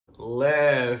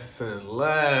lesson.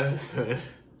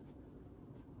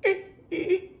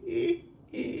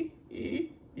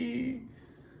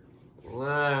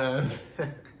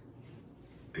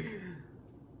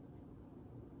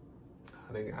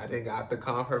 I didn't got the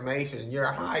confirmation.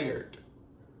 You're hired.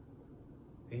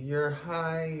 You're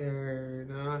hired.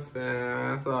 You know what I'm saying?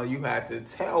 That's all you had to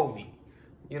tell me.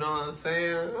 You know what I'm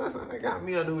saying? That's how they got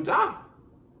me a new job.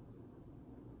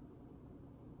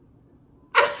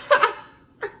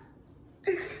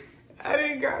 I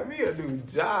didn't got me a new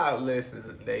job.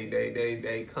 Listen,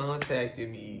 they contacted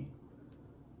me.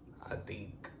 I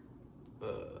think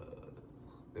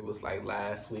it was like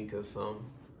last week or something.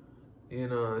 You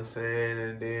know what I'm saying?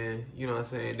 And then, you know what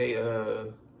I'm saying, they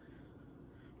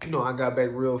you know, I got back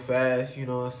real fast, you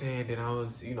know what I'm saying? Then I was,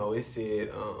 you know, it said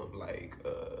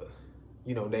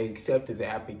you know, they accepted the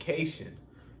application.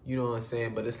 You know what I'm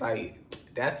saying? But it's like,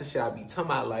 that's the shit I be talking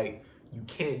about. Like, you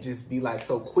can't just be like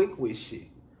so quick with shit.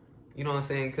 You know what I'm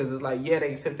saying? Because it's like, yeah,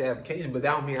 they accept the application, but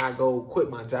that don't mean I go quit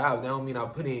my job. That don't mean I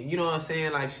put in, you know what I'm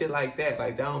saying? Like, shit like that.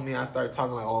 Like, that don't mean I start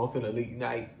talking like, oh, I'm finna leave.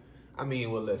 Like, I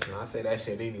mean, well, listen, I say that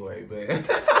shit anyway, but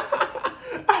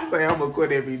I say I'm gonna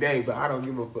quit every day, but I don't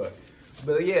give a fuck.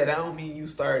 But yeah, that don't mean you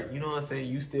start, you know what I'm saying?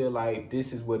 You still like,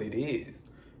 this is what it is.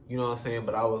 You know what I'm saying?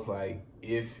 But I was like,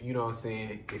 if, you know what I'm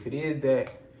saying, if it is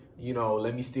that, you know,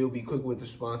 let me still be quick with the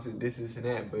responses, this and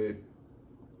that. But,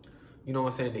 you know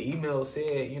what I'm saying? The email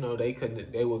said, you know, they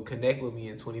would connect with me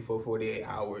in 24, 48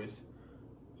 hours.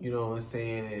 You know what I'm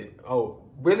saying? Oh,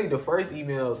 really the first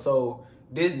email, so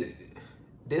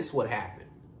this what happened.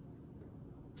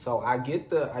 So I get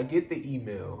the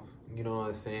email, you know what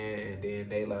I'm saying? And then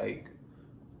they like,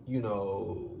 you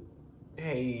know,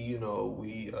 hey, you know,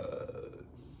 we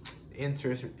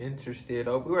interested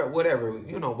or whatever,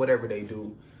 you know, whatever they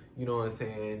do, you know what I'm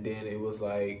saying? And then it was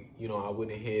like, you know, I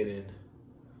went ahead and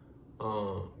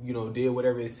you know, did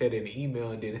whatever it said in the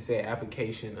email, and then it said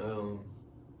application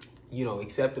you know,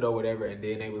 accepted or whatever. And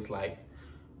then they was like,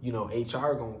 you know,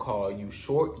 HR gonna call you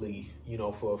shortly, you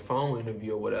know, for a phone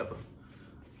interview or whatever.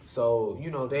 So, you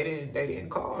know, they didn't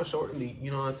call shortly, you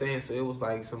know what I'm saying? So it was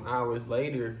like some hours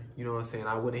later, you know what I'm saying?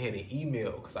 I went ahead and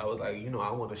emailed because I was like, you know,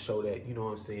 I want to show that, you know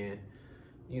what I'm saying?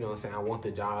 You know what I'm saying? I want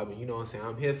the job, and you know what I'm saying?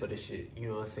 I'm here for the shit, you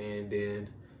know what I'm saying? Then,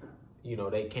 you know,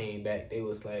 they came back. They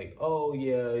was like, oh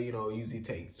yeah, you know, it usually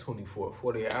takes 24,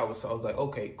 48 hours. So I was like,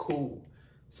 okay, cool.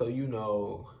 So, you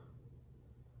know,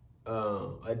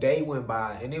 a day went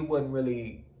by and it wasn't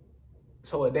really,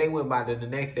 so a day went by, then the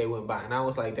next day went by, and I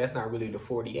was like, that's not really the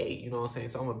 48, you know what I'm saying?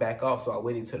 So I'm gonna back off. So I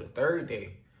waited till the third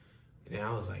day, and then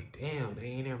I was like, damn, they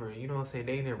ain't never, you know what I'm saying?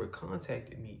 They never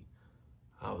contacted me.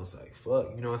 I was like,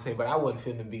 fuck, you know what I'm saying? But I wasn't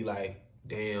finna be like,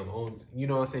 damn, on, you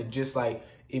know what I'm saying? Just like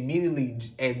immediately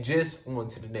and just on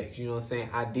to the next, you know what I'm saying?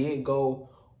 I did go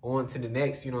on to the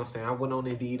next, you know what I'm saying? I went on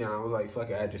Indeed and I was like,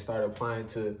 fuck it. I just started applying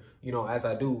to, you know, as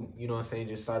I do, you know what I'm saying?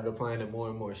 Just started applying to more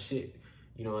and more shit,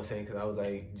 you know what I'm saying? Because I was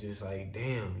like, just like,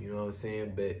 damn, you know what I'm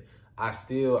saying? But I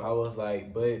was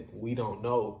like, but we don't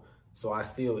know. So I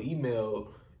still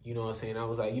emailed, you know what I'm saying? I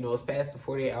was like, you know, it's past the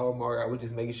 48-hour mark. I was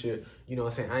just making sure, you know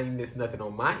what I'm saying, I ain't missed nothing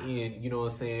on my end, you know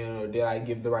what I'm saying? Or did I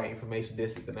give the right information,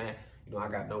 this and that? You know, I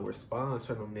got no response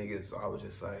from them niggas. So I was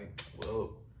just like,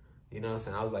 well, you know what I'm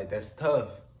saying? I was like, that's tough.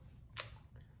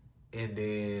 And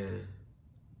then,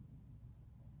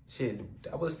 shit,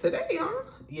 that was today, huh?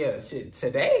 Yeah, shit,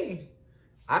 today.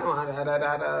 I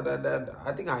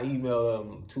think I emailed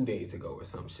them 2 days ago or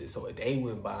some shit. So a day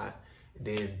went by. And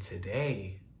then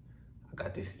today, I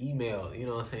got this email, you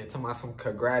know what I'm saying, talking about some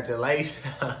congratulations.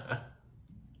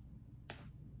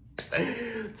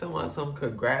 Talking about some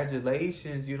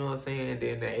congratulations, you know what I'm saying?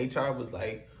 Then the HR was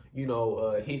like, you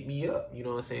know, hit me up, you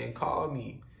know what I'm saying, call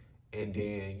me. And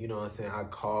then, you know what I'm saying, I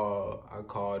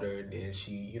called her, and then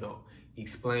she, you know,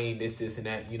 explained this and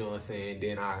that, you know what I'm saying.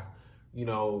 Then I, you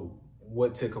know,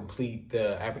 what to complete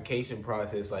the application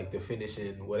process, like the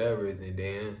finishing whatever, and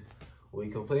then we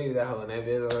completed that whole, and that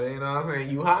video, you know what I'm saying,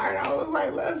 you hired. I was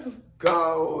like, let's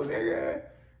go, nigga.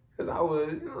 Cause I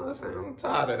was, you know what I'm saying, I'm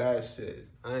tired of that shit.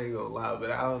 I ain't gonna lie,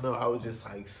 but I don't know, I was just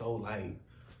like, so like,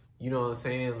 you know what I'm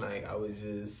saying, like, I was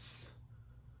just,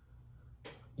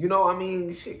 you know, I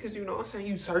mean, shit, cause you know what I'm saying,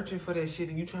 you searching for that shit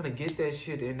and you trying to get that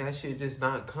shit and that shit just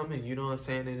not coming, you know what I'm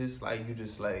saying, and it's like, you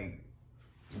just like,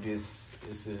 this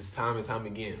is time and time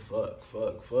again, fuck,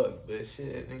 but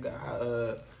shit,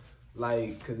 nigga,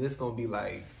 like, cause it's gonna be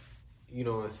like, you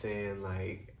know what I'm saying,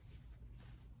 like,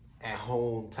 at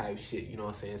home type shit, you know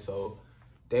what I'm saying, so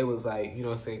they was like, you know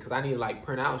what I'm saying, cause I need to like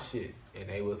print out shit, and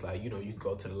they was like, you know, you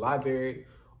go to the library,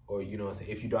 or you know what I'm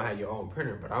saying, if you don't have your own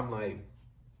printer, but I'm like,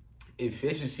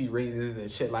 efficiency reasons and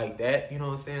shit like that, you know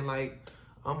what I'm saying, like,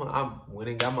 I went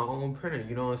and got my own printer,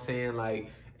 you know what I'm saying?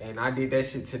 Like, and I did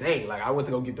that shit today. Like, I went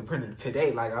to go get the printer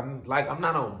today. I'm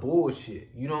not on bullshit,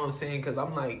 you know what I'm saying? Cause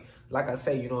I'm like I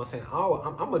say, you know what I'm saying?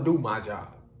 I'm gonna do my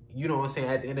job. You know what I'm saying?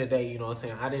 At the end of the day, you know what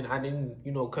I'm saying? I didn't,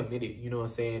 you know, commit it, you know what I'm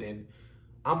saying? And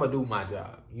I'm gonna do my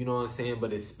job, you know what I'm saying?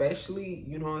 But especially,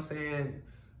 you know what I'm saying?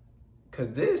 Cause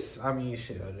this, I mean,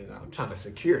 shit, I'm trying to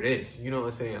secure this, you know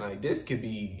what I'm saying? Like, this could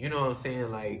be, you know what I'm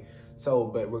saying? Like, so,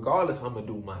 but regardless, I'm gonna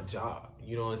do my job,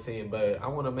 you know what I'm saying? But I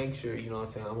wanna make sure, you know what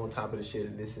I'm saying, I'm on top of the shit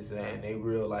and this is that, and they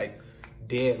real, like,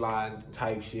 deadline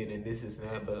type shit and this is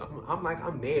that. But I'm like,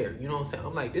 I'm there, you know what I'm saying?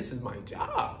 I'm like, this is my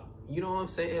job, you know what I'm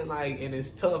saying? Like, and it's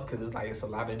tough because it's like, it's a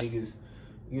lot of niggas,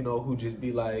 you know, who just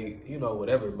be like, you know,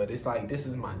 whatever. But it's like, this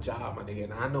is my job, my nigga.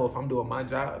 And I know if I'm doing my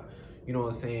job, you know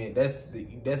what I'm saying, that's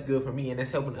good for me, and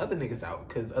that's helping other niggas out,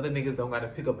 because other niggas don't got to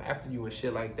pick up after you and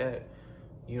shit like that.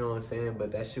 You know what I'm saying?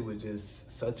 But that shit was just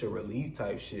such a relief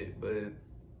type shit. But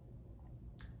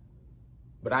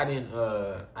I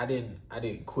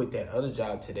didn't quit that other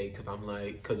job today, because I'm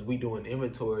like, because we doing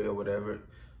inventory or whatever.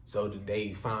 So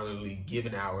they finally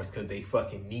giving hours because they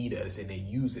fucking need us and they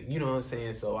use it. You know what I'm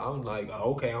saying? So I'm like,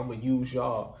 okay, I'm gonna use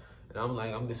y'all. And I'm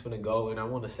like, I'm just gonna go, and I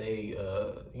want to say,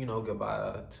 you know,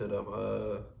 goodbye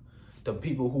to the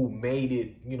people who made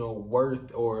it, you know,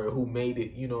 worth, or who made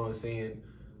it, you know what I'm saying,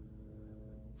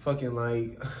 fucking,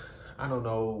 like, I don't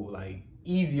know, like,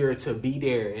 easier to be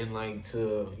there and, like,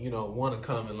 to, you know, want to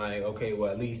come and, like, okay,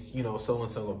 well, at least, you know,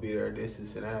 so-and-so gonna be there, this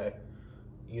and that.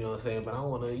 You know what I'm saying? But I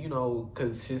want to, you know,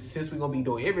 because since we're going to be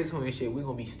doing inventory and shit, we're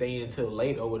going to be staying till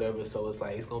late or whatever. So it's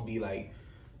like, it's going to be like,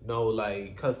 no,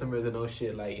 like, customers or no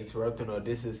shit, like, interrupting or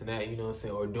this and that, you know what I'm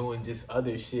saying? Or doing just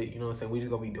other shit, you know what I'm saying? We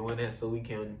just going to be doing that so we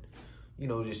can, you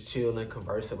know, just chill and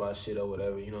converse about shit or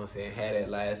whatever, you know what I'm saying? Had that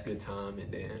last good time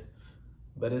and then.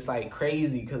 But it's, like,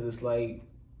 crazy because it's, like,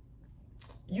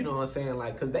 you know what I'm saying?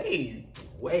 Like, because they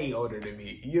way older than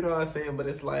me, you know what I'm saying? But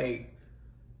it's, like,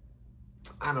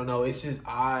 I don't know, it's just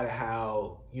odd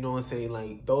how, you know what I'm saying,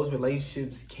 like, those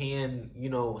relationships can, you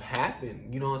know, happen,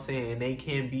 you know what I'm saying, and they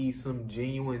can be some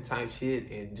genuine type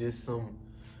shit and just some,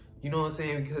 you know what I'm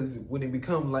saying, because when it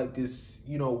become like this,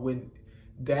 you know, when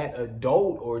that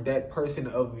adult or that person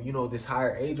of, you know, this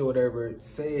higher age or whatever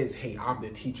says, hey, I'm the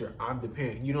teacher, I'm the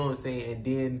parent, you know what I'm saying, and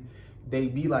then they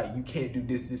be like, you can't do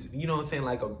this, you know what I'm saying,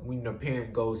 like when the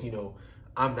parent goes, you know,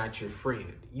 I'm not your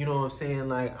friend. You know what I'm saying?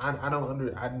 Like,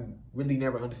 I really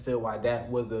never understood why that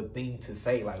was a thing to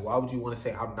say. Like, why would you want to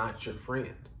say, I'm not your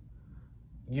friend?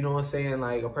 You know what I'm saying?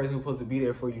 Like, a person who's supposed to be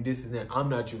there for you, this and that. I'm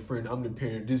not your friend, I'm the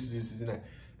parent, this and that.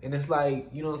 And it's like,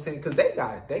 you know what I'm saying? Because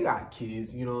they got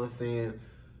kids, you know what I'm saying?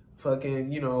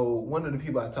 Fucking, you know, one of the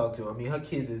people I talked to, I mean, her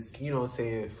kids is, you know what I'm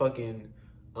saying, fucking,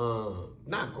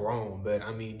 not grown, but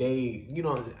I mean, they, you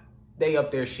know, they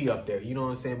up there, she up there, you know what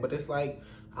I'm saying? But it's like,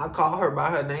 I call her by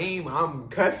her name, I'm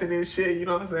cussing and shit, you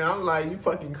know what I'm saying? I'm like, you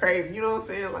fucking crazy, you know what I'm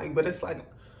saying? Like, but it's like,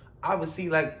 obviously,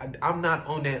 like, I'm not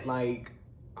on that, like,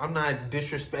 I'm not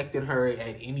disrespecting her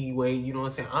at any way, you know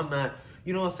what I'm saying? I'm not,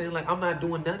 you know what I'm saying? Like, I'm not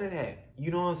doing none of that,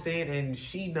 you know what I'm saying? And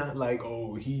she not like,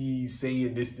 oh, he's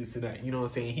saying this and that, you know what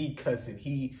I'm saying? He cussing,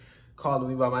 he calling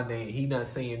me by my name, he not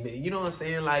saying that, you know what I'm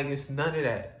saying? Like, it's none of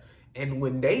that. And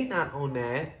when they not on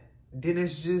that, then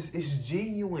it's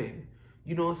genuine.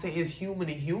 You know what I'm saying? It's human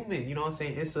to human. You know what I'm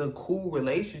saying? It's a cool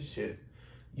relationship.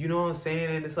 You know what I'm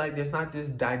saying? And it's like, there's not this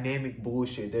dynamic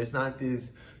bullshit. There's not this,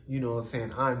 you know what I'm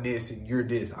saying, I'm this and you're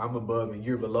this. I'm above and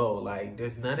you're below. Like,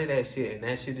 there's none of that shit. And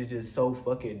that shit is just so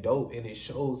fucking dope. And it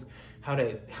shows how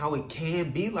it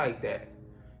can be like that.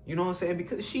 You know what I'm saying?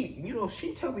 Because she, you know,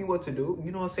 she tell me what to do.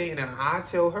 You know what I'm saying? And I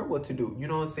tell her what to do. You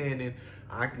know what I'm saying?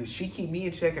 And she keep me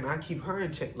in check and I keep her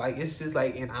in check. Like, it's just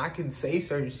like, and I can say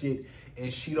certain shit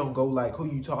and she don't go like, who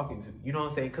you talking to? You know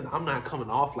what I'm saying? Because I'm not coming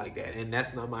off like that. And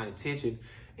that's not my intention.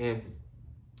 And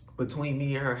between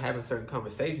me and her having certain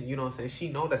conversations, you know what I'm saying? She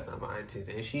know that's not my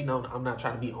intention. And she know I'm not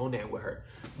trying to be on that with her.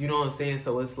 You know what I'm saying?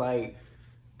 So it's like,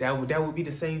 that would be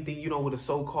the same thing, you know, with a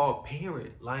so-called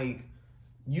parent. Like,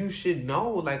 you should know,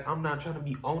 like, I'm not trying to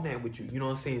be on that with you. You know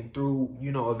what I'm saying? Through,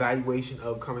 you know, evaluation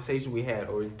of conversation we had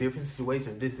or different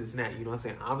situations, this and that. You know what I'm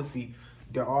saying? Obviously,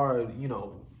 there are, you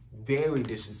know, very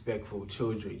disrespectful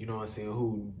children, you know what I'm saying,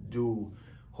 who do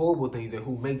horrible things and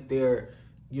who make their,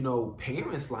 you know,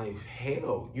 parents' life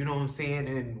hell, you know what I'm saying?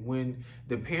 And when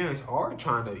the parents are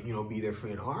trying to, you know, be their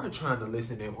friend, are trying to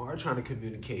listen to them, are trying to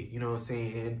communicate, you know what I'm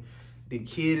saying? And the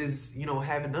kid is, you know,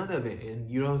 having none of it. And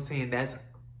you know what I'm saying? That's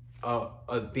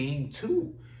a thing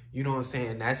too. You know what I'm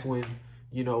saying? That's when,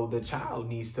 you know, the child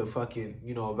needs to fucking,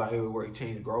 you know, evaluate, work,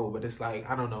 change, grow. But it's like,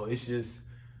 I don't know, it's just,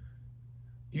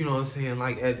 you know what I'm saying?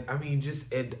 Like,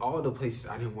 just at all the places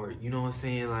I didn't work, you know what I'm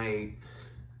saying? Like,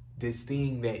 this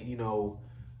thing that, you know,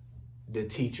 the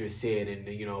teacher said and,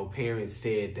 you know, parents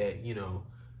said that, you know,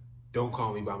 don't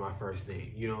call me by my first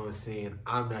name. You know what I'm saying?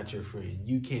 I'm not your friend.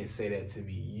 You can't say that to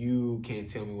me. You can't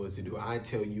tell me what to do. I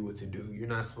tell you what to do. You're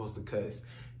not supposed to cuss.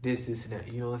 This, and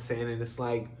that. You know what I'm saying? And it's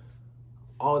like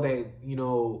all that, you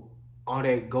know, all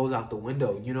that goes out the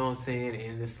window. You know what I'm saying?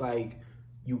 And it's like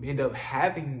you end up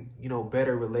having, you know,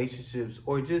 better relationships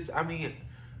or just, I mean,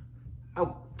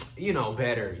 you know,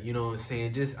 better, you know what I'm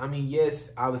saying? Just, I mean, yes,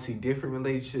 obviously different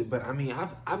relationships, but I mean,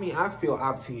 I feel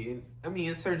obviously,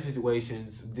 in certain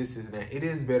situations, this is that, it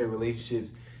is better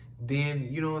relationships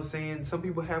than, you know what I'm saying, some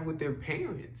people have with their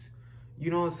parents.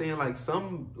 You know what I'm saying?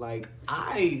 Like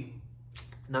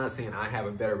not saying I have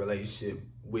a better relationship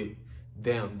with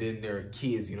them than their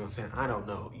kids, you know what I'm saying? I don't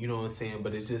know, you know what I'm saying?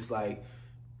 But it's just like,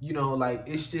 you know, like,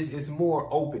 it's more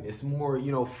open. It's more,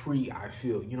 you know, free, I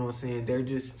feel. You know what I'm saying? They're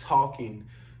just talking,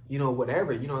 you know,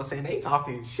 whatever. You know what I'm saying? They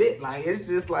talking shit. Like, it's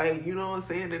just like, you know what I'm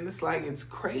saying? And it's like, it's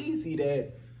crazy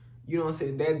that, you know what I'm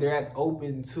saying, that they're that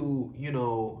open to, you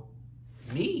know,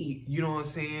 me, you know what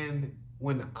I'm saying,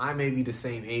 when I may be the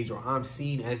same age or I'm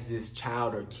seen as this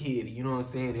child or kid, you know what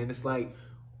I'm saying? And it's like,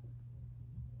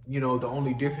 you know, the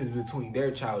only difference between their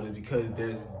child is because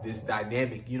there's this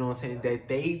dynamic, you know what I'm saying, that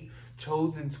they've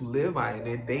chosen to live by and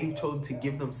that they've chosen to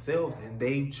give themselves and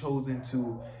they've chosen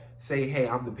to say, hey,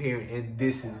 I'm the parent and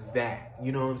this is that,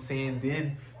 you know what I'm saying?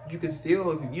 Then you can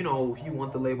still, you know, if you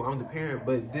want the label, I'm the parent,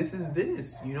 but this is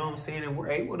this, you know what I'm saying? And we're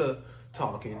able to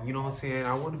talk and, you know what I'm saying?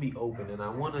 I want to be open and I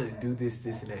want to do this,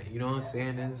 and that, you know what I'm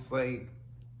saying? And it's like,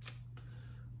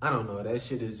 I don't know, that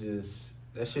shit is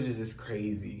just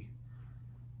crazy.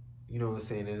 You know what I'm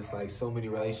saying? And it's like so many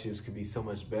relationships could be so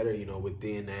much better, you know,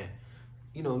 within that,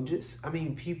 you know, just, I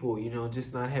mean, people, you know,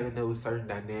 just not having those certain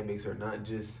dynamics or not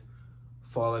just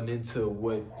falling into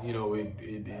what, you know, it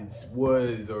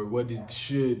was or what it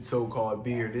should so-called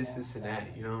be or this, and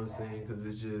that, you know what I'm saying? Because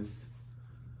it's just,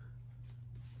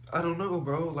 I don't know,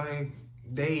 bro. Like,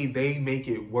 they make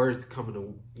it worth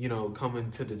coming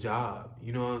to the job.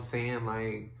 You know what I'm saying?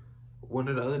 Like, one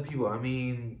of the other people, I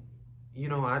mean, you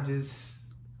know, I just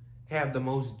have the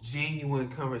most genuine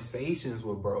conversations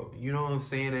with bro. You know what I'm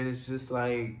saying? And it's just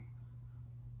like,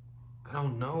 I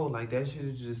don't know, like that shit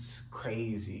is just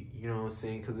crazy. You know what I'm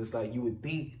saying? Because it's like you would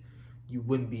think you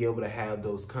wouldn't be able to have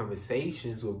those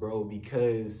conversations with bro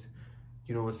because,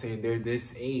 you know what I'm saying, they're this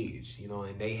age, you know,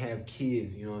 and they have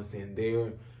kids, you know what I'm saying?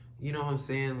 They're, you know what I'm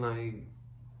saying? Like,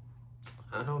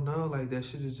 I don't know, like that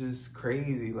shit is just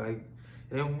crazy. Like,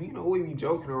 and, you know, we be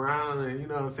joking around and, you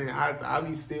know what I'm saying, I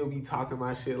be still be talking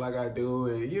my shit like I do.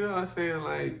 And, you know what I'm saying,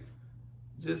 like,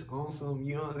 just on some,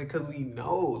 you know what I'm saying, because we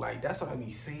know, like, that's what I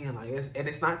be saying. Like,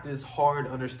 it's not this hard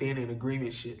understanding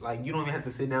agreement shit. Like, you don't even have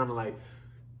to sit down and, like,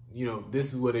 you know, this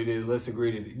is what it is, let's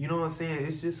agree to it. You know what I'm saying?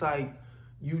 It's just like,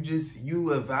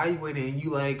 you evaluate it and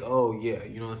you like, oh, yeah,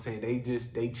 you know what I'm saying?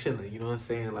 They chilling, you know what I'm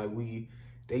saying? Like,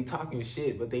 they talking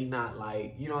shit, but they not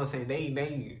like, you know what I'm saying?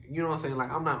 They, you know what I'm saying?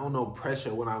 Like, I'm not on no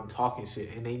pressure when I'm talking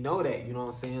shit. And they know that, you know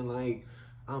what I'm saying? Like,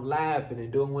 I'm laughing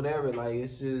and doing whatever. Like,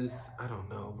 it's just, I don't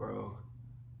know, bro.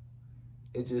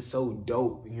 It's just so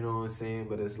dope, you know what I'm saying?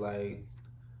 But it's like,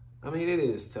 I mean, it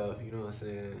is tough, you know what I'm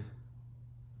saying?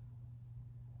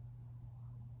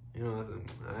 You know what I'm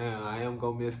saying? I am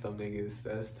gonna miss them niggas.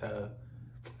 That's tough.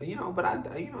 You know, but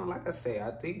you know, like I say,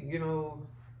 I think, you know,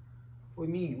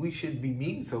 we should be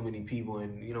meeting so many people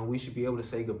and, you know, we should be able to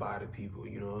say goodbye to people,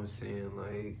 you know what I'm saying?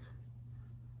 Like,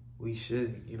 we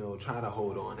should, you know, try to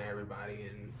hold on to everybody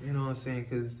and, you know what I'm saying?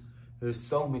 Because there's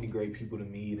so many great people to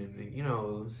meet and, you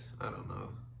know, I don't know.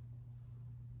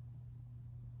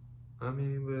 I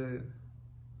mean,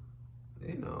 but,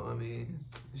 you know, I mean,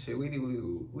 shit, we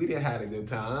did have a good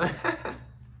time.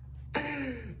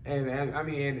 and I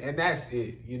mean, and that's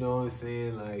it, you know what I'm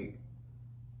saying? Like,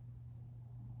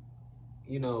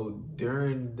 you know,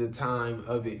 during the time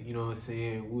of it, you know what I'm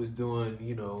saying, we was doing,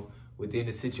 you know, within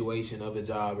the situation of a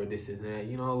job or this and that,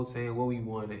 you know what I'm saying, what we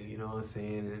wanted, you know what I'm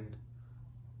saying, and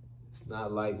it's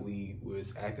not like we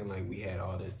was acting like we had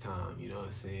all this time, you know what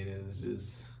I'm saying, it was just,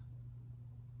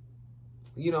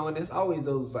 you know, and it's always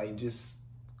those, like, just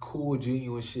cool,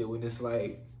 genuine shit when it's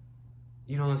like,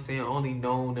 you know what I'm saying, only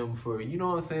known them for, you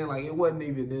know what I'm saying, like, it wasn't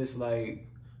even this, like,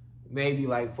 maybe,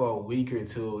 like, for a week or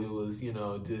two, it was, you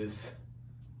know, just,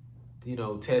 you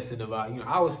know, testing about, you know,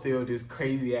 I was still this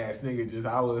crazy ass nigga,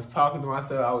 I was talking to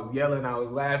myself, I was yelling, I was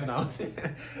laughing, I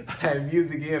had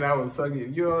music in, I was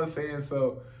sucking, you know what I'm saying?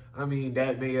 So, I mean,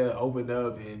 that may have opened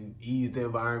up and eased the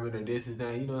environment or this and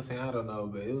that, you know what I'm saying? I don't know,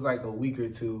 but it was like a week or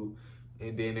two,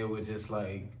 and then it was just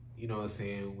like, you know what I'm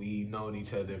saying, we known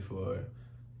each other for,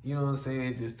 You know what I'm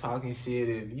saying? Just talking shit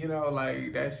and, you know,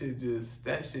 like, that shit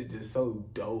just so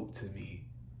dope to me.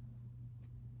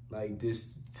 Like, just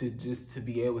to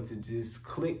be able to just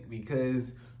click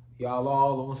because y'all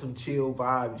all on some chill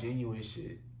vibe, genuine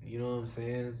shit. You know what I'm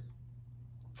saying?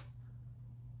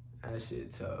 That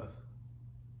shit tough.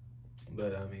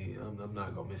 But, I mean, I'm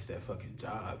not gonna miss that fucking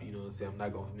job. You know what I'm saying? I'm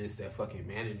not gonna miss that fucking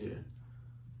manager.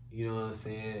 You know what I'm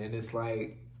saying? And it's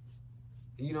like,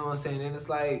 you know what I'm saying? And it's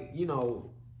like, you know,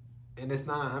 and it's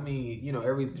not, I mean, you know,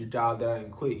 every job that I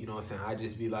didn't quit, you know what I'm saying? I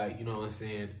just be like, you know what I'm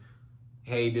saying?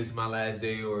 Hey, this is my last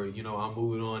day, or, you know, I'm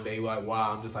moving on. They like,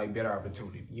 wow, I'm just like, better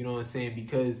opportunity. You know what I'm saying?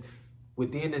 Because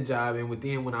within the job and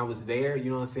within when I was there, you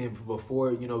know what I'm saying,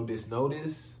 before, you know, this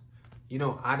notice, you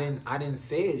know, I didn't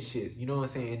say it shit, you know what I'm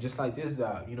saying? Just like this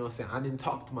job, you know what I'm saying? I didn't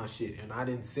talk to my shit and I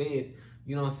didn't say it,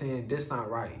 you know what I'm saying? This not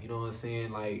right, you know what I'm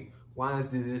saying? Like, why is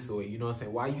this way? You know what I'm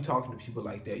saying? Why are you talking to people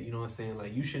like that? You know what I'm saying?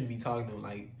 Like, you shouldn't be talking to them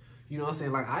like, you know what I'm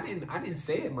saying? Like, I didn't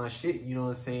say it my shit, you know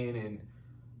what I'm saying? And,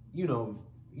 you know,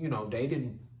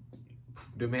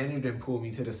 the manager didn't pull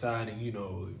me to the side and, you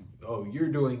know, oh, you're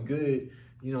doing good,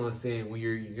 you know what I'm saying, when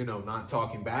you're, you know, not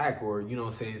talking back or, you know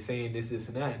what I'm saying this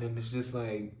and that. And then it's just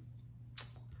like,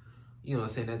 you know what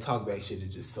I'm saying, that talk back shit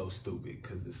is just so stupid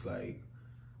because it's like,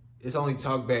 it's only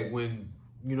talk back when,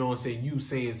 you know what I'm saying, you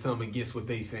saying something against what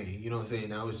they saying, you know what I'm saying?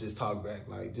 That was just talk back,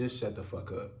 like, just shut the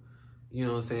fuck up. You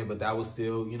know what I'm saying? But that was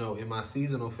still, you know, in my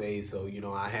seasonal phase. So, you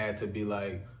know, I had to be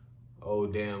like, oh,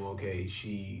 damn, okay,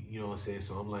 she, you know what I'm saying?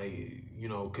 So I'm like, you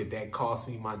know, could that cost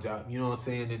me my job? You know what I'm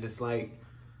saying? And it's like,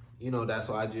 you know, that's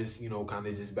why I just, you know, kind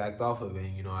of just backed off of it.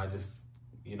 And, you know, I just,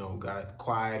 you know, got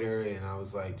quieter and I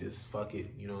was like, just fuck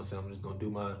it. You know what I'm saying? I'm just going to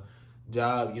do my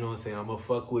job. You know what I'm saying? I'm going to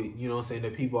fuck with, you know what I'm saying,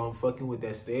 the people I'm fucking with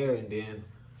that's there. And then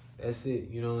that's it.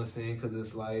 You know what I'm saying? Because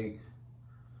it's like,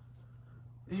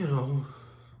 you know,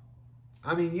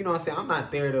 I mean, you know what I'm saying? I'm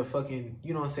not there to fucking,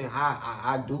 you know what I'm saying?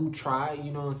 I do try, you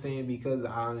know what I'm saying? Because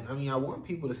I mean, I want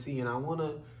people to see and I want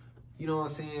to, you know what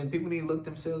I'm saying? People need to look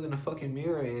themselves in the fucking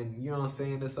mirror and, you know what I'm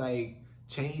saying? It's like,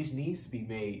 change needs to be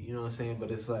made, you know what I'm saying? But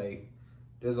it's like,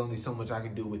 there's only so much I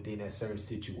can do within that certain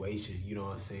situation, you know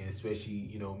what I'm saying? Especially,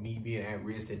 you know, me being at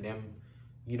risk and them,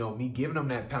 you know, me giving them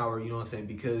that power, you know what I'm saying?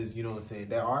 Because, you know what I'm saying,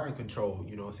 they are in control,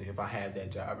 you know what I'm saying, if I have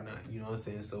that job or not, you know what I'm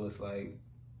saying? So it's like,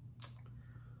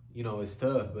 you know, it's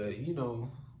tough, but, you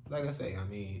know, like I say, I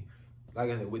mean, like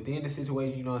I said, within the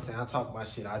situation, you know what I'm saying, I talk my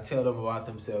shit, I tell them about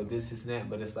themselves, this, and that,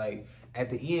 but it's like, at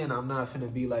the end, I'm not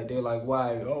finna be like, they're like,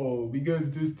 why? Oh,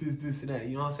 because this, and that,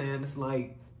 you know what I'm saying? It's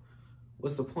like,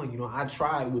 what's the point? You know, I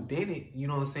tried within it, you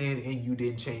know what I'm saying, and you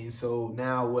didn't change, so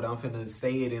now what, I'm finna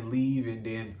say it and leave, and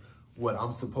then what,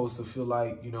 I'm supposed to feel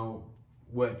like, you know,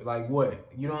 what, like what?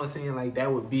 You know what I'm saying? Like,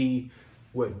 that would be,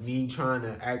 what, me trying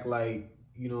to act like,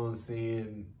 you know what I'm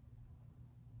saying,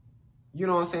 you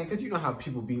know what I'm saying? Because you know how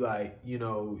people be like, you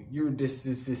know, you're this,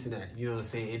 and that, you know what I'm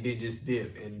saying? And then just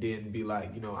dip and then be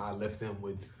like, you know, I left them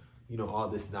with, you know, all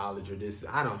this knowledge or this.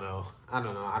 I don't know. I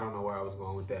don't know where I was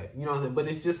going with that. You know what I'm saying? But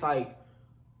it's just like,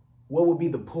 what would be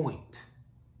the point?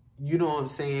 You know what I'm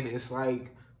saying? It's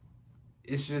like,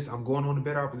 it's just, I'm going on a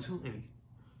better opportunity.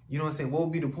 You know what I'm saying? What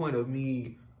would be the point of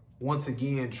me, once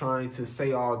again, trying to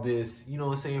say all this, you know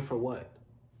what I'm saying, for what?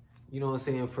 You know what I'm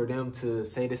saying? For them to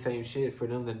say the same shit, for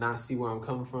them to not see where I'm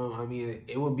coming from. I mean,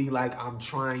 it would be like I'm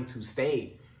trying to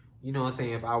stay. You know what I'm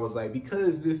saying? If I was like,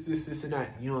 because this, and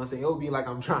that. You know what I'm saying? It would be like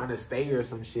I'm trying to stay or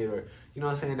some shit. Or, you know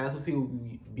what I'm saying? That's what people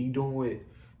be doing with,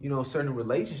 you know, certain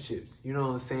relationships. You know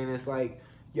what I'm saying? It's like,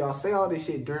 y'all say all this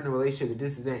shit during the relationship and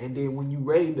this and that. And then when you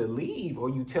ready to leave or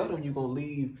you tell them you're going to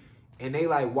leave and they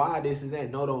like, why this and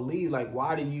that? No, don't leave. Like,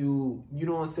 why do you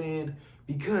know what I'm saying?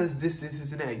 Because this,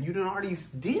 and that. You done already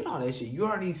did all that shit. You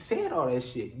already said all that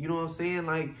shit. You know what I'm saying?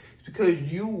 Like, it's because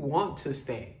you want to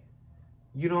stay.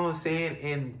 You know what I'm saying?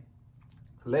 And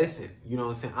listen, you know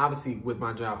what I'm saying? Obviously, with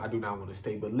my job, I do not want to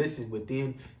stay. But listen,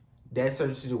 within that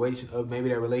certain situation of maybe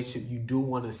that relationship, you do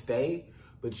want to stay.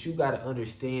 But you got to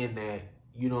understand that,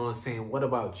 you know what I'm saying? What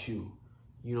about you?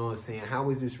 You know what I'm saying? How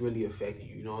is this really affecting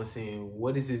you? You know what I'm saying?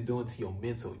 What is this doing to your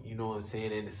mental? You know what I'm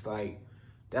saying? And it's like,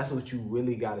 that's what you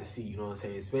really got to see, you know what I'm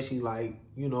saying? Especially like,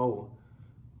 you know,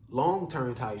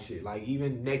 long-term type shit, like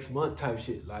even next month type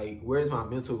shit. Like, where's my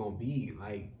mental going to be?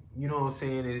 Like, you know what I'm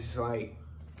saying? And it's like,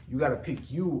 you got to pick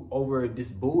you over this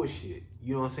bullshit,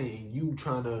 you know what I'm saying? And you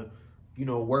trying to, you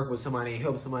know, work with somebody and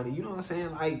help somebody, you know what I'm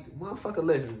saying? Like, motherfucker,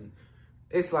 listen,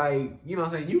 it's like, you know what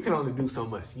I'm saying? You can only do so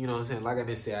much, you know what I'm saying? Like I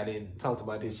just said, I didn't talk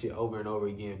about this shit over and over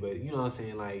again, but you know what I'm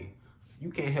saying? Like, you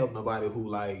can't help nobody who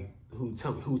like, who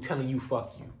telling you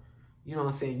fuck you. You know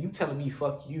what I'm saying? You telling me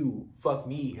fuck you, fuck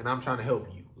me, and I'm trying to help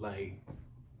you. Like,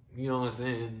 you know what I'm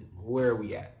saying? Where are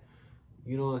we at?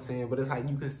 You know what I'm saying? But it's like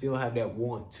you can still have that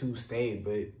want to stay,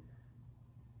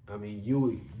 but I mean,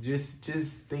 you just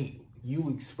think you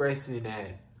expressing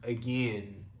that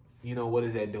again, you know, what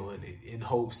is that doing? In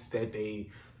hopes that they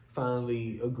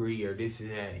finally agree or this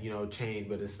and that, you know, change.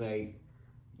 But it's like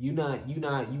you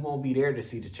won't be there to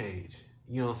see the change.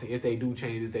 You know what I'm saying? If they do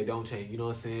change, if they don't change, you know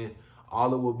what I'm saying?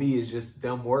 All it will be is just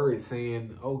them words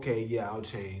saying, okay, yeah, I'll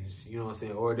change. You know what I'm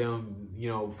saying? Or them, you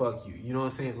know, fuck you. You know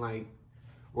what I'm saying? Like,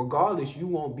 regardless, you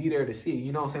won't be there to see it.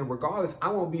 You know what I'm saying? Regardless, I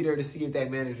won't be there to see if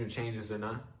that manager changes or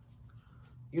not.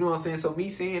 You know what I'm saying? So me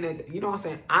saying that, you know what I'm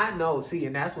saying? I know, see,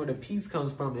 and that's where the peace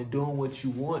comes from in doing what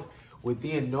you want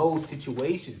within those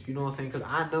situations. You know what I'm saying? Because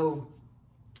I know,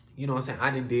 you know what I'm saying, I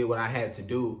done did what I had to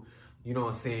do, you know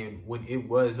what I'm saying, when it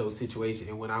was those situations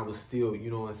and when I was still, you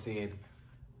know what I'm saying,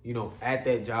 you know, at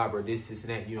that job or this and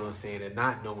that, you know what I'm saying, and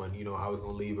not knowing, you know, I was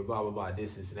going to leave or blah, blah, blah,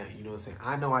 this and that, you know what I'm saying.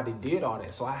 I know I did all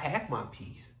that, so I have my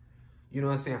peace. You know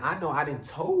what I'm saying? I know I done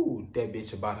told that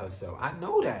bitch about herself. I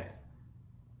know that.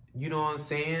 You know what I'm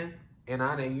saying? And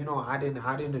I didn't, you know, I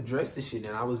didn't address the shit,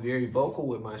 and I was very vocal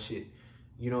with my shit.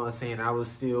 You know what I'm saying? I was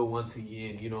still, once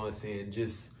again, you know what I'm saying,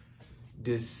 just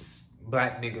this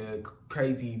black nigga,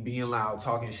 crazy, being loud,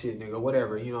 talking shit, nigga,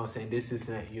 whatever, you know what I'm saying, this is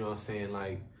that, you know what I'm saying,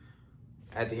 like,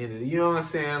 at the end of the, you know what I'm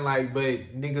saying, like,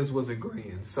 but niggas was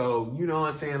agreeing, so, you know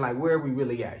what I'm saying, like, where are we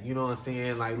really at, you know what I'm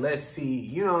saying, like, let's see,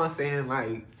 you know what I'm saying,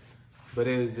 like, but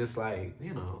it was just like,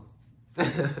 you know,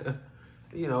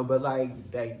 you know, but like,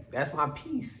 that's my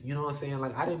peace, you know what I'm saying,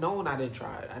 like, I didn't know when I didn't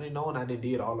try it, I didn't know when I didn't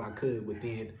did all I could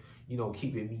within, you know,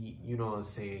 keeping me, you know what I'm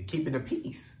saying, keeping the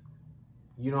peace.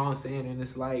 You know what I'm saying? And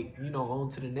it's like, you know, on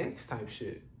to the next type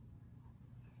shit.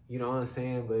 You know what I'm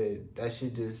saying? But that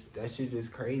shit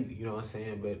just crazy. You know what I'm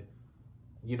saying? But,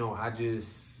 you know, I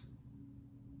just,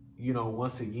 you know,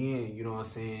 once again, you know what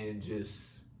I'm saying, just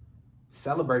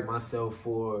celebrate myself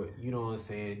for, you know what I'm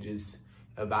saying, just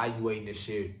evaluating the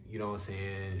shit, you know what I'm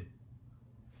saying,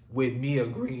 with me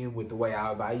agreeing with the way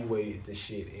I evaluated the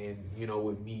shit, and, you know,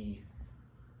 with me,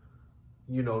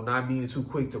 you know, not being too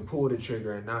quick to pull the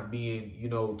trigger and not being, you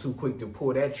know, too quick to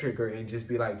pull that trigger and just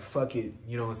be like, fuck it,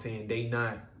 you know what I'm saying, they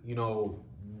not, you know,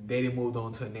 they didn't move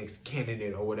on to the next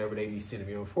candidate or whatever they be sending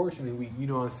me. Unfortunately, we, you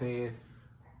know what I'm saying,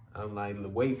 I'm like,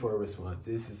 wait for a response,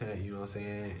 this is that, you know what I'm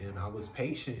saying, and I was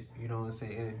patient, you know what I'm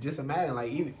saying, and just imagine,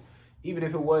 like, even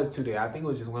if it was 2 days, I think it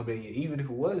was just 1 day, even if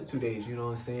it was 2 days, you know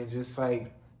what I'm saying, just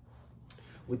like,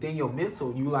 within your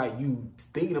mental, you like, you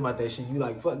thinking about that shit, you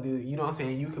like, fuck this, you know what I'm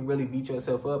saying, you can really beat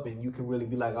yourself up and you can really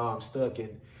be like, oh, I'm stuck,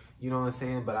 and you know what I'm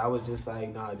saying, but I was just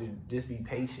like, nah, just be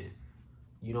patient,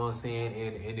 you know what I'm saying,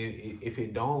 and if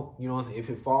it don't, you know what I'm saying,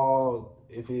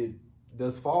 if it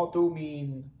does fall through,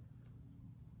 mean,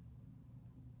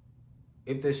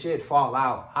 if the shit fall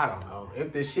out, I don't know,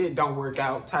 if the shit don't work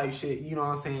out type shit, you know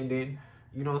what I'm saying, then,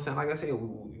 you know what I'm saying, like I said,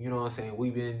 you know what I'm saying,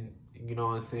 we've been, you know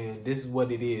what I'm saying, this is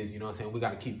what it is, you know what I'm saying, we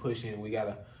got to keep pushing, we got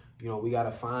to, you know, we got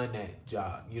to find that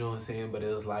job, you know what I'm saying, but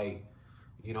it was like,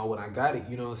 you know, when I got it,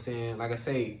 you know what I'm saying, like I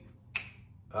say,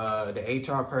 the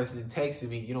HR person texted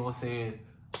me, you know what I'm saying,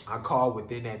 I called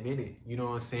within that minute, you know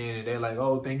what I'm saying, and they're like,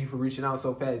 oh, thank you for reaching out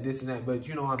so fast, this and that, but,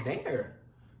 you know, I'm there,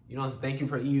 you know, thank you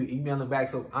for emailing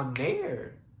back, so I'm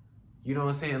there, you know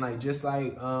what I'm saying, like, just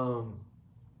like,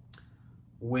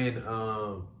 when,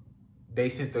 they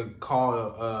sent the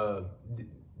call,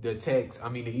 the text, I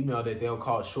mean, the email that they'll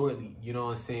call shortly, you know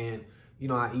what I'm saying? You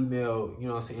know, I email, you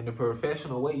know what I'm saying, in a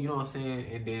professional way, you know what I'm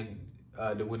saying? And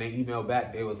then when they emailed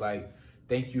back, they was like,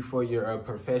 thank you for your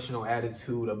professional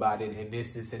attitude about it and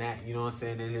this and that, you know what I'm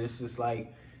saying? And it's just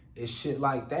like, it's shit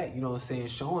like that, you know what I'm saying?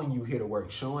 Showing you here to work,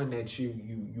 showing that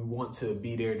you want to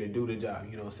be there to do the job,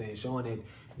 you know what I'm saying? Showing that,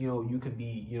 you know, you can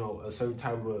be, you know, a certain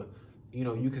type of, you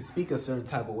know, you can speak a certain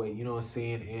type of way, you know what I'm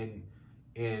saying?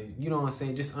 And you know what I'm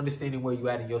saying, just understanding where you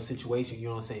at in your situation, you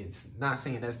know what I'm saying? It's not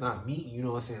saying that's not me, you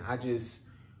know what I'm saying? I just,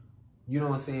 you know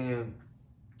what I'm saying?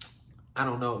 I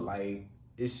don't know, like,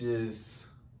 it's just,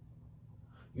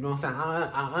 you know what I'm saying?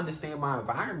 I understand my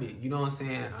environment, you know what I'm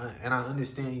saying? And I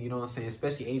understand, you know what I'm saying,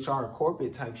 especially HR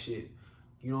corporate type shit,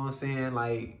 you know what I'm saying?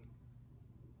 Like,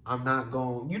 I'm not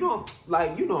going, you know,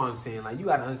 like, you know what I'm saying? Like, you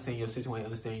got to understand your situation,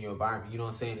 understand your environment, you know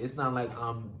what I'm saying? It's not like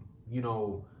I'm, you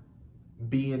know,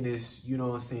 being this, you know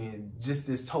what I'm saying, just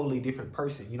this totally different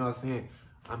person, you know what I'm saying?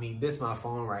 I mean, this my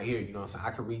phone right here, you know what I'm saying? I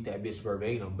could read that bitch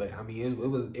verbatim, but I mean,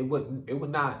 it was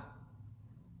not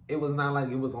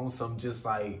like it was on some just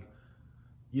like,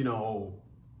 you know,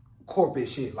 corporate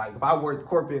shit. Like, if I worked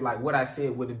corporate, like, what I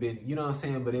said would have been, you know what I'm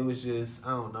saying? But it was just,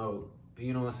 I don't know,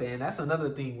 you know what I'm saying? That's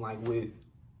another thing, like, with,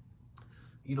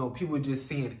 you know, people just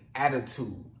seeing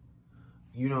attitude.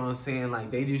 You know what I'm saying? Like,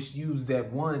 they just use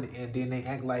that one, and then they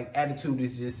act like attitude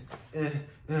is just, you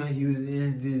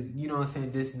know what I'm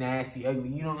saying, this nasty, ugly.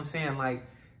 You know what I'm saying? Like,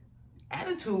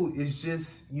 attitude is just,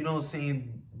 you know what I'm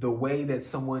saying, the way that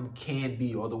someone can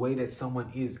be, or the way that someone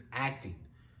is acting.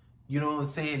 You know what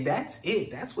I'm saying? That's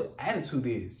it. That's what attitude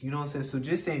is. You know what I'm saying? So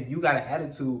just saying you got an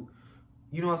attitude,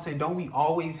 you know what I'm saying? Don't we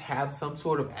always have some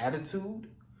sort of attitude?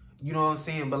 You know what I'm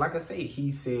saying? But like I say,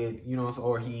 he said, you know,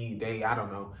 or they, I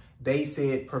don't know. They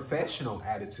said professional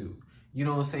attitude. You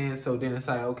know what I'm saying? So then it's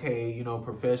like, okay, you know,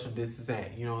 professional, this is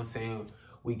that. You know what I'm saying?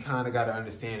 We kind of got an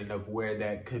understanding of where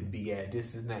that could be at.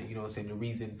 This is not, you know what I'm saying, the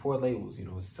reason for labels, you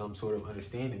know, some sort of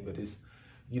understanding. But it's,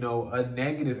 you know, a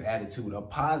negative attitude, a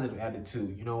positive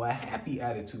attitude, you know, a happy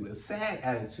attitude, a sad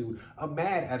attitude, a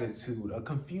mad attitude, a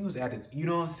confused attitude. You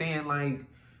know what I'm saying? Like,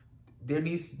 there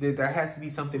has to be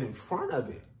something in front of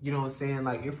it. You know what I'm saying?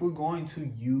 Like, if we're going to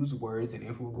use words, and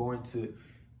if we're going to,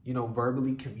 you know,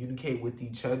 verbally communicate with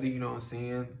each other, you know what I'm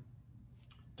saying,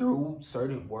 through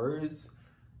certain words,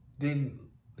 then,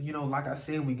 you know, like I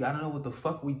said, we gotta know what the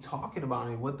fuck we talking about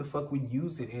and what the fuck we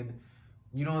using. And,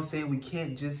 you know what I'm saying, we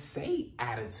can't just say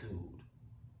attitude.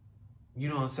 You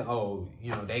know what I'm saying? Oh,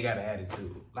 you know, they got an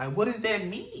attitude. Like, what does that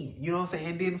mean? You know what I'm saying?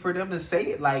 And then for them to say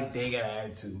it like they got an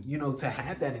attitude, you know, to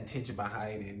have that intention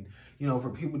behind it, and, you know,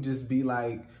 for people just be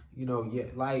like, you know, yeah,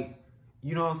 like,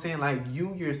 you know what I'm saying? Like,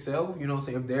 you yourself, you know what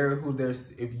I'm saying?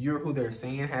 If you're who they're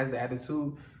saying has the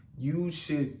attitude, you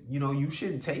should, you know, you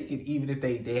shouldn't take it even if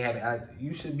they had an attitude.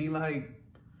 You should be like,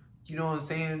 you know what I'm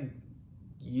saying?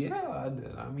 Yeah,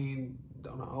 I mean,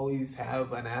 don't I always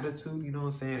have an attitude? You know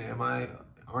what I'm saying?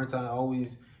 Aren't I always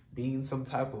being some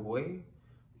type of way?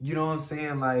 You know what I'm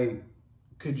saying? Like,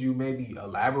 could you maybe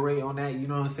elaborate on that? You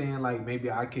know what I'm saying? Like,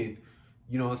 maybe I could,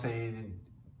 you know what I'm saying?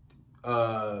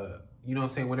 You know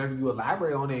what I'm saying? Whenever you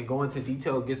elaborate on it and go into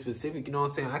detail, get specific, you know what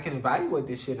I'm saying? I can evaluate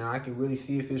this shit, and I can really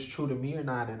see if it's true to me or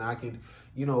not. And I can,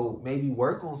 you know, maybe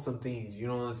work on some things, you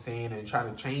know what I'm saying? And try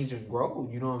to change and grow,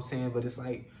 you know what I'm saying? But it's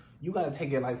like, you got to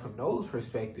take it like from those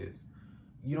perspectives.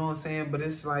 You know what I'm saying? But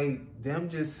it's like them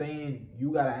just saying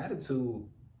you got an attitude.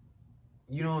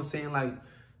 You know what I'm saying? Like,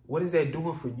 what is that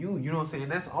doing for you? You know what I'm saying?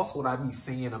 That's also what I be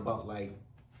saying about, like,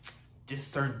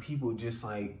 just certain people just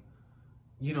like,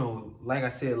 you know, like I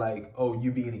said, like, oh,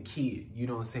 you being a kid. You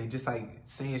know what I'm saying? Just like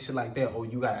saying shit like that. Oh,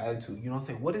 you got an attitude. You know what I'm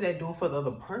saying? What is that doing for the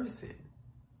other person?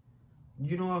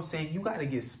 You know what I'm saying? You got to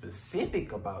get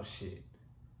specific about shit.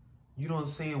 You know what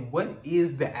I'm saying? What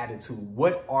is the attitude?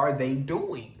 What are they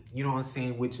doing? You know what I'm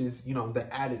saying? Which is, you know,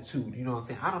 the attitude. You know what I'm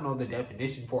saying? I don't know the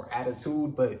definition for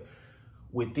attitude, but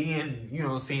within, you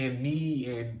know what I'm saying, me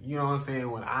and, you know what I'm saying,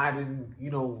 when I didn't,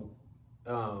 you know,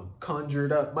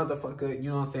 conjured up motherfucker, you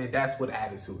know what I'm saying? That's what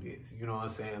attitude is. You know what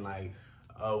I'm saying? Like,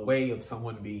 a way of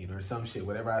someone being or some shit,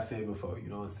 whatever I said before. You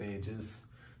know what I'm saying? Just,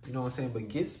 you know what I'm saying? But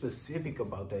get specific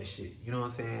about that shit. You know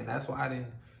what I'm saying? That's why I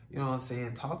didn't, you know what I'm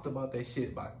saying, talked about that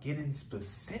shit, about getting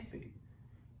specific.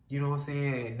 You know what I'm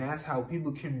saying? And that's how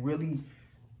people can really,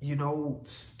 you know,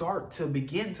 start to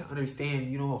begin to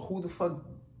understand, you know, who the fuck,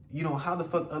 you know, how the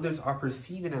fuck others are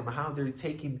perceiving them, how they're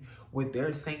taking what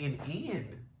they're saying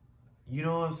in. You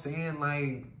know what I'm saying?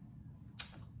 Like,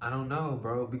 I don't know,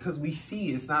 bro. Because we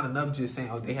see it's not enough just saying,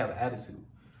 oh, they have attitude.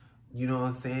 You know what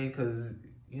I'm saying? Because,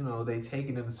 you know, they take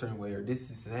it in a certain way or this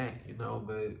and that, you know,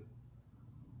 but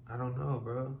I don't know,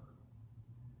 bro.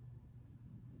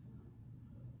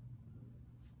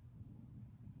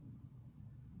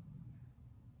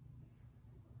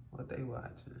 What they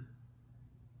watching?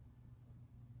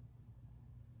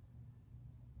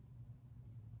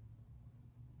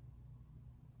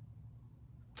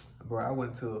 Bro, I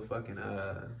went to a fucking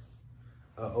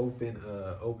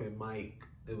open mic.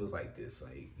 It was like this,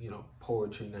 like, you know,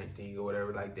 poetry night thing or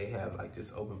whatever. Like, they have like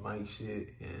this open mic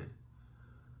shit, and,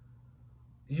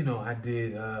 you know, I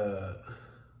did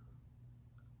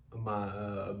my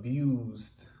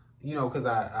abused, you know, because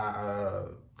I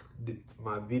did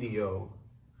my video,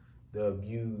 the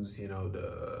abuse, you know,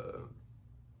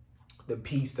 the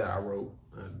piece that I wrote,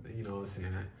 you know what I'm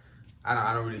saying?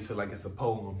 I don't really feel like it's a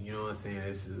poem, you know what I'm saying?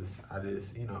 It's just, I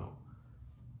just, you know,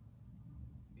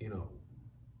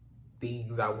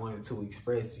 things I wanted to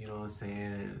express, you know what I'm saying?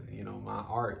 And, you know, my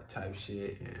art type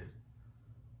shit. And,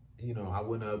 you know, I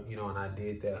went up, you know, and I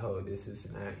did that whole this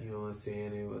and that, you know what I'm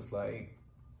saying? It was like,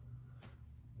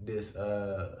 this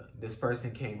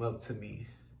person came up to me,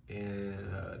 and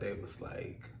they was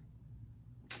like,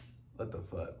 what the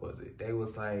fuck was it? They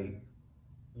was like,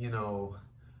 you know,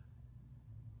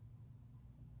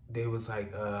 they was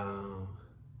like,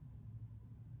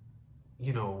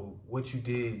 you know, what you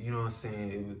did, you know what I'm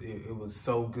saying? It was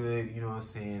so good, you know what I'm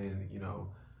saying? And, you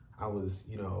know, I was,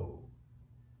 you know,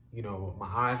 you know, my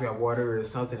eyes got water or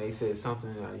something. They said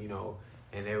something, you know,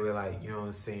 and they were like, you know what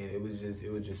I'm saying? It was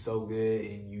just so good,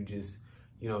 and you just,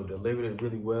 you know, delivered it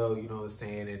really well, you know what I'm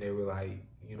saying? And they were like,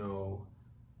 you know,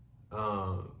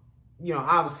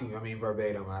 obviously, I mean,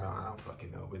 verbatim, I don't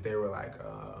fucking know, but they were like,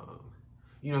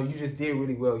 you know, you just did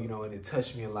really well, you know, and it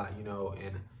touched me a lot, you know,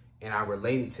 and I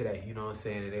related to that, you know what I'm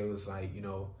saying? And it was like, you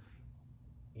know,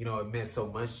 it meant so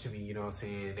much to me, you know what I'm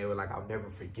saying? And they were like, I'll never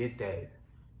forget that,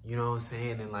 you know what I'm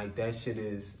saying? And like, that shit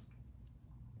is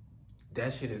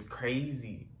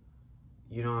crazy,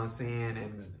 you know what I'm saying?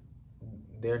 And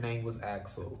their name was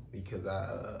Axel, because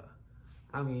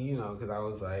I mean, you know, because I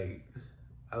was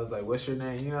like, what's your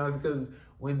name? You know, it's because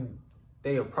when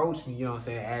they approached me, you know what I'm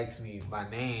saying, asked me my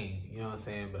name, you know what I'm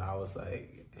saying? But I was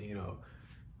like, you know,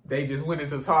 they just went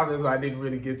into talking, so I didn't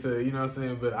really get to, you know what I'm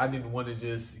saying? But I didn't want to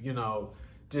just, you know,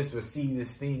 just receive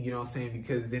this thing, you know what I'm saying?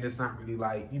 Because then it's not really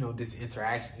like, you know, this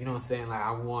interaction, you know what I'm saying? Like,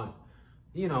 I want,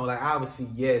 you know, like, obviously,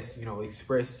 yes, you know,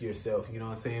 express yourself, you know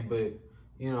what I'm saying? But,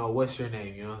 you know, what's your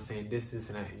name? You know what I'm saying? This and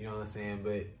that, you know what I'm saying?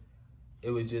 But it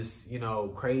was just, you know,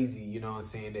 crazy, you know what I'm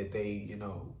saying, that they, you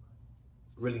know,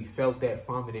 really felt that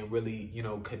from it and really, you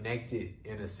know, connected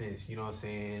in a sense, you know what I'm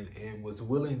saying, and was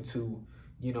willing to,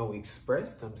 you know,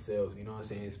 express themselves, you know what I'm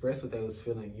saying, express what they was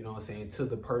feeling, you know what I'm saying, to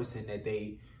the person that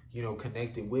they, you know,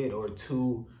 connected with, or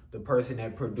to the person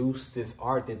that produced this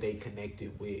art that they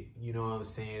connected with, you know what I'm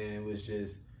saying. And it was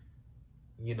just,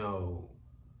 you know,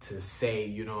 to say,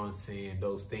 you know what I'm saying,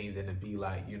 those things, and to be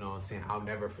like, you know what I'm saying, I'll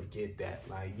never forget that.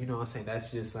 Like, you know what I'm saying,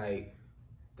 that's just like,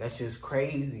 that's just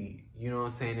crazy, you know what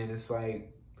I'm saying. And it's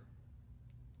like,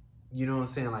 you know what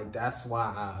I'm saying, like, that's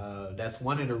why that's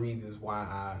one of the reasons why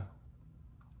I,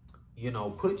 you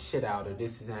know, put shit out, or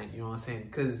this and that, you know what I'm saying,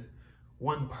 because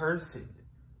one person,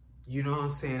 you know what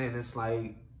I'm saying, and it's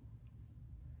like,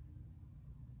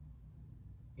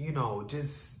 you know,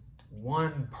 just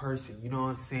one person, you know what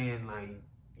I'm saying, like,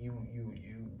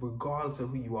 you regardless of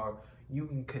who you are, you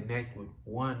can connect with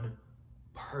one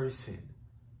person,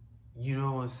 you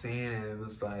know what I'm saying. And it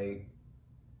was like,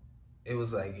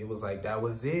 that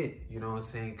was it, you know what I'm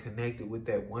saying, connected with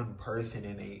that one person,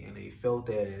 and they felt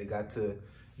that, and they got to,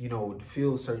 you know,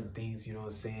 feel certain things, you know what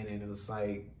I'm saying. And it was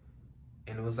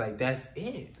like, that's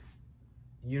it,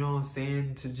 you know what I'm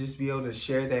saying, to just be able to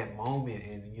share that moment,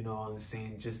 and, you know what I'm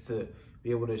saying, just to be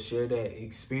able to share that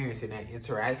experience and that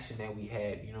interaction that we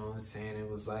had, you know what I'm saying. It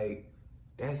was like,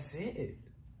 that's it,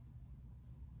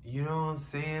 you know what I'm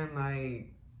saying,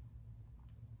 like,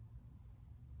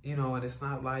 you know. And it's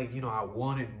not like, you know, I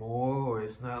wanted more, or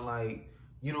it's not like,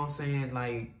 you know what I'm saying,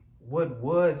 like, what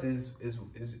was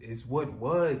is what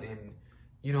was. And,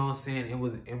 you know what I'm saying,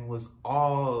 it was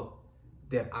all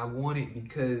that I wanted,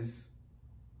 because,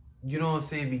 you know what I'm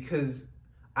saying, because,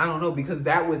 I don't know, because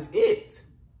that was it.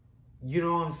 You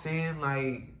know what I'm saying?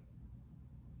 Like,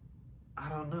 I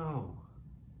don't know.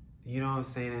 You know what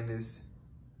I'm saying? And it's,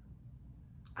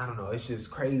 I don't know, it's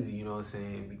just crazy, you know what I'm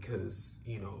saying? Because,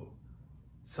 you know,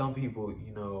 some people,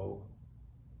 you know,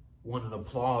 want an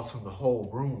applause from the whole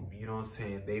room, you know what I'm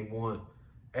saying? They want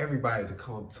everybody to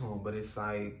come up to them, but it's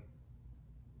like,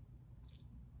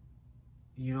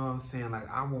 you know what I'm saying? Like,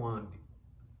 I want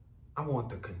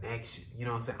the connection, you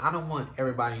know what I'm saying? I don't want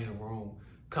everybody in the room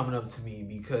coming up to me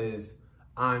because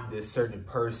I'm this certain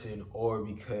person, or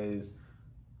because,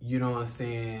 you know what I'm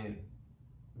saying,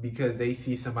 because they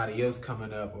see somebody else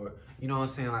coming up, or, you know what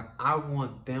I'm saying? Like, I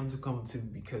want them to come to me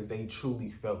because they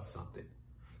truly felt something,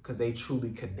 because they truly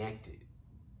connected,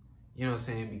 you know what I'm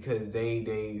saying? Because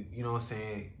they, you know what I'm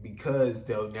saying? Because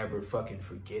they'll never fucking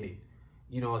forget it.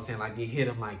 You know what I'm saying? Like, it hit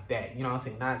them like that. You know what I'm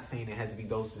saying? Not saying it has to be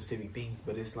those specific things,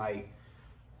 but it's like,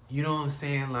 you know what I'm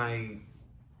saying? Like,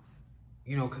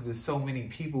 you know, because there's so many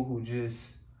people who just,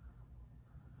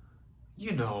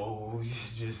 you know,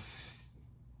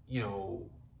 you know,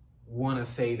 want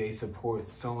to say they support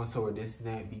so-and-so or this and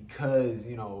that because,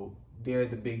 you know, they're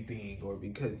the big thing, or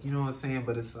because, you know what I'm saying?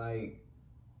 But it's like,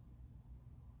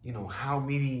 you know, how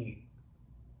many,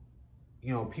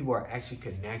 you know, people are actually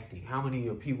connecting? How many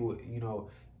of people, you know,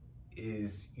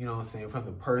 is, you know what I'm saying, from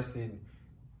the person,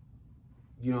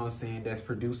 you know what I'm saying, that's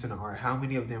producing the art, how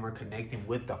many of them are connecting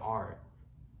with the art?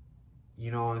 You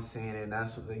know what I'm saying? And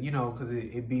that's what, you know, because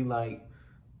it'd be like,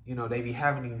 you know, they be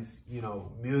having these, you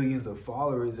know, millions of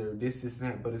followers or this and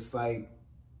that, but it's like,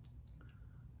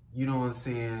 you know what I'm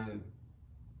saying,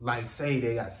 like, say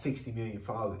they got 60 million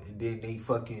followers, and then they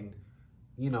fucking,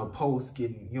 you know, post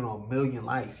getting, you know, 1 million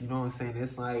likes, you know what I'm saying?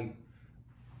 It's like,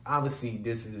 obviously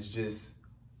this is just,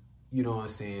 you know what I'm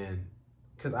saying,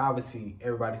 because obviously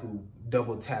everybody who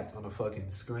double tapped on the fucking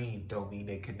screen don't mean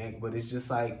they connect, but it's just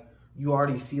like, you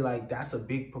already see, like, that's a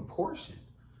big proportion.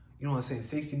 you know what I'm saying,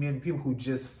 60 million people who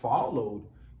just followed,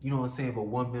 you know what I'm saying, but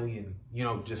 1 million, you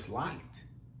know, just liked.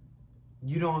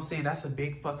 You know what I'm saying? That's a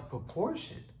big fucking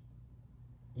proportion.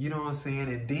 You know what I'm saying?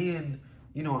 And then,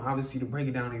 you know, obviously to break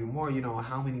it down even more, you know,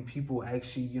 how many people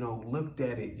actually, you know, looked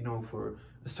at it, you know, for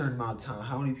a certain amount of time,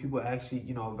 how many people actually,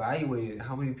 you know, evaluated it,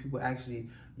 how many people actually,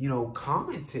 you know,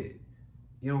 commented,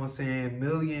 you know what I'm saying,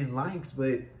 million likes,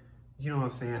 but, you know what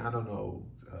I'm saying, I don't know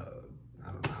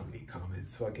how many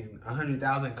comments, fucking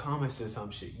 100,000 comments or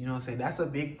some shit, you know what I'm saying, that's a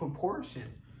big proportion,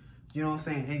 you know what I'm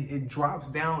saying, and it drops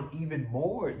down even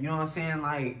more, you know what I'm saying,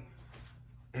 like,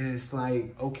 and it's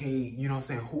like, okay, you know what I'm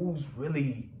saying, who's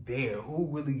really there, who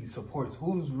really supports,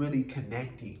 who's really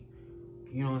connecting,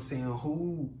 you know what I'm saying,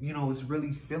 who, you know, is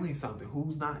really feeling something,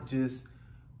 who's not just,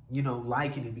 you know,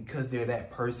 liking it because they're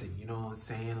that person, you know what I'm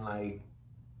saying, like,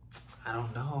 I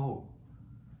don't know.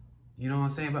 You know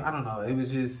what I'm saying? But I don't know. It was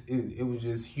just, it was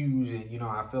just huge. And, you know,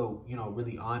 I felt, you know,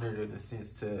 really honored in a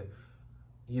sense to,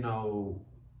 you know,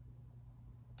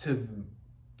 to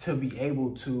be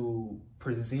able to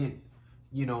present,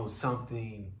 you know,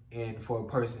 something and for a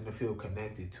person to feel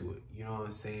connected to it. You know what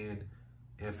I'm saying?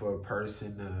 And for a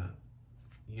person to,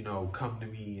 you know, come to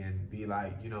me and be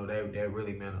like, you know, that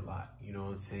really meant a lot. You know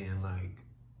what I'm saying?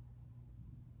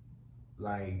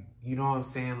 Like, you know what I'm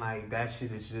saying? Like, that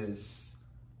shit is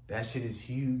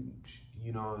huge.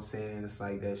 You know what I'm saying? It's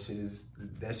like, that shit is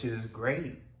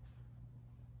great.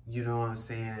 You know what I'm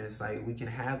saying? It's like, we can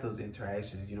have those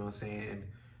interactions, you know what I'm saying?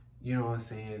 You know what I'm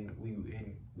saying?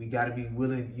 We got to be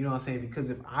willing, you know what I'm saying? Because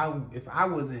if I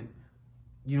wasn't,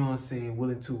 you know what I'm saying,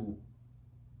 willing to,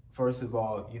 first of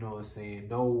all, you know what I'm saying,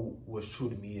 know what's true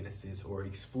to me in a sense, or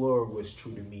explore what's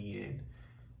true to me, and,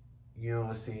 you know what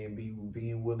I'm saying,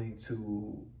 being willing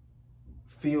to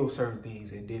feel certain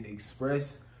things and then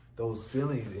express those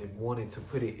feelings and wanting to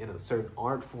put it in a certain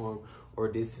art form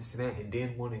or this and that, and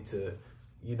then wanting to,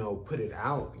 you know, put it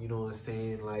out, you know what I'm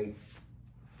saying, like,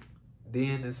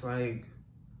 then it's like,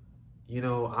 you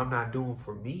know, I'm not doing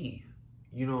for me,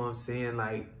 you know what I'm saying,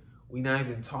 like, we're not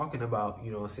even talking about,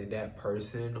 you know what I'm saying, that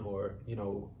person, or, you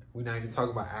know, we're not even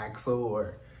talking about Axel,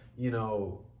 or, you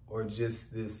know, or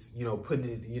just this, you know, putting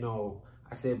it, you know,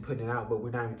 I said putting it out, but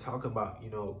we're not even talking about, you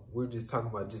know, we're just talking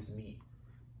about just me.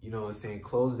 You know what I'm saying?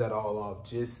 Close that all off,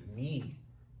 just me.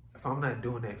 If I'm not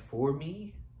doing that for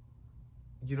me,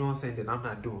 you know what I'm saying, then I'm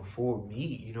not doing for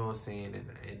me, you know what I'm saying?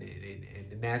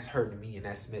 And that's hurting me, and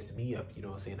that's messing me up, you know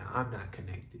what I'm saying? I'm not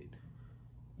connected.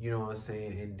 You know what I'm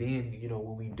saying? And then, you know,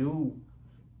 when we do,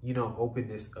 you know, open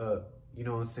this up, you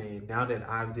know what I'm saying, now that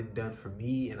I've been done for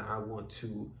me and I want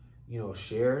to, you know,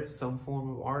 share some form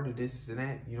of art or this and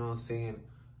that, you know what I'm saying,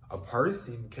 a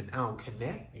person can now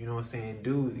connect, you know what I'm saying,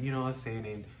 do, you know what I'm saying,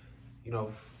 and, you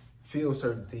know, feel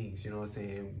certain things, you know what I'm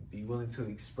saying, be willing to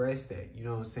express that, you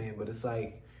know what I'm saying, but it's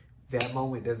like, that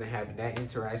moment doesn't happen, that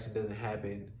interaction doesn't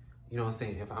happen, you know what I'm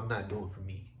saying, if I'm not doing for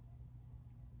me.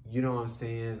 You know what I'm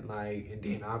saying, like, and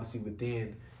then obviously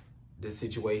within the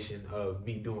situation of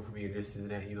me doing for me or this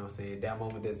and that, you know what I'm saying, that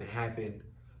moment doesn't happen,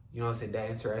 you know what I'm saying,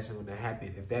 that interaction wouldn't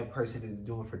happen if that person is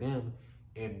doing for them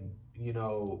and, you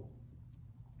know,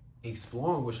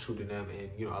 exploring what's true to them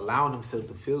and, you know, allowing themselves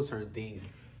to feel certain things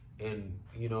and,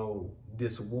 you know,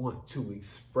 this want to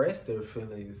express their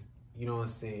feelings, you know what I'm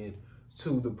saying,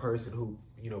 to the person who,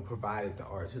 you know, provided the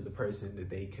art, to the person that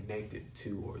they connected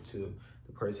to, or to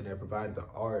the person that provided the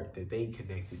art that they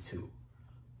connected to.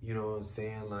 You know what I'm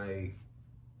saying? Like,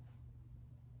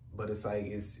 but it's like,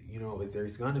 it's, you know,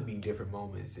 there's gonna be different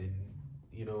moments, and,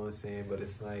 you know what I'm saying, but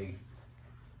it's like,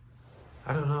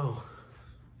 I don't know.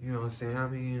 You know what I'm saying? I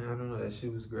mean, I don't know, that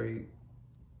shit was great.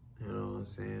 You know what I'm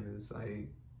saying? It's like,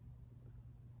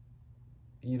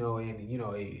 you know, and, you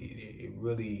know, it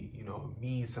really, you know,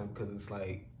 means something, because it's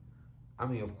like, I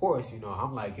mean, of course, you know,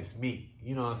 I'm like, it's me,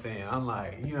 you know what I'm saying? I'm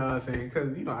like, you know what I'm saying?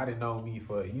 Because, you know, I didn't know me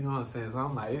for, you know what I'm saying? So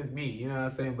I'm like, it's me, you know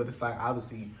what I'm saying? But it's like,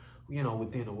 obviously, you know,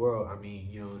 within the world, I mean,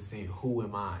 you know what I'm saying? Who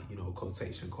am I? You know,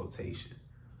 quotation.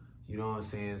 You know what I'm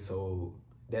saying? So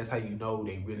that's how you know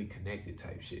they really connected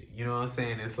type shit. You know what I'm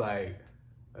saying? It's like,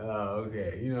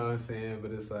 okay, you know what I'm saying?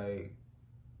 But it's like,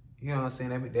 you know what I'm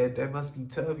saying? That must be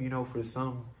tough, you know, for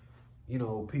some, you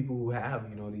know, people who have,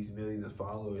 you know, these millions of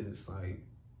followers. It's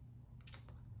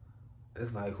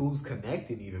like, who's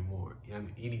connected even more, I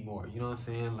mean, anymore, you know what I'm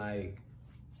saying? Like,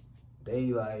 they,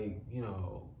 like, you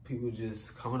know, people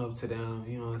just coming up to them,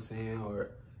 you know what I'm saying?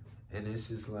 And it's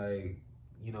just like,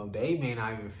 you know, they may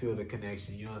not even feel the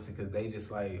connection, you know what I'm saying? Because they just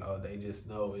like, oh, they just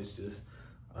know it's just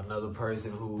another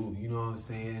person who, you know what I'm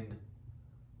saying,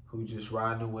 who just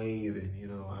riding a wave, and, you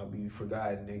know, I'll be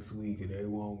forgotten next week, and they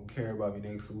won't care about me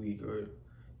next week, or,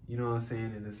 you know what I'm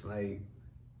saying? And it's like,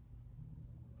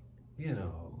 you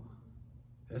know,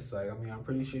 it's like, I mean, I'm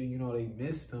pretty sure, you know, they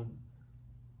missed them,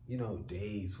 you know,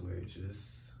 days where it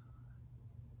just,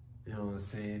 you know what I'm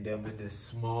saying, them in this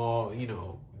small, you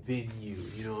know, venue,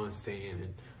 you know what I'm saying,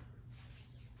 and,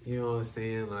 you know what I'm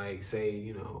saying, like, say,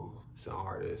 you know, it's an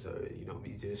artist or, you know,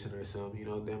 musician or something, you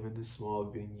know, them in this small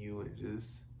venue and just,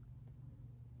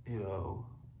 you know,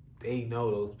 they know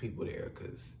those people there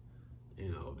because, you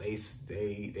know,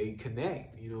 they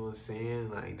connect, you know what I'm saying,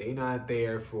 like, they not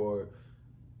there for,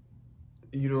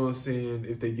 you know what I'm saying,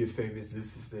 if they get famous,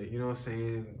 this is that, you know what I'm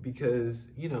saying, because,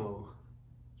 you know,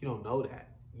 you don't know that,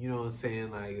 you know what I'm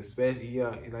saying, like, especially,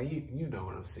 yeah, like, you know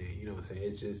what I'm saying, you know what I'm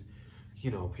saying, it's just,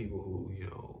 you know, people who, you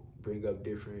know, bring up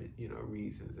different, you know,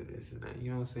 reasons of this and that,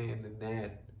 you know what I'm saying, and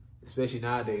that, especially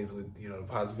nowadays with, you know, the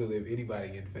possibility of anybody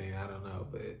getting famous, I don't know,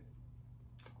 but,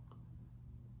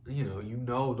 you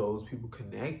know those people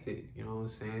connected, you know what I'm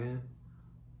saying,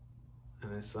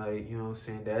 and it's like, you know what I'm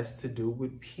saying, that's to do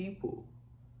with people.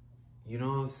 You know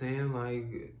what I'm saying?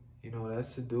 Like, you know,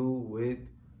 that's to do with,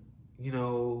 you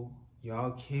know,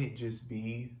 y'all can't just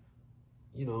be,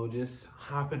 you know, just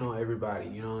hopping on everybody,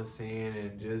 you know what I'm saying?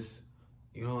 And just,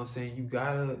 you know what I'm saying? You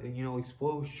gotta, you know,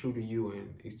 explore what's true to you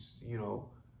and, it's, you know,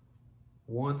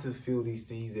 want to feel these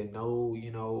things and know,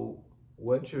 you know,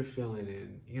 what you're feeling.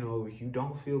 And, you know, if you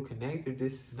don't feel connected,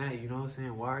 this is not, you know what I'm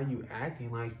saying? Why are you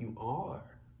acting like you are?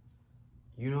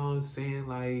 You know what I'm saying?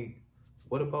 Like,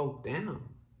 what about them?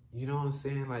 You know what I'm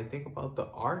saying? Like, think about the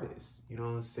artist, you know what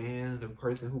I'm saying? The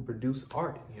person who produced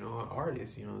art, you know, an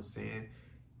artist, you know what I'm saying?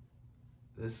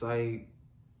 It's like,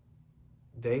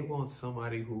 they want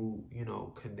somebody who, you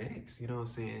know, connects, you know what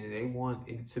I'm saying? They want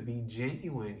it to be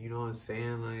genuine, you know what I'm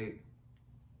saying? Like,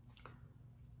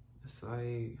 it's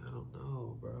like, I don't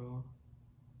know, bro.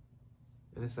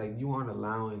 And it's like, you aren't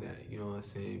allowing that, you know what I'm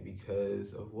saying?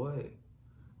 Because of what?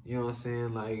 You know what I'm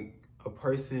saying? Like, a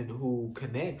person who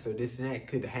connects or this and that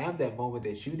could have that moment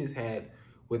that you just had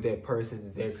with that person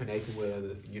that they're connecting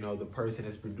with, you know, the person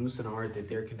that's producing art that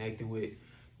they're connecting with,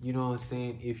 you know what I'm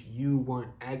saying? If you weren't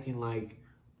acting like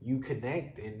you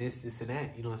connect and this and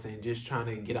that, you know what I'm saying? Just trying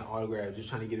to get an autograph, just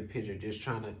trying to get a picture, just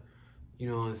trying to, you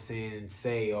know what I'm saying,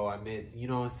 say, oh, I meant, you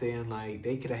know what I'm saying? Like,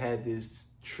 they could have had this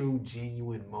true,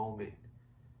 genuine moment,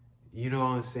 you know what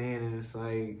I'm saying? And it's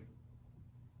like,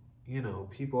 you know,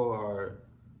 people are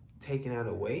taking that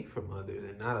away from others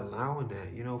and not allowing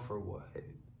that, you know, for what?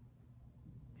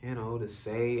 You know, to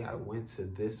say I went to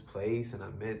this place and I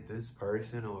met this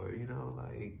person, or, you know,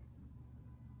 like,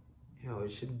 you know,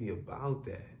 it shouldn't be about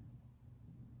that.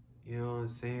 You know what I'm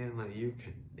saying? Like, you're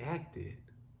connected.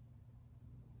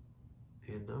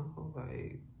 You know,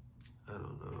 like, I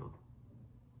don't know.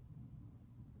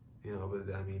 You know,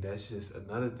 but I mean, that's just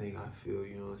another thing I feel,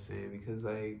 you know what I'm saying? Because,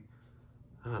 like,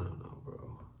 I don't know,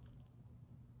 bro.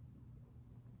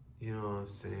 You know what I'm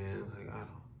saying? Like, I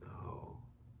don't know.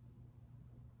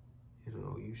 You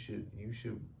know, you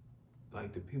should,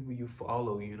 like, the people you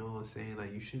follow, you know what I'm saying?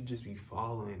 Like, you shouldn't just be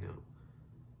following them.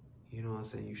 You know what I'm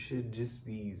saying? You shouldn't just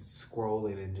be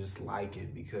scrolling and just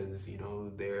liking because, you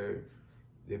know, they're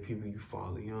people you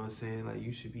follow, you know what I'm saying? Like,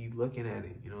 you should be looking at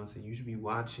it, you know what I'm saying? You should be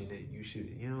watching it. You should,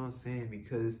 you know what I'm saying?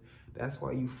 Because that's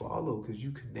why you follow, because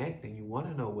you connect and you want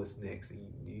to know what's next. And,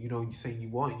 you know, you're saying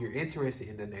you're interested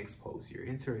in the next post. You're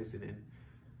interested in,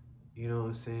 you know what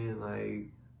I'm saying?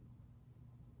 Like,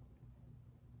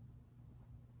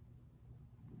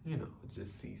 you know,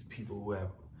 just these people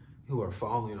who are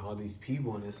following all these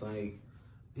people, and it's like,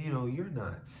 you know, you're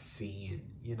not seeing,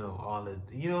 you know, all of,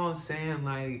 you know what I'm saying?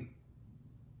 Like,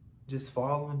 just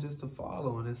following just to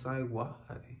follow, and it's like, why?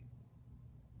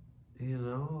 You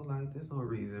know, like, there's no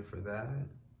reason for that.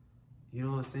 You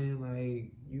know what I'm saying?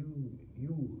 Like, you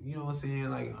know what I'm saying?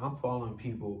 Like, I'm following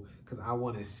people because I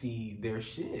want to see their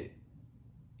shit.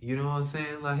 You know what I'm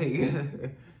saying?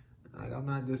 Like, like, I'm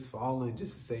not just following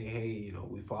just to say, hey, you know,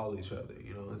 we follow each other.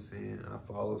 You know what I'm saying? I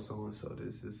follow so-and-so,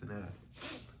 this and that.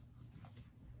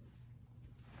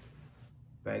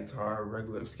 Back to our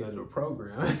regular scheduled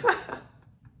program.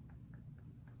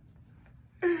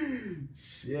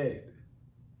 Shit.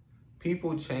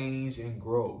 People change and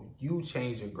grow. You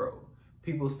change and grow.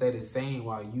 People stay the same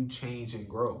while you change and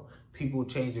grow. People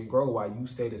change and grow while you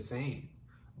stay the same.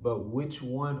 But which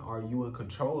one are you in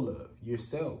control of?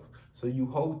 Yourself. So you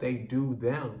hope they do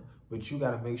them, but you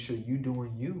got to make sure you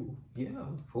doing you. Yeah.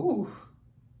 Ooh.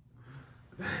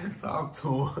 Talk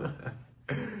to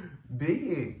him.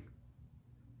 Big.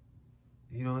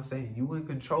 You know what I'm saying? You in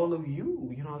control of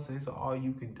you. You know what I'm saying? So all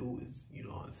you can do is, you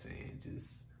know what I'm saying, just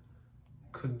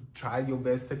try your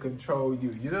best to control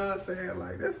you. You know what I'm saying?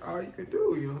 Like, that's all you can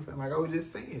do. You know what I'm saying? Like I was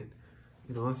just saying.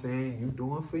 You know what I'm saying? You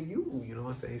doing for you. You know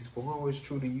what I'm saying? Exploring what's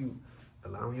true to you.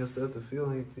 Allowing yourself to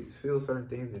feel certain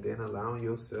things, and then allowing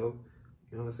yourself,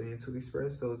 you know what I'm saying, to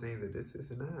express those things, and this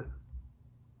and that.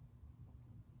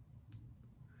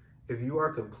 If you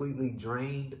are completely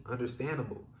drained,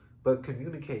 understandable, but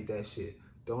communicate that shit.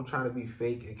 Don't try to be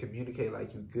fake and communicate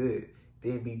like you good,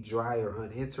 then be dry or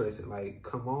uninterested. Like,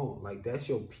 come on, like that's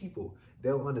your people.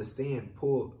 They'll understand.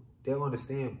 Pull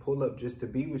up just to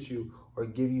be with you or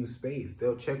give you space.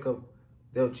 They'll check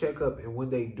up, and when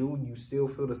they do, you still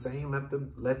feel the same.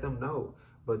 Let them know.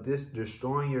 But this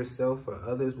destroying yourself for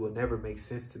others will never make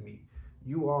sense to me.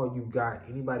 You all you got.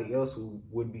 Anybody else who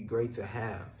would be great to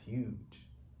have. Huge.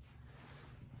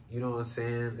 You know what I'm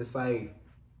saying? It's like,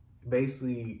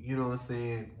 basically, you know what I'm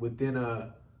saying, within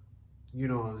a, you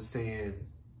know what I'm saying,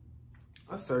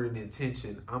 a certain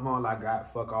intention, I'm all I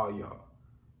got, fuck all y'all.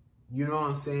 You know what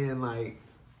I'm saying? Like,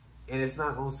 and it's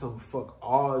not on some fuck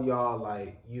all y'all,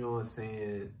 like, you know what I'm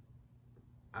saying,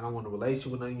 I don't want a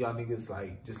relationship with none of y'all niggas,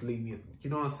 like, just leave me, you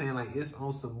know what I'm saying? Like, it's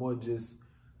on some more just,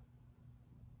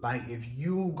 like, if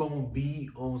you gonna be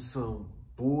on some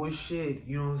bullshit,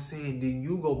 you know what I'm saying, then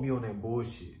you gonna be on that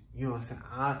bullshit. You know what I'm saying?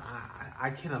 I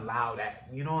can't allow that.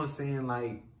 You know what I'm saying?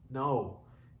 Like, no.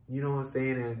 You know what I'm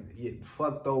saying? And yeah,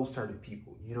 fuck those certain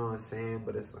people. You know what I'm saying?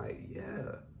 But it's like,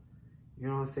 yeah. You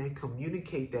know what I'm saying?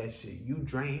 Communicate that shit. You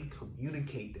drained,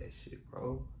 communicate that shit,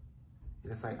 bro.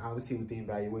 And it's like, obviously with the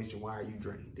evaluation, why are you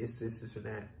drained? This, and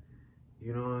that.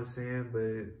 You know what I'm saying?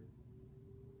 But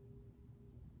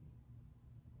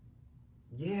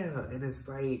yeah, and it's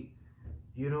like,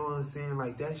 you know what I'm saying?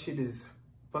 Like, that shit is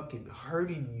fucking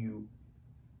hurting you,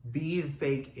 being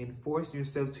fake and forcing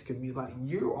yourself to communicate. Like,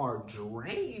 you are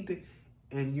drained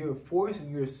and you're forcing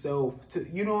yourself to,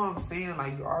 you know what I'm saying?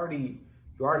 Like, you're already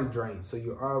drained. So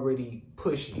you're already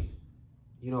pushing,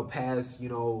 you know, past, you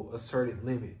know, a certain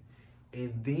limit.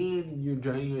 And then you're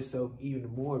draining yourself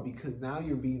even more because now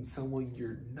you're being someone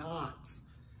you're not.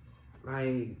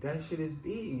 Like, that shit is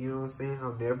big, you know what I'm saying?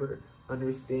 I'll never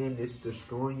understand this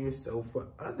destroying yourself for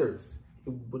others.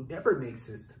 It would never make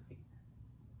sense to me.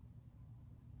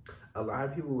 A lot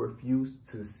of people refuse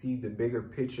to see the bigger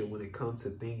picture when it comes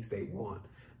to things they want.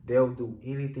 They'll do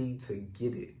anything to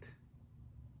get it.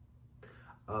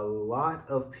 A lot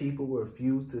of people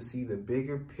refuse to see the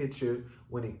bigger picture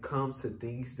when it comes to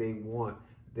things they want.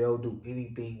 They'll do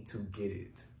anything to get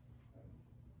it.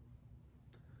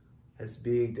 That's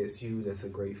big, that's huge, that's a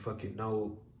great fucking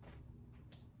note.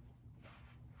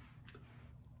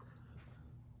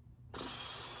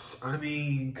 I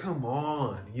mean, come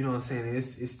on. You know what I'm saying?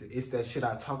 It's that shit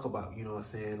I talk about. You know what I'm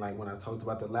saying? Like when I talked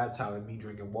about the laptop and me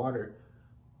drinking water,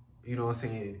 you know what I'm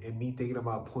saying? And me thinking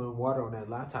about pouring water on that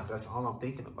laptop. That's all I'm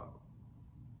thinking about.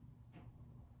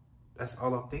 That's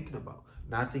all I'm thinking about.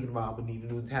 Not thinking about I'm going to need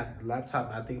a new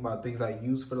laptop. Not thinking about things I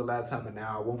use for the laptop and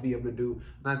now I won't be able to do.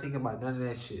 Not thinking about none of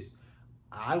that shit.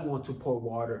 I want to pour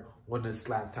water on this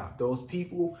laptop. Those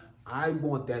people, I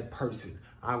want that person.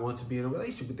 I want to be in a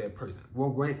relationship with that person.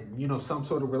 Well, you know, some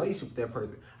sort of relationship with that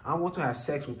person. I want to have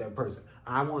sex with that person.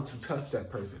 I want to touch that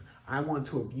person. I want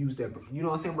to abuse that person. You know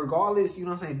what I'm saying? Regardless, you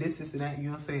know what I'm saying? This and that, you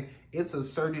know what I'm saying? It's a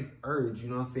certain urge, you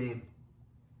know what I'm saying?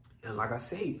 And like I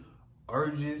say,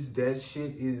 urges, that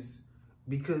shit is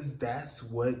because that's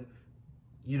what,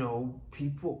 you know,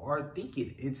 people are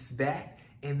thinking. It's that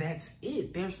and that's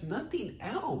it. There's nothing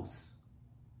else.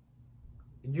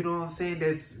 You know what I'm saying?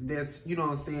 That's you know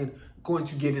what I'm saying, going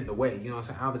to get in the way. You know what I'm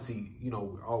saying? Obviously, you know,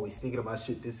 we're always thinking about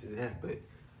shit, this and that, but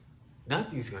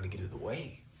nothing's gonna get in the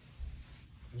way.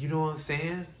 You know what I'm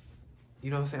saying?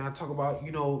 You know what I'm saying? I talk about,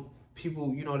 you know,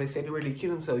 people, you know, they say they're ready to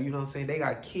kill themselves. You know what I'm saying? They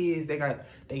got kids,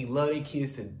 they love their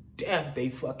kids to death. They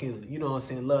fucking, you know what I'm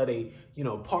saying, love they, you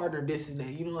know, partner, this and that.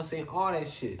 You know what I'm saying? All that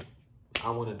shit.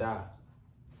 I wanna die.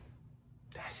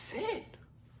 That's it.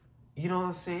 You know what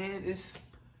I'm saying? It's,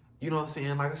 you know what I'm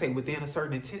saying? Like I say, within a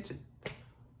certain intention.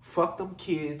 Fuck them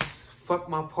kids. Fuck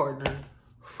my partner.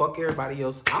 Fuck everybody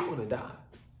else. I want to die.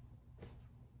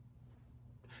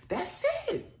 That's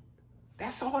it.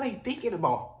 That's all they thinking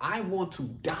about. I want to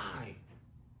die.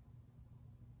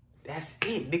 That's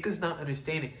it. Niggas not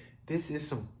understanding. This is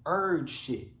some urge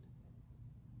shit.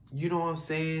 You know what I'm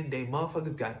saying? They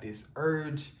motherfuckers got this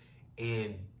urge.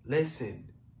 And listen,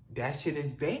 that shit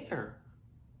is there.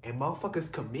 And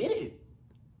motherfuckers committed.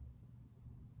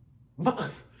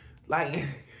 Like,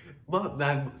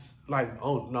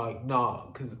 oh, like, nah,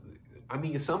 because, I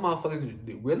mean, some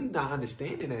motherfuckers really not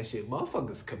understanding that shit.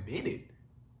 Motherfuckers committed.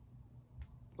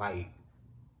 Like,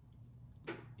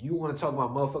 you want to talk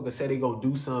about motherfuckers say they gonna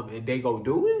do something and they go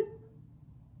do it?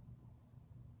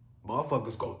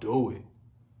 Motherfuckers go do it.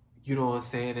 You know what I'm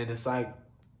saying? And it's like,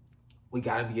 we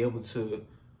got to be able to,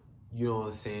 you know what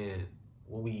I'm saying,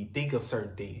 when we think of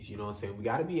certain things, you know what I'm saying, we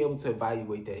got to be able to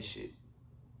evaluate that shit.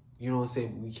 You know what I'm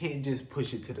saying? We can't just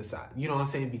push it to the side. You know what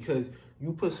I'm saying? Because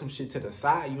you put some shit to the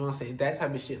side, you know what I'm saying? That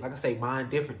type of shit, like I say, mine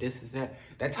different, this is that.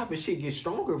 That type of shit gets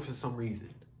stronger for some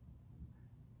reason.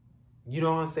 You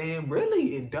know what I'm saying?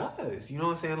 Really, it does. You know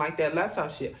what I'm saying? Like that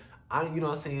laptop shit. You know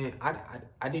what I'm saying?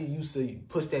 I didn't used to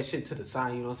push that shit to the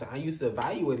side, you know what I'm saying? I used to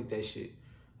evaluate that shit.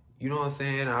 You know what I'm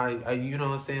saying? I you know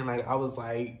what I'm saying? Like, I was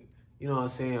like, you know what I'm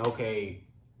saying? Okay,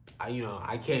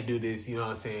 I can't do this, you know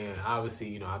what I'm saying? Obviously,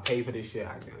 you know, I pay for this shit.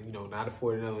 I, you know, not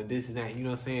affording it, this and that, you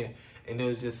know what I'm saying? And it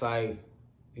was just like,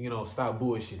 you know, stop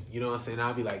bullshitting, you know what I'm saying?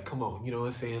 I'll be like, come on, you know what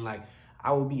I'm saying? Like,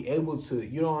 I would be able to,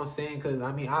 you know what I'm saying? Because,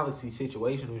 I mean, obviously,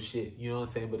 situational shit, you know what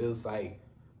I'm saying? But it was like,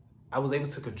 I was able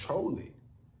to control it.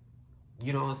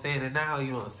 You know what I'm saying? And now,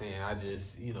 you know what I'm saying? I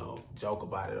just, you know, joke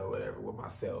about it or whatever with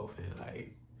myself. And,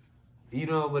 like, you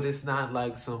know, but it's not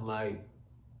like some, like,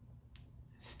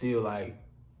 still, like,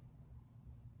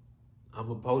 I'm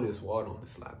gonna pour this water on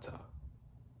this laptop.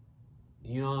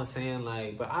 You know what I'm saying?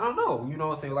 Like, but I don't know. You know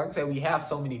what I'm saying? Like I said, we have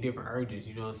so many different urges,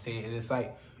 you know what I'm saying? And it's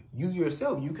like, you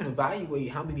yourself, you can evaluate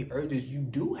how many urges you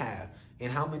do have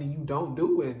and how many you don't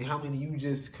do and how many you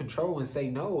just control and say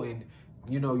no. And,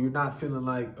 you know, you're not feeling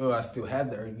like, oh, I still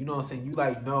have the urge. You know what I'm saying? You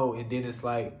like, no. And then it's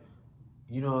like,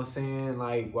 you know what I'm saying?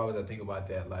 Like, why would I think about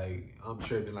that? Like, I'm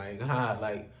tripping, like,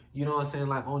 like, you know what I'm saying?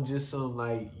 Like, on just some,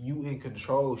 like, you in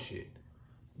control shit.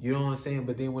 You know what I'm saying?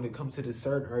 But then when it comes to the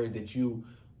certain urge that you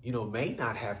know, may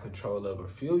not have control of or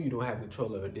feel you don't have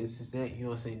control over this is that, you know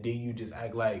what I'm saying? Then you just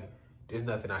act like there's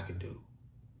nothing I can do.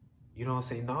 You know what I'm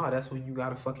saying? Nah, that's when you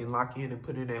gotta fucking lock in and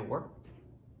put in that work.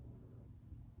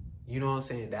 You know what I'm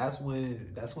saying? That's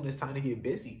when it's time to get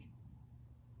busy.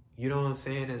 You know what I'm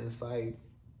saying? And it's like,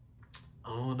 I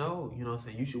don't know, you know what I'm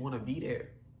saying? You should want to be there.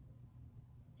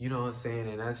 You know what I'm saying?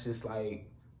 And that's just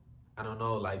like, I don't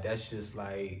know, like that's just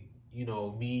like, you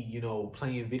know, me, you know,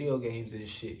 playing video games and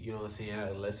shit, you know what I'm saying? I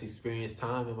had less experience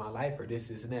time in my life or this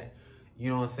and that. You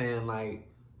know what I'm saying? Like,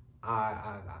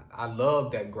 I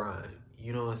love that grind.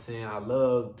 You know what I'm saying? I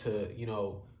love to, you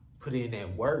know, put in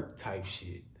that work type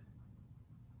shit.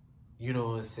 You know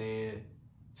what I'm saying?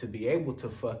 To be able to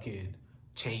fucking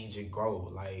change and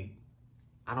grow. Like,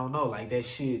 I don't know, like that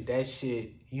shit,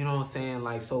 you know what I'm saying?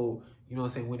 Like, so, you know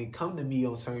what I'm saying? When it come to me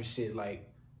on certain shit, like,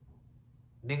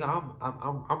 nigga,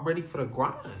 I'm ready for the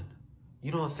grind.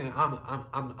 You know what I'm saying?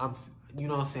 I'm you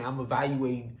know what I'm saying? I'm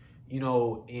evaluating, you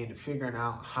know, and figuring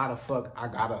out how the fuck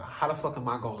am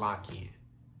I gonna lock in?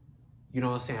 You know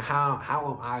what I'm saying? How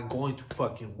am I going to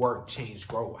fucking work, change,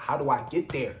 grow? How do I get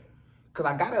there? Cause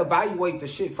I gotta evaluate the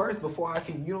shit first before I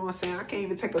can, you know what I'm saying? I can't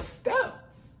even take a step.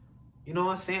 You know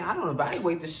what I'm saying? I don't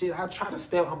evaluate the shit. I try to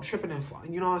step, I'm tripping and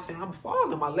falling. You know what I'm saying? I'm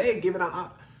falling, my leg giving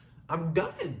out, I'm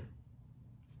done.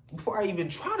 Before I even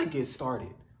try to get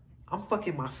started, I'm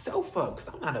fucking myself up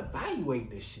because I'm not evaluating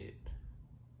this shit.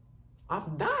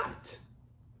 I'm not.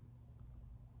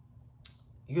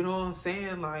 You know what I'm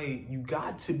saying? Like, you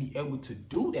got to be able to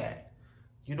do that.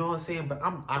 You know what I'm saying? But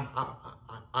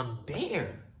I'm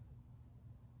there.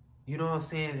 You know what I'm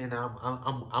saying? And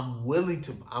I'm willing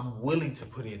to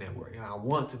put in that work, and I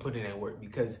want to put in that work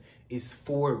because it's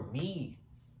for me.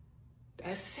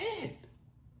 That's it.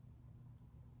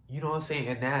 You know what I'm saying?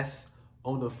 And that's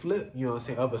on the flip, you know what I'm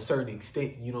saying, of a certain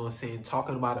extent, you know what I'm saying,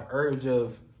 talking about an urge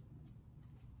of,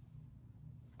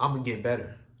 I'm going to get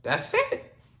better. That's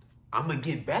it. I'm going to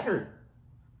get better.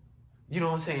 You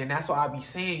know what I'm saying? That's why I be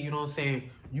saying, you know what I'm saying,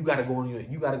 you got to go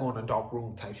in a dark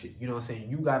room type shit. You know what I'm saying?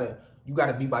 You got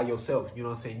to be by yourself. You know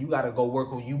what I'm saying? You got to go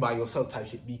work on you by yourself type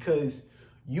shit because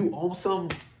you on some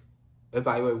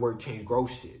evaluate, work, change,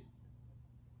 growth shit.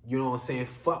 You know what I'm saying?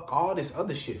 Fuck all this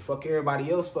other shit. Fuck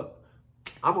everybody else. Fuck.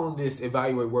 I'm on this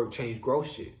evaluate, work, change,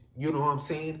 growth shit. You know what I'm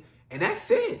saying? And that's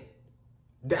it.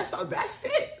 That's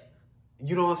it.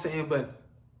 You know what I'm saying? But,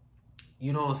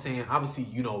 you know what I'm saying? Obviously,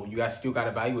 you know, you guys still got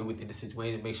to evaluate within the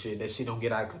situation and make sure that shit don't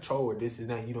get out of control or this and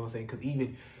that. You know what I'm saying? Because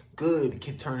even good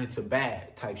can turn into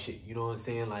bad type shit. You know what I'm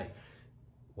saying? Like,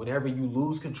 whenever you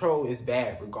lose control, it's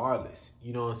bad regardless.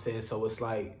 You know what I'm saying? So it's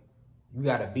like, you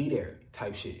got to be there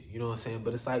type shit. You know what I'm saying?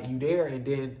 But it's like you there and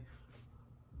then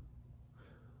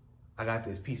I got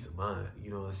this peace of mind. You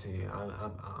know what I'm saying?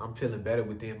 I'm feeling better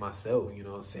within myself. You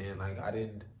know what I'm saying? Like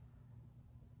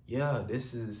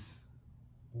this is,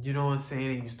 you know what I'm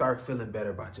saying? And you start feeling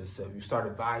better about yourself. You start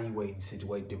evaluating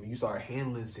situation different. You start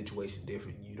handling situation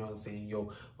different. You know what I'm saying? Your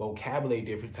vocabulary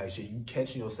different type shit. You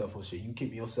catching yourself on shit. You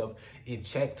keeping yourself in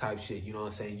check type shit. You know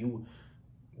what I'm saying? You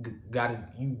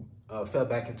fell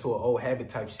back into an old habit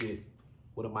type shit.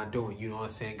 What am I doing? You know what I'm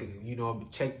saying? You know,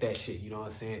 check that shit. You know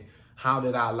what I'm saying? How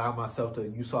did I allow myself to,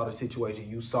 you saw the situation,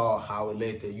 you saw how it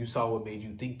led there, you saw what made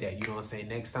you think that, you know what I'm saying?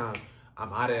 Next time,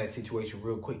 I'm out of that situation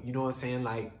real quick, you know what I'm saying?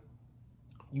 Like,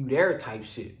 you there type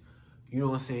shit. You know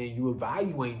what I'm saying? You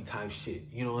evaluating type shit,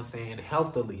 you know what I'm saying?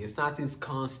 Healthily. It's not this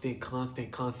constant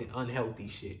unhealthy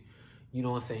shit. You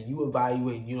know what I'm saying? You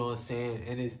evaluating, you know what I'm saying?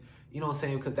 And it's, you know what I'm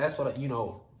saying? Because that's what, you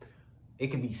know, it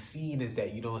can be seen as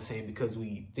that, you know what I'm saying? Because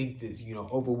we think this, you know,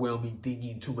 overwhelming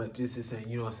thinking too much, this is saying,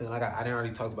 you know what I'm saying? Like, I didn't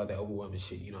already talk about that overwhelming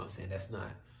shit, you know what I'm saying? That's not,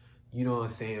 you know what I'm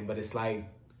saying? But it's like,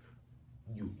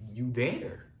 you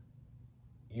there.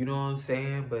 You know what I'm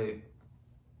saying? But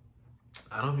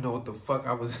I don't even know what the fuck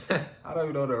I was, I don't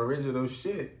even know the original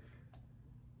shit.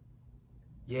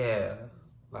 Yeah,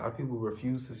 a lot of people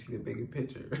refuse to see the bigger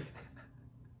picture.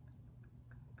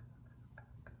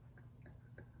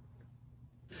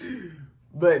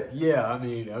 But yeah, I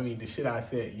mean, the shit I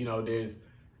said, you know, that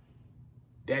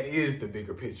is the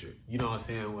bigger picture. You know what I'm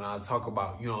saying? When I talk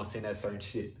about, you know what I'm saying, that certain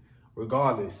shit.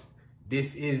 Regardless,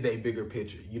 this is the bigger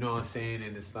picture. You know what I'm saying?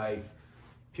 And it's like,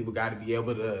 people got to be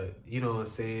able to, you know what I'm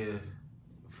saying,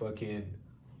 fucking,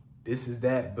 this is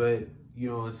that, but, you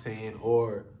know what I'm saying?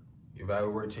 Or if I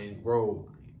were to change road,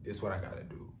 this is what I got to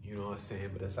do. You know what I'm saying?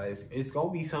 But it's like, it's going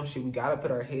to be some shit we got to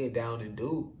put our head down and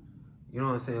do. You know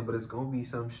what I'm saying? But it's going to be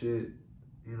some shit,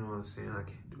 you know what I'm saying? I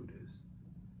can't do this.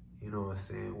 You know what I'm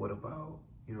saying? What about,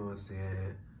 you know what I'm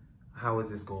saying? How is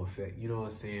this going to affect? You know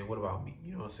what I'm saying? What about me?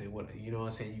 You know what I'm saying? You know what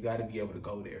I'm saying? You got to be able to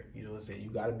go there. You know what I'm saying? You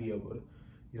got to be able to,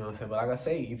 you know what I'm saying? But like I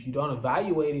say, if you don't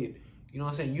evaluate it, you know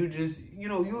what I'm saying? You just, you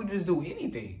know, you'll just do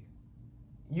anything.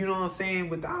 You know what I'm saying?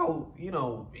 Without, you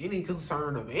know, any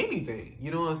concern of anything.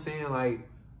 You know what I'm saying? Like,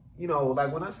 you know,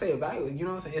 like when I say evaluate, you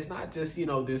know what I'm saying? It's not just, you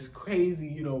know, this crazy,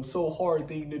 you know, so hard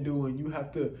thing to do and you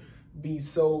have to be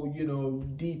so, you know,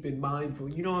 deep and mindful.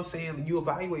 You know what I'm saying? You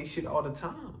evaluate shit all the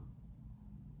time.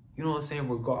 You know what I'm saying?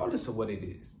 Regardless of what it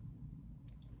is.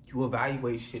 You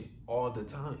evaluate shit all the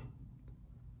time.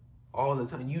 All the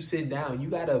time. You sit down, you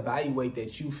got to evaluate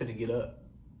that you finna get up.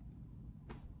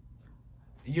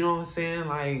 You know what I'm saying?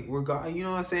 Like, you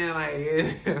know what I'm saying?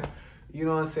 Like, you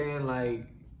know what I'm saying? Like,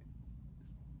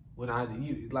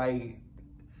 like,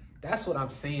 that's what I'm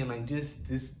saying. Like, just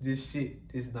this shit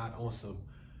is not on some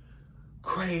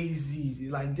crazy,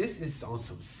 like, this is on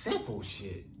some simple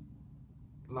shit.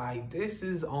 Like, this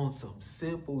is on some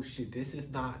simple shit. This is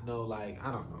not no, like,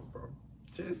 I don't know, bro.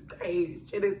 Shit is crazy.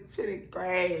 Shit is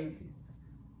crazy.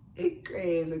 It's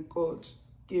crazy, coach.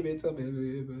 Give it to me,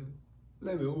 baby.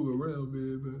 Let me move around,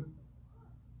 baby.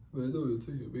 Man, do it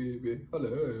to you, baby.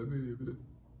 Hello, baby.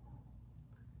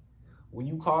 When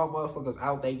you call motherfuckers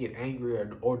out, they get angry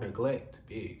or neglect.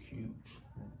 Big, huge.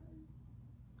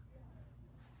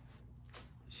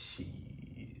 Shit.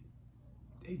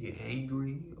 They get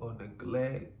angry or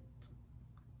neglect.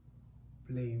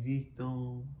 Play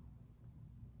victim.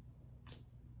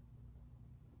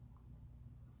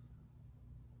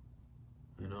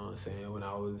 You know what I'm saying? When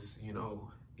I was, you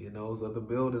know, in those other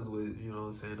buildings with, you know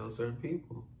what I'm saying, those certain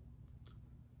people.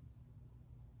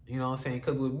 You know what I'm saying?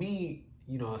 Because with me,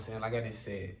 you know what I'm saying, like I just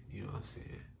said, you know what I'm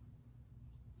saying,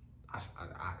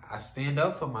 I stand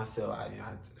up for myself. I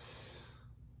just,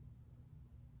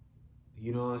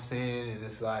 you know what I'm saying? And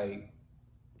it's like,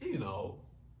 you know,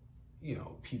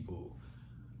 people,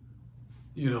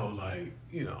 you know, like,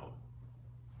 you know,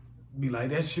 be like,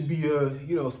 that should be a,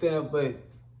 you know, stand up, but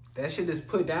that shit is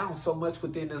put down so much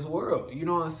within this world. You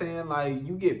know what I'm saying? Like,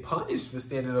 you get punished for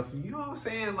standing up for, you know what I'm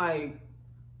saying? Like,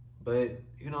 but,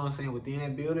 you know what I'm saying, within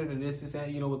that building or this and that,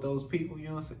 you know, with those people, you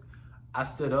know what I'm saying? I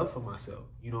stood up for myself,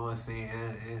 you know what I'm saying?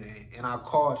 And I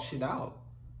called shit out.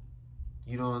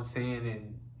 You know what I'm saying?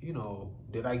 And, you know,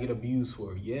 did I get abused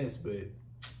for it? Yes, but,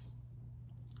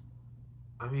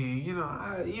 I mean, you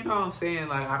know, you know what I'm saying?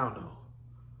 Like, I don't know.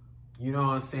 You know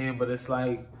what I'm saying? But it's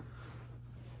like,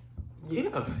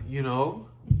 yeah, you know,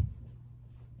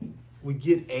 we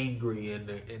get angry and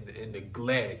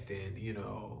neglect and, you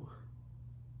know,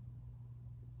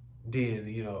 then,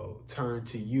 you know, turn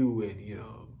to you and, you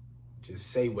know,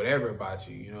 just say whatever about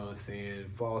you, you know what I'm saying,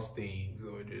 false things,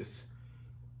 or just,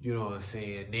 you know what I'm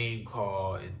saying, name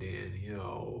call, and then, you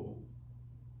know,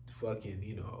 fucking,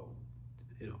 you know,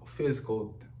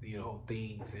 physical, you know,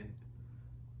 things, and,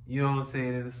 you know what I'm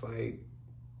saying, and it's like,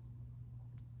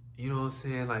 you know what I'm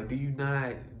saying, like, do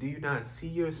you not see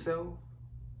yourself?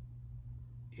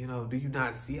 You know, do you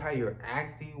not see how you're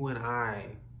acting when I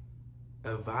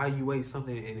evaluate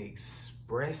something and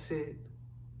express it?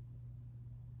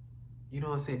 You know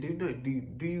what I'm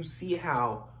saying? Do you see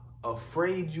how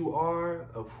afraid you are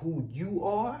of who you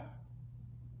are?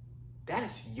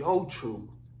 That's your truth.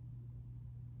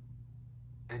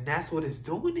 And that's what it's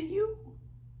doing to you?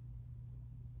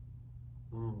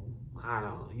 I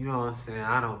don't, you know what I'm saying?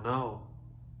 I don't know.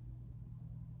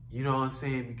 You know what I'm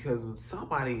saying? Because when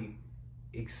somebody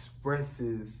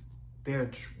expresses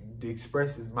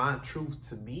expresses my truth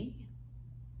to me,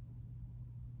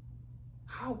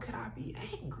 how could I be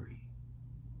angry?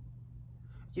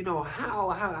 You know,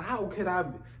 how could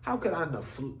I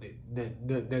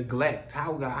neglect? How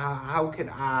could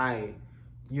I,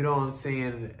 you know what I'm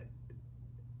saying?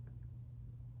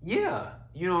 Yeah,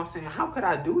 you know what I'm saying? How could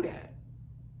I do that?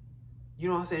 You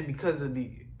know what I'm saying?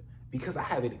 Because I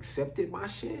haven't accepted my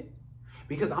shit.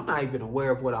 Because I'm not even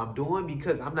aware of what I'm doing.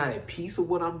 Because I'm not at peace with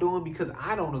what I'm doing. Because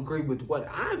I don't agree with what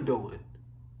I'm doing.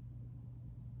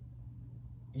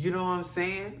 You know what I'm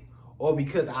saying? Or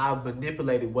because I've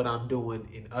manipulated what I'm doing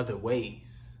in other ways.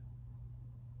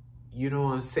 You know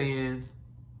what I'm saying?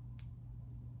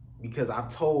 Because I've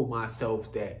told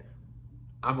myself that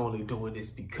I'm only doing this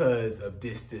because of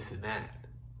this, and that.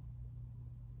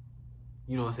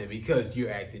 You know what I'm saying? Because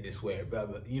you're acting this way,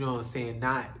 brother. You know what I'm saying?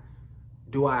 Not,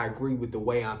 do I agree with the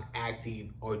way I'm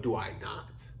acting or do I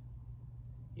not?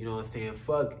 You know what I'm saying?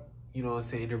 Fuck, you know what I'm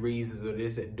saying, the reasons or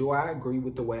this. Do I agree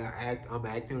with the way I'm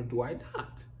acting or do I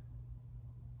not?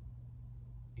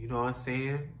 You know what I'm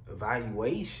saying?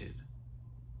 Evaluation.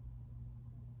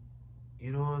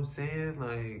 You know what I'm saying?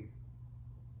 Like,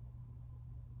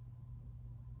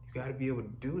 you gotta be able to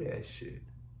do that shit.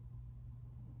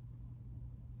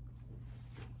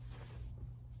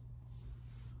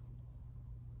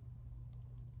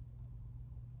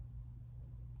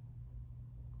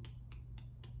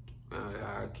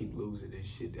 I keep losing this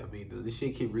shit. I mean, this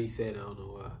shit keep resetting. I don't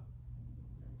know why.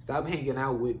 Stop hanging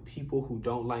out with people who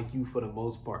don't like you for the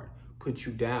most part. Put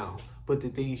you down. Put the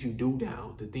things you do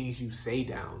down. The things you say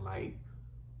down. Like,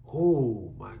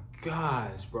 oh my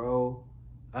gosh, bro.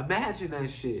 Imagine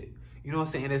that shit. You know what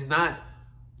I'm saying? It's not,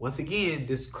 once again,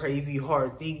 this crazy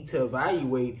hard thing to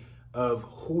evaluate of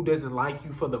who doesn't like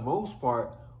you for the most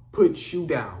part. Put you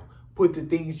down. Put the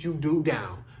things you do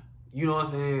down. You know what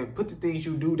I'm saying? Put the things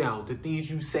you do down, the things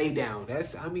you say down.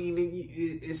 That's, I mean,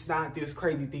 it's not this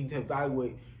crazy thing to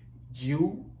evaluate.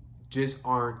 You just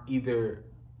aren't either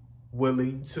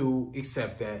willing to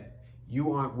accept that.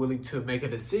 You aren't willing to make a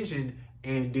decision,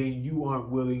 and then you aren't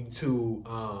willing to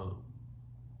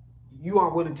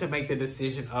make the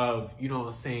decision of, you know what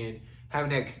I'm saying,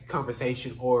 having that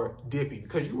conversation or dipping.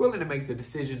 Because you're willing to make the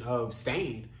decision of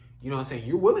staying. You know what I'm saying?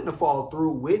 You're willing to fall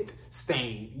through with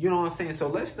staying. You know what I'm saying? So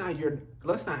let's not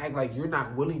act like you're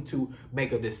not willing to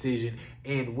make a decision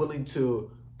and willing to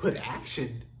put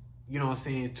action, you know what I'm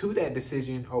saying, to that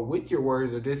decision or with your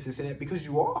words or this and that, because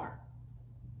you are.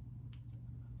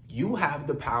 You have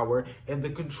the power and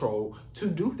the control to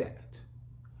do that.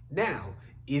 Now,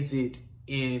 is it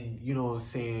in, you know what I'm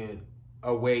saying,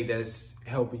 a way that's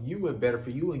helping you and better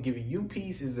for you and giving you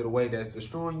peace? Is it a way that's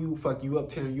destroying you, fucking you up,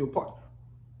 tearing you apart?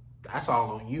 That's all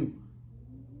on you.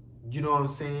 You know what I'm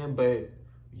saying? But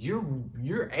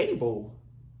you're able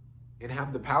and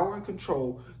have the power and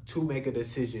control to make a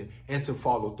decision and to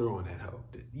follow through on that hoe.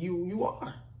 You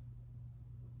are.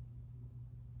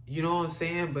 You know what I'm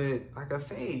saying? But like I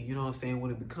say, you know what I'm saying, when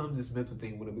it becomes this mental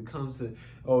thing, when it becomes the,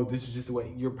 oh, this is just the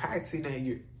way you're practicing that,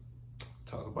 you're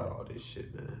talk about all this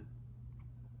shit, man.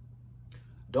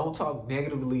 Don't talk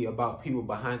negatively about people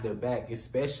behind their back,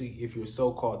 especially if you're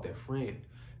so-called their friend.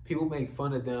 People make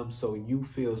fun of them, so you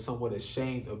feel somewhat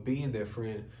ashamed of being their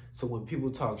friend. So when people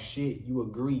talk shit, you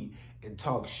agree and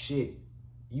talk shit.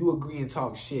 You agree and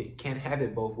talk shit. Can't have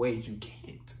it both ways. You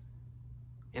can't.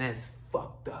 And that's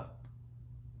fucked up.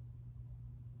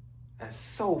 That's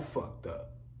so fucked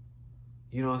up.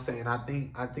 You know what I'm saying? I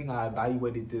think I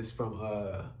evaluated this from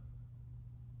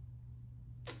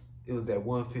it was that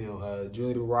one film,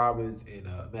 Julia Roberts and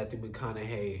Matthew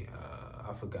McConaughey.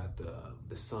 I forgot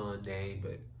the son name,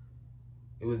 but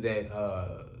it was that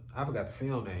I forgot the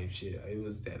film name. Shit, it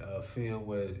was that film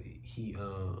where he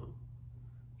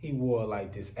wore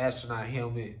like this astronaut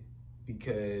helmet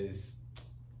because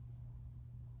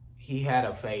he had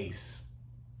a face.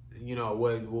 You know,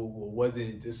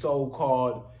 wasn't the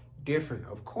so-called different?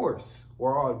 Of course,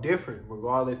 we're all different,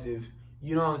 regardless if,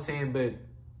 you know what I'm saying. But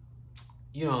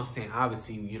you know what I'm saying.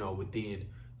 Obviously, you know, within,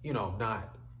 you know,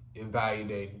 not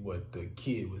invalidating what the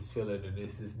kid was feeling and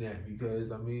this is that,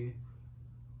 because I mean,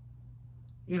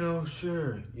 you know,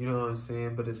 sure, you know what I'm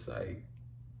saying, but it's like,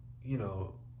 you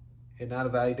know, and not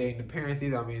invalidating the parents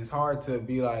either. I mean, it's hard to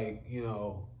be like, you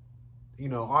know,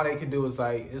 all they can do is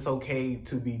like, it's okay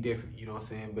to be different, you know what I'm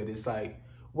saying, but it's like,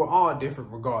 we're all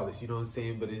different regardless, you know what I'm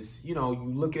saying, but it's, you know,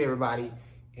 you look at everybody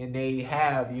and they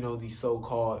have, you know, these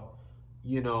so-called,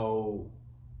 you know,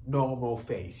 normal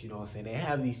face, you know what I'm saying, they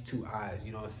have these two eyes,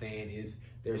 you know what I'm saying, is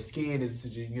their skin is,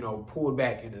 you know, pulled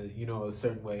back in a, you know, a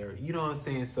certain way, or, you know what I'm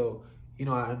saying? So, you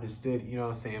know, I understood, you know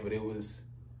what I'm saying? But it was,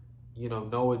 you know,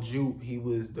 Noah Jupe, he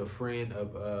was the friend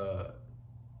of,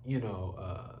 you know,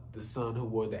 the son who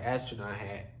wore the astronaut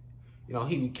hat. You know,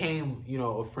 he became, you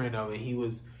know, a friend of it. He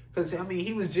was, because, I mean,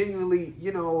 he was genuinely,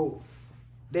 you know,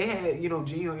 they had, you know,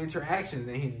 genuine interactions.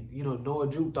 And, he, you know, Noah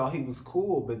Jupe thought he was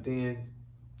cool. But then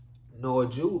Noah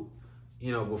Jupe,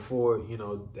 you know, before, you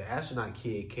know, the astronaut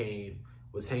kid came,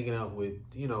 was hanging out with,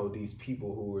 you know, these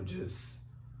people who were just,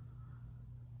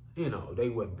 you know, they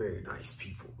weren't very nice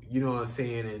people. You know what I'm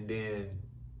saying? And then,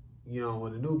 you know,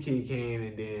 when the new kid came,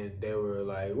 and then they were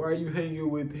like, why are you hanging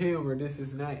with him, or this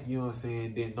and that, you know what I'm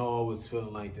saying? Then Noah was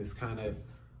feeling like this kind of,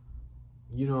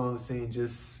 you know what I'm saying,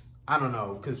 just, I don't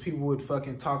know, because people would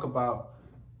fucking talk about,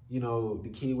 you know, the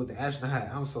kid with the astronaut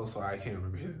hat. I'm so sorry, I can't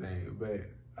remember his name,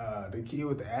 but the kid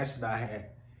with the astronaut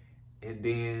hat. And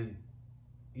then,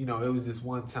 you know, it was this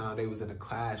one time they was in a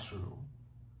classroom,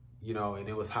 you know, and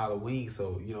it was Halloween,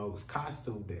 so, you know, it was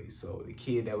costume day. So the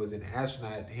kid that was in the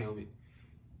astronaut helmet,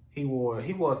 he wore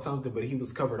something, but he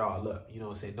was covered all up. You know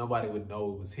what I'm saying? Nobody would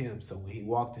know it was him. So when he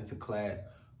walked into class,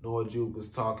 Noah Jupe was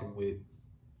talking with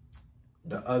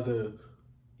the other,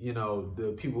 you know,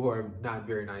 the people who are not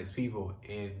very nice people.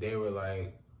 And they were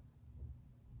like,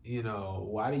 you know,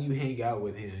 why do you hang out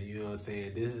with him? You know what I'm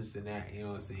saying? This is and that, you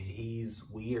know what I'm saying? He's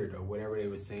weird, or whatever they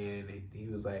were saying. And he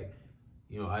was like,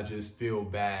 you know, I just feel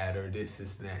bad, or this and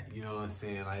that. You know what I'm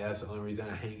saying? Like, that's the only reason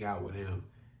I hang out with him.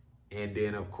 And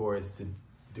then, of course, the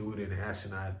dude in the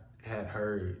astronaut had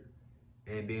heard.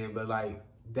 And then, but like,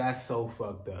 that's so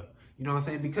fucked up. You know what I'm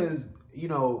saying? Because, you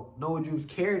know, Noah Jupe's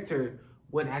character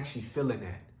wasn't actually feeling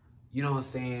that. You know what I'm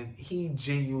saying? He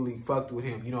genuinely fucked with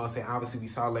him. You know what I'm saying? Obviously, we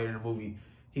saw later in the movie,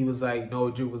 he was like,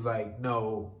 Noah Jupe was like,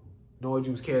 no. Noah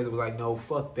Jupe's character was like, no,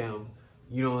 fuck them.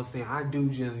 You know what I'm saying? I do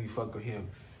genuinely fuck with him.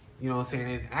 You know what I'm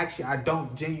saying? And actually, I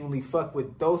don't genuinely fuck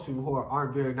with those people who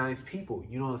aren't very nice people.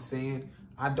 You know what I'm saying?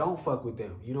 I don't fuck with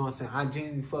them. You know what I'm saying? I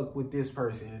genuinely fuck with this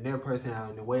person and their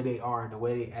personality and the way they are and the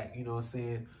way they act. You know what I'm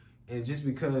saying? And just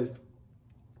because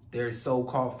their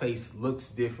so-called face looks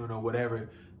different or whatever,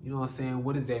 you know what I'm saying?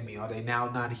 What does that mean? Are they now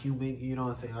not human? You know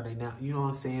what I'm saying? Are they now, you know what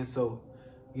I'm saying? So,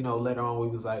 you know, later on we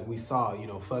was like, we saw, you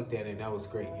know, fuck that, and that was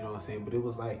great. You know what I'm saying? But it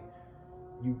was like,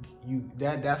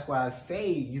 that's why I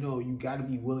say, you know, you got to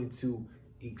be willing to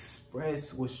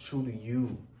express what's true to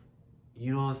you.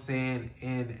 You know what I'm saying?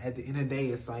 And at the end of the day,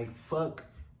 it's like, fuck,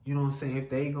 you know what I'm saying? If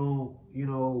they gonna, you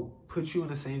know, put you in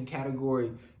the same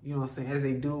category, you know what I'm saying, as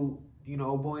they do, you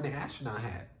know, boy in the astronaut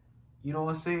hat. You know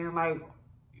what I'm saying? Like,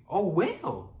 oh,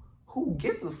 well, who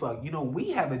gives a fuck? You know,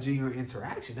 we have a genuine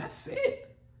interaction. That's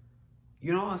it.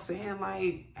 You know what I'm saying?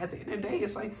 Like, at the end of the day,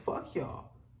 it's like, fuck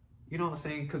y'all. You know what I'm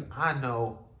saying? Because I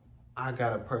know I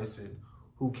got a person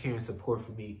who can support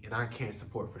for me, and I can't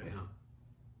support for them.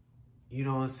 You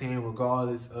know what I'm saying?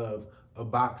 Regardless of a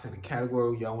box and a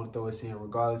category y'all want to throw us in,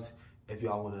 regardless if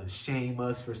y'all want to shame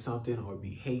us for something or be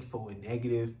hateful and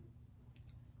negative,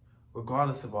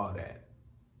 regardless of all that,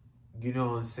 you know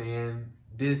what I'm saying?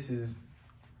 This is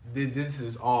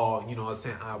all, you know what I'm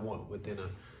saying, I want within a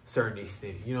certain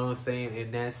extent. You know what I'm saying?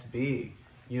 And that's big.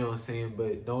 You know what I'm saying?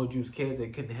 But Noah Jupe's character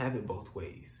couldn't have it both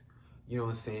ways. You know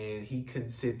what I'm saying? He couldn't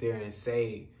sit there and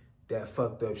say that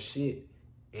fucked up shit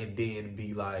and then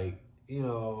be like, you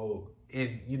know,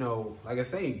 and, you know, like I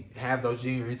say, have those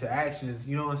genuine interactions,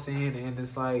 you know what I'm saying? And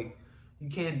it's like, you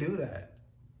can't do that.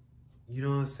 You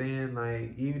know what I'm saying?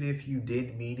 Like, even if you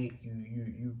didn't mean it,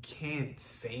 you can't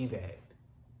say that.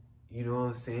 You know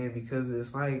what I'm saying? Because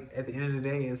it's like, at the end of the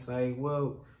day, it's like,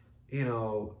 well, you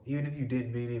know, even if you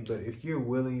didn't mean it, but if you're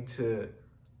willing to,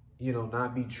 you know,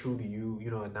 not be true to you,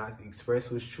 you know, and not express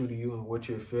what's true to you and what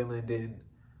you're feeling, then,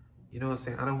 you know what I'm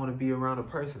saying, I don't want to be around a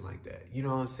person like that. You know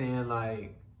what I'm saying?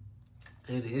 Like,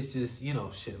 and it's just, you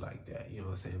know, shit like that. You know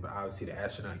what I'm saying? But obviously the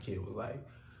astronaut kid was like,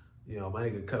 you know, my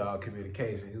nigga cut off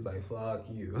communication. He was like, fuck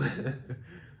you.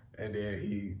 And then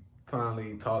he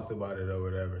finally talked about it or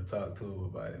whatever, talked to him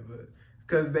about it. But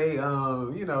because they,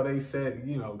 you know, they said,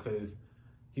 you know, because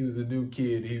he was a new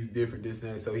kid, he was different, this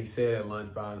and that. So he said at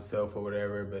lunch by himself or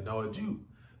whatever. But Noah Jupe,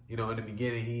 you know, in the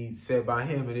beginning, he said by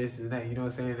him and this and that, you know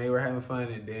what I'm saying? They were having fun.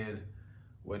 And then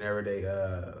whenever they,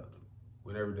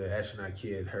 whenever the astronaut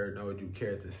kid heard Noah Jupe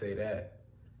character say that,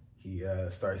 he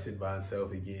started sitting by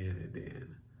himself again. And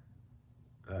then,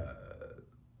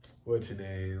 what's your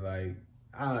name? Like,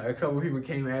 I don't know, a couple people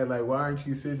came at like, why aren't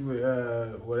you sitting with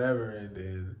whatever? And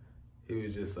then he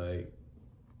was just like,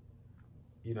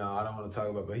 you know, I don't want to talk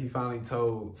about it. But he finally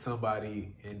told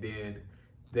somebody, and then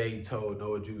they told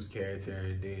Noah Jupe's character,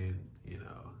 and then, you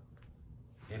know,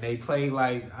 And they played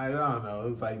like, I don't know,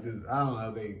 it was like this, I don't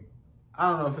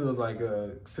know if it was like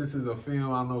since it's a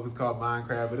film, I don't know if it's called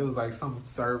Minecraft, but it was like some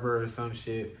server or some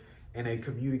shit, and they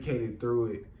communicated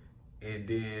through it. And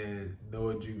then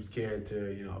Noah Jupe's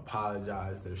character, you know,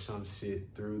 apologized or some shit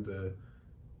through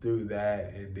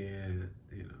that, and then,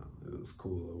 you know, it was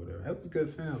cool or whatever. That was a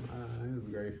good film. It was a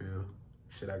great film.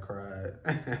 Shit, I cried.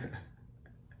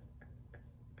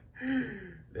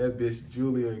 That bitch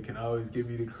Julia can always get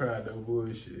me to cry, no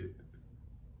bullshit.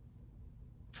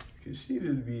 Cause she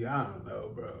just be, I don't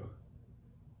know, bro.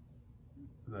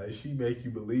 Like, she make you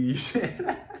believe shit.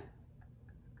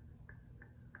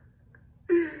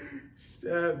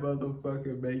 That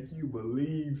motherfucker make you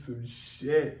believe some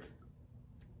shit.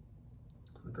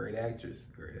 Great actress,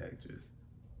 great actress.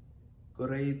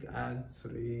 Great actress,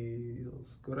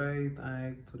 great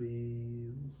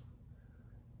actress,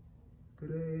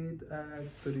 great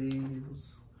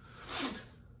actress.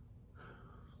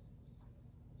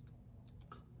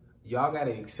 Y'all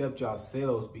gotta accept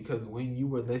yourselves, because when you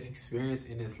were less experienced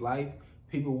in this life,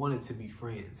 people wanted to be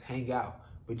friends, hang out.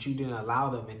 But you didn't allow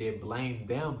them and then blame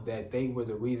them that they were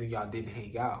the reason y'all didn't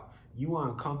hang out. You were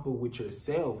uncomfortable with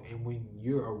yourself, and when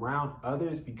you're around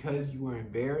others because you were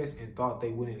embarrassed and thought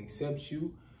they wouldn't accept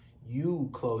you, you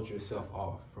closed yourself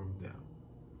off from them.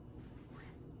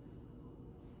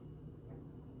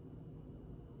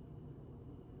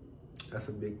 That's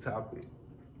a big topic.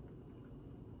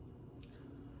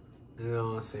 You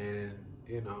know what I'm saying?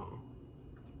 You know,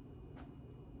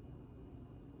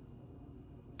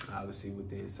 obviously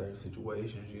within certain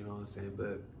situations, you know what I'm saying?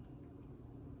 But,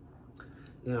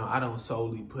 you know, I don't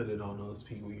solely put it on those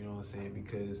people, you know what I'm saying?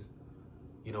 Because,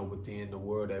 you know, within the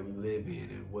world that we live in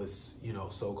and what's, you know,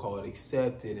 so-called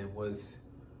accepted and what's,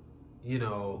 you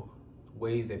know,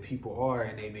 ways that people are,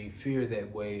 and they may fear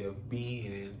that way of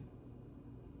being, and,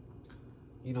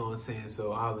 you know what I'm saying?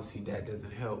 So obviously that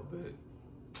doesn't help, but,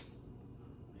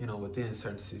 you know, within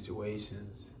certain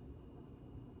situations,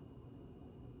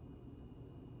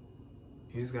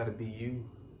 you just gotta be you.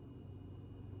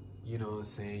 You know what I'm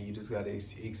saying? You just gotta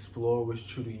explore what's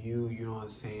true to you, you know what I'm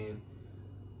saying?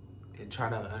 And try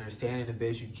to understand it the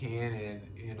best you can, and,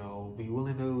 you know, be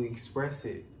willing to express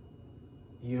it.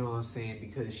 You know what I'm saying?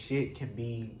 Because shit can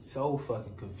be so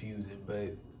fucking confusing,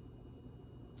 but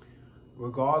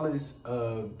regardless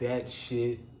of that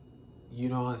shit, you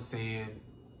know what I'm saying?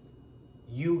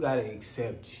 You gotta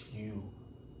accept you.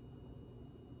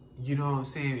 You know what I'm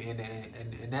saying?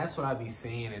 And that's what I be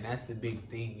saying, and that's the big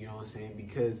thing, you know what I'm saying?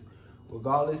 Because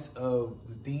regardless of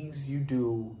the things you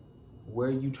do,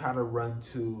 where you try to run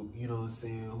to, you know what I'm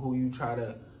saying, who you try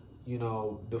to, you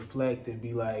know, deflect and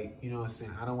be like, you know what I'm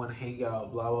saying, I don't want to hang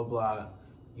out, blah, blah, blah,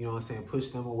 you know what I'm saying, push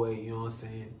them away, you know what I'm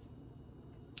saying,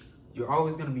 you're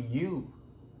always going to be you.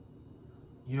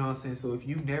 You know what I'm saying? So if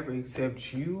you never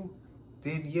accept you,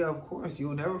 then yeah, of course,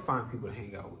 you'll never find people to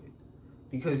hang out with,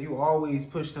 because you always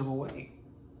push them away.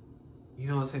 You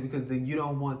know what I'm saying? Because then you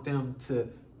don't want them to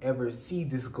ever see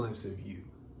this glimpse of you.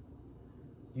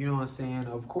 You know what I'm saying?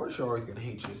 Of course, you're always going to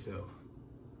hate yourself.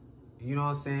 You know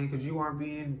what I'm saying? Because you aren't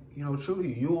being, you know, true to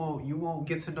you. You won't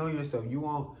get to know yourself. You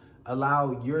won't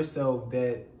allow yourself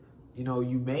that, you know,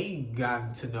 you may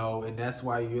gotten to know, and that's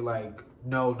why you're like,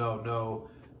 no, no, no.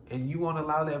 And you won't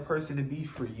allow that person to be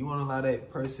free. You won't allow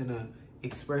that person to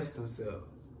express themselves.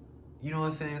 You know what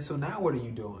I'm saying? So now what are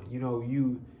you doing? You know,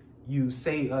 you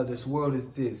say, this world is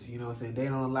this, you know what I'm saying? They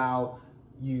don't allow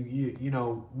you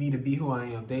know, me to be who I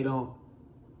am. They don't.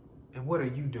 And what are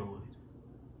you doing?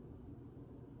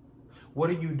 What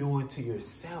are you doing to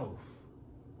yourself?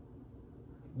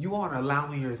 You aren't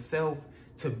allowing yourself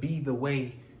to be the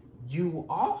way you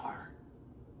are.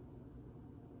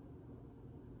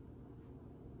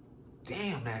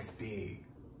 Damn, that's big.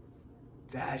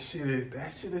 That shit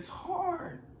is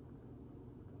hard.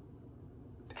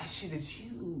 That shit is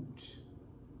huge.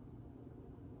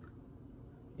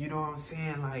 You know what I'm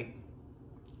saying? Like,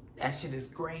 that shit is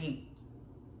great.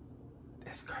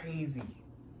 That's crazy.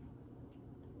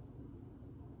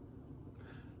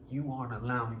 You aren't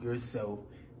allowing yourself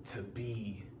to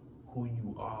be who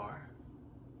you are.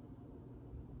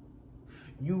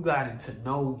 You got to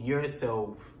know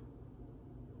yourself,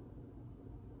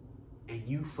 and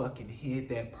you fucking hid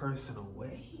that person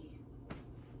away.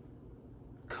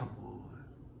 Come on.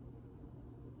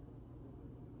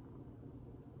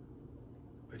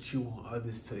 But you want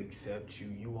others to accept you.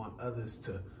 You want others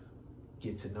to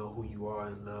get to know who you are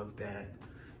and love that.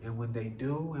 And when they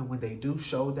do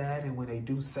show that, and when they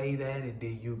do say that, and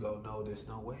then you go, no, there's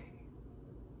no way.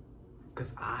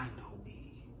 Because I know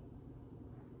me.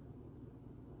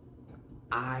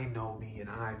 I know me, and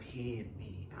I've hid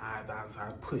me. I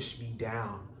push me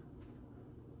down.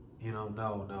 You know,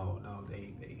 no.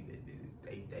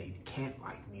 They can't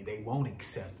like me. They won't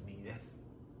accept me.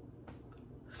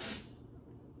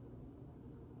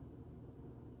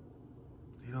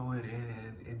 You know, and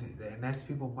that's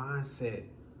people's mindset.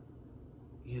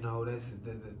 You know, that's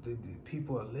the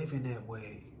people are living that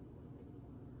way.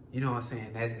 You know what I'm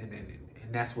saying?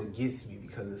 And that's what gets me,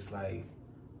 because it's like,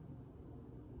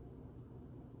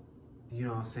 you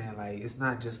know what I'm saying? Like, it's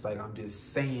not just like I'm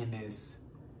just saying this,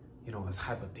 you know, as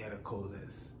hypotheticals,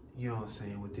 as, you know what I'm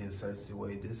saying, within certain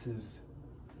way. This is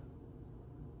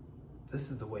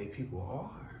the way people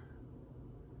are.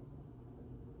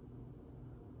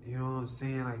 You know what I'm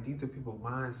saying? Like, these are people's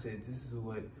mindset. This is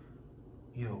what,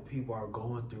 you know, people are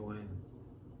going through, and,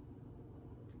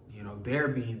 you know, they're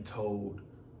being told,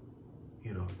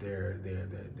 you know,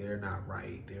 they're not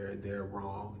right, they're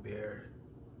wrong,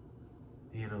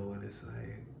 you know, and it's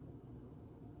like,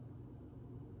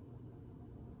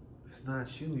 it's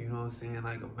not you. You know what I'm saying?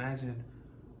 Like, imagine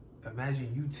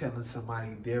you telling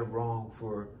somebody they're wrong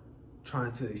for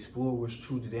trying to explore what's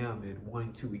true to them and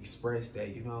wanting to express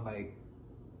that. You know, like,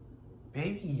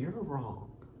 maybe you're wrong.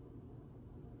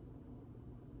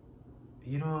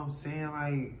 You know what I'm saying?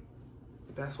 Like,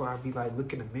 that's why I be like,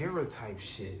 look in the mirror type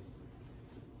shit.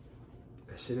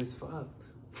 That shit is fucked.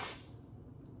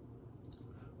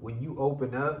 When you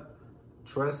open up,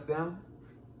 trust them,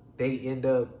 they end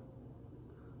up,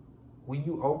 when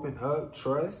you open up,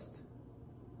 trust,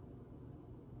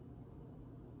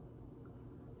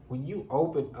 when you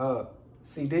open up,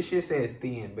 see, this shit says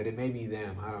thin, but it may be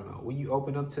them, I don't know. When you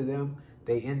open up to them,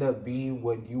 they end up being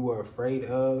what you were afraid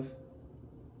of.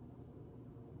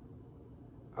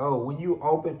 Oh, when you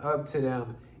open up to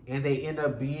them and they end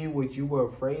up being what you were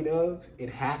afraid of, it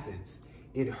happens.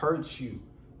 It hurts you.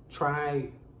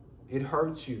 It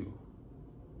hurts you.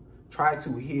 Try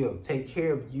to heal. Take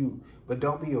care of you. But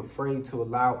don't be afraid to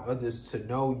allow others to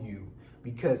know you,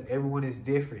 because everyone is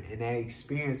different, and that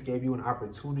experience gave you an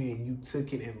opportunity and you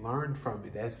took it and learned from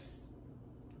it.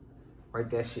 Write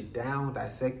that shit down,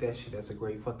 dissect that shit. That's a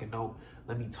great fucking note.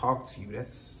 Let me talk to you.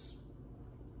 That's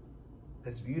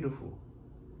beautiful.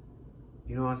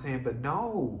 You know what I'm saying? But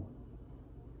no,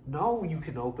 you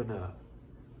can open up.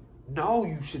 No,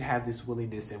 you should have this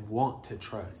willingness and want to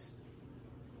trust.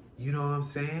 You know what I'm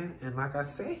saying? And like I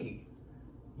say,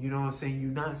 you know what I'm saying?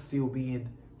 You're not still being,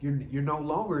 you're no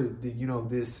longer, you know,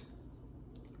 this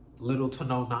little to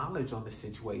no knowledge on the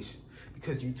situation,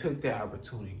 because you took that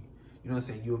opportunity. You know what I'm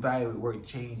saying? You evaluate where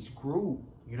change grew.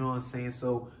 You know what I'm saying?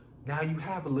 So now you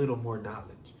have a little more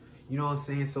knowledge. You know what I'm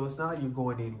saying? So it's not like you're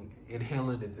going in and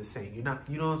handling it the same. You're not,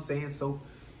 you know what I'm saying? So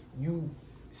you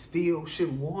still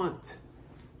should want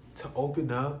to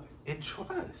open up and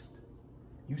trust.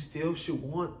 You still should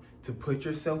want to put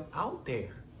yourself out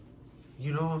there.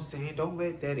 You know what I'm saying? Don't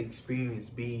let that experience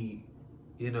be,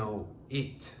 you know,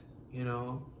 it. You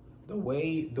know, the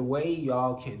way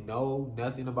y'all can know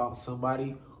nothing about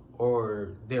somebody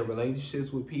or their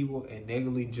relationships with people and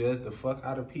negatively judge the fuck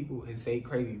out of people and say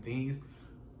crazy things.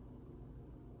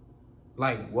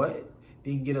 Like, what?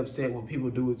 Then get upset when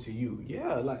people do it to you.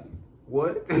 Yeah, like,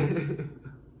 what?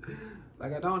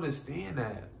 Like, I don't understand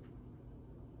that.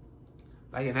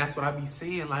 Like, and that's what I be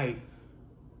saying. Like,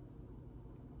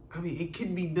 I mean, it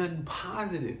can be nothing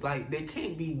positive. Like, there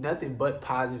can't be nothing but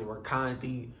positive or kind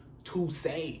thing to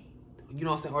say. You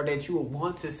know what I'm saying? Or that you would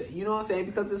want to say. You know what I'm saying?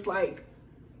 Because it's like,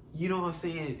 you know what I'm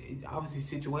saying? It's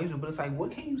obviously situational, but it's like,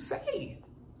 what can you say?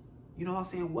 You know what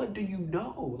I'm saying? What do you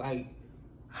know? Like,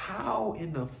 how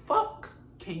in the fuck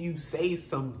can you say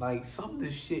some of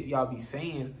the shit y'all be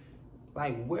saying?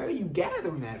 Like, where are you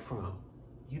gathering that from?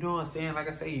 You know what I'm saying? Like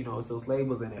I say, you know, it's those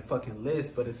labels and that fucking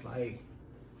list, but it's like,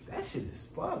 that shit is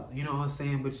fucked. You know what I'm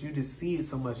saying? But you just see it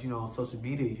so much, you know, on social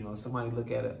media. You know, somebody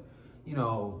look at a, you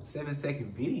know,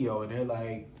 7-second video and they're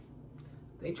like,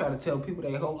 they try to tell people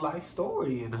their whole life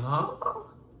story, and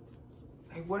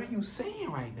like, what are you saying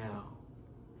right now?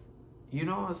 You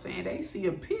know what I'm saying? They see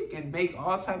a pic and make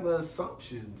all type of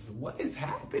assumptions. What is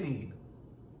happening?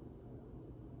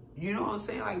 You know what I'm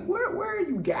saying? Like, where are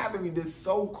you gathering this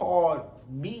so-called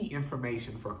me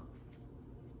information from?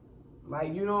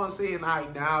 Like, you know what I'm saying?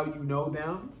 Like, now you know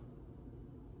them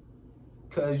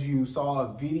because you saw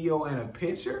a video and a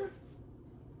picture.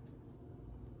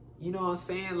 You know what I'm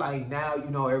saying? Like, now you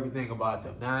know everything about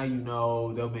them. Now you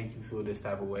know they'll make you feel this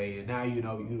type of way. And now you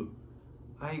know you...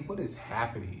 Like, what is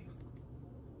happening?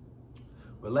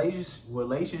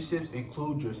 Relationships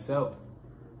include yourself.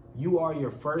 You are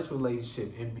your first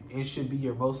relationship and it should be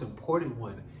your most important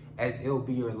one, as it'll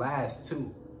be your last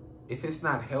too. If it's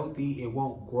not healthy, it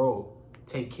won't grow.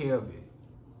 Take care of it.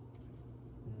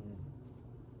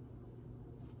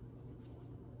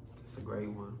 a great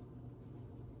one.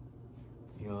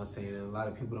 You know what I'm saying? And a lot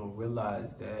of people don't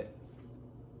realize that,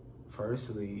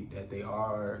 firstly, that they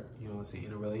are, you know what I'm saying,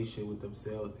 in a relationship with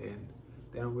themselves, and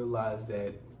they don't realize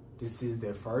that this is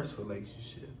their first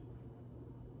relationship.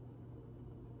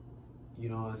 You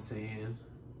know what I'm saying?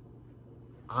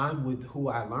 I'm with who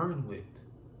I learn with.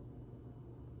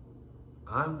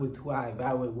 I'm with who I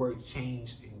evaluate, work,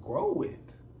 change, and grow with.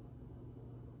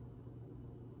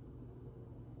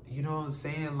 You know what I'm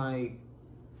saying? Like,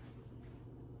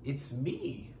 it's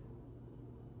me.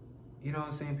 You know what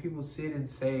I'm saying? People sit and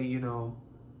say, you know,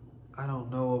 I don't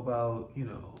know about, you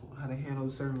know, how to handle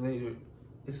a certain relationship.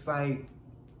 It's like,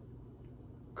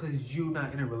 because you're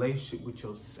not in a relationship with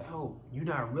yourself. You're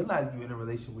not realizing you're in a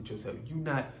relationship with yourself. You're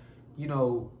not, you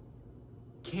know,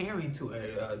 caring to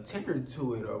it, tender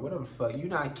to it, or whatever the fuck. You're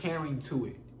not caring to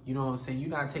it. You know what I'm saying? You're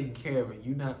not taking care of it.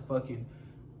 You're not fucking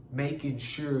making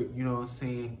sure, you know what I'm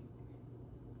saying,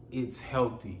 it's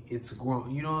healthy, it's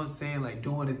growing. You know what I'm saying? Like,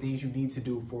 doing the things you need to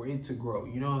do for it to grow.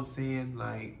 You know what I'm saying?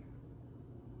 Like,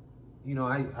 you know,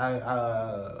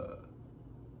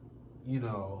 you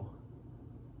know,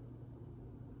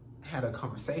 had a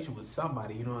conversation with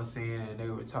somebody, you know what I'm saying, and they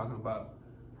were talking about,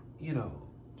 you know,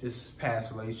 just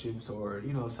past relationships, or,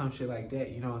 you know, some shit like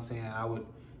that, you know what I'm saying. I would,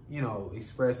 you know,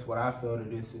 express what I felt or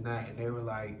this and that, and they were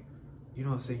like, you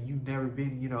know what I'm saying, you've never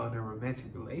been, you know, in a romantic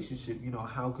relationship, you know,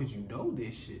 how could you know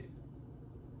this shit?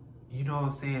 You know what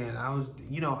I'm saying? I was,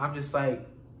 you know, I'm just like,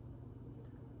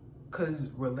 because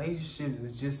relationships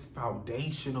is just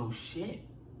foundational shit.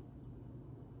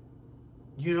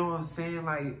 You know what I'm saying?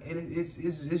 Like,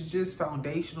 it's just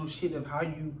foundational shit of how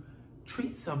you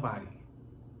treat somebody.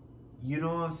 You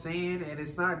know what I'm saying? And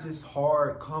it's not just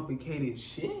hard, complicated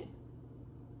shit.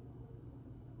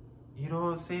 You know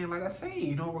what I'm saying? Like I say,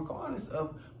 you know, regardless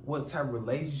of what type of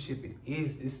relationship it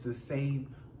is, it's the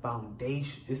same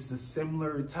foundation. It's the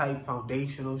similar type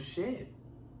foundational shit.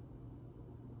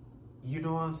 You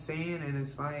know what I'm saying? And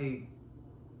it's like,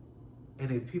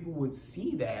 and if people would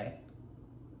see that,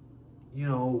 you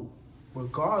know,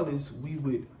 regardless, we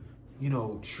would, you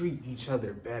know, treat each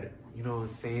other better. You know what I'm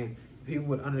saying? People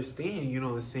would understand, you know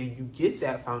what I'm saying? You get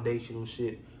that foundational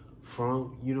shit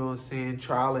from, you know what I'm saying,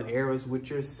 trial and errors with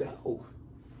yourself.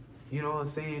 You know what I'm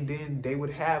saying? Then they would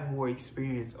have more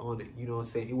experience on it. You know what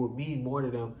I'm saying? It would mean more to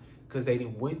them because they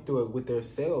didn't went through it with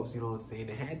themselves. You know what I'm saying?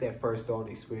 They had that first on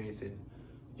experience, and,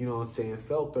 you know what I'm saying,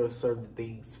 felt there certain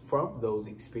things from those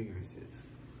experiences.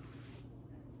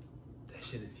 That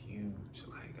shit is huge.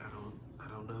 Like, I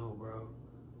don't know, bro.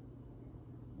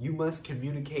 You must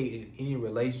communicate in any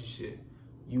relationship.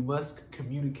 You must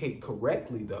communicate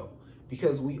correctly, though,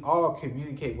 because we all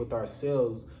communicate with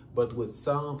ourselves, but with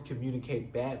some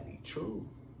communicate badly. True.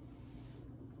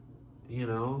 You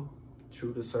know,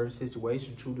 true to certain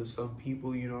situations, true to some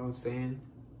people, you know what I'm saying?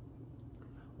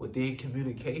 Within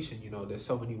communication, you know, there's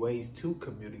so many ways to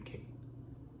communicate.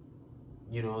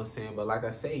 You know what I'm saying? But like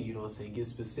I say, you know what I'm saying, get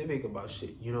specific about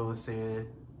shit. You know what I'm saying?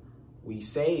 We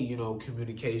say, you know,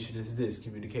 communication is this,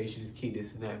 communication is key,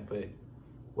 this and that, but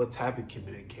what type of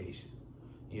communication?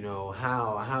 You know,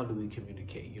 how do we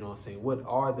communicate? You know what I'm saying? What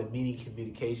are the many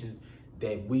communications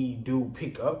that we do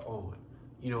pick up on,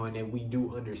 you know, and that we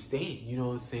do understand? You know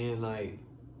what I'm saying? Like,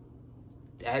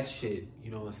 that shit,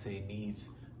 you know what I'm saying, needs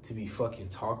to be fucking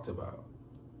talked about.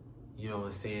 You know what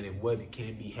I'm saying? And what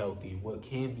can be healthy and what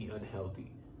can be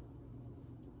unhealthy.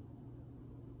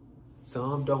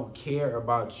 Some don't care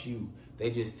about you.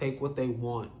 They just take what they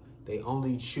want. They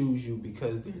only choose you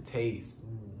because their taste.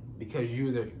 Because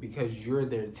you're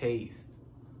their taste.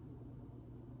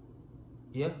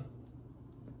 Yeah.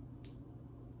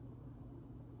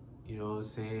 You know what I'm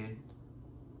saying?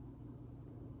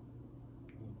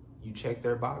 You check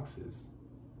their boxes.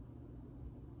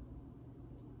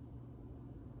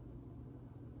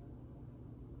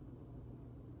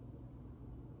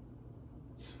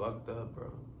 It's fucked up,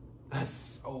 bro.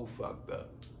 That's so fucked up.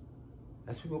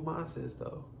 That's people's mindsets,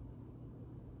 though.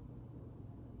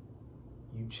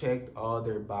 You checked all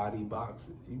their body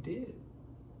boxes. You did.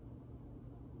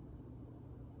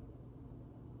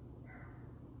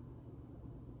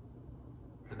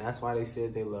 And that's why they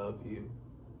said they love you.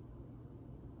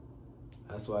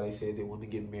 That's why they said they want to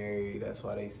get married. That's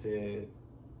why they said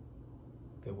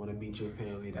they want to meet your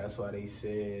family. That's why they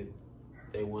said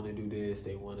they want to do this.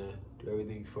 They want to do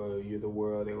everything for you, the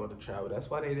world. They want to travel. That's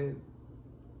why they did.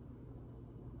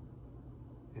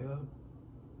 Yeah.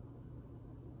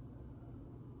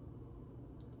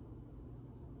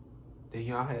 Then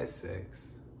y'all had sex.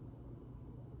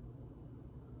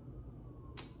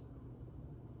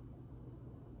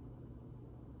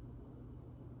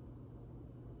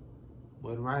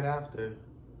 Wasn't right after.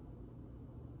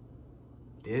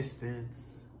 distance,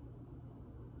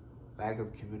 lack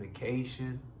of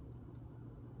communication.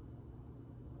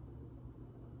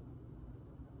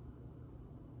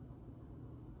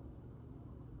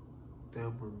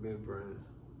 Them remembering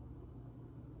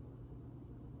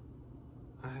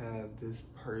I have this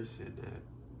person that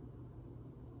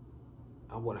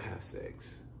I want to have sex.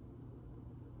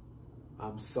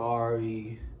 I'm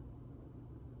sorry.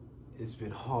 It's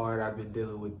been hard. I've been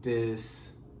dealing with this.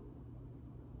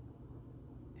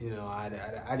 You know, I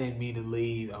didn't mean to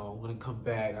leave. I want to come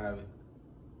back. I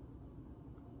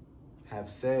have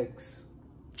sex.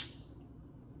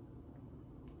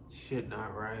 Shit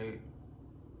not right.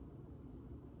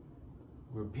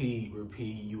 Repeat,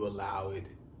 you allow it.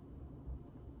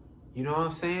 You know what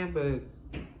I'm saying? But,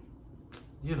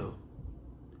 you know,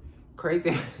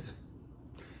 crazy.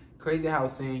 Crazy how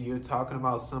saying you're talking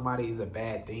about somebody is a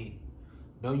bad thing.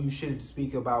 No, you shouldn't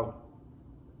speak about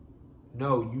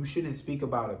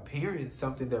appearance,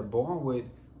 something they're born with,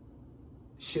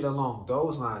 shit along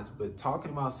those lines. But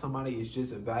talking about somebody is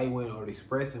just evaluating or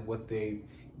expressing what they've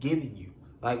given you.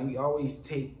 Like, we always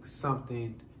take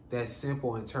something that's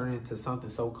simple and turn it into something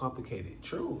so complicated.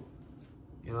 True.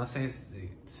 You know what I'm saying?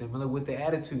 It's similar with the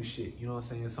attitude shit. You know what I'm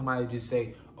saying? Somebody just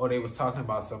say, oh, they was talking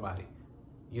about somebody.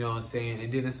 You know what I'm saying?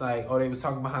 And then it's like, oh, they was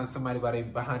talking behind somebody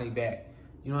behind their back.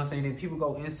 You know what I'm saying? Then people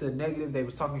go into the negative. They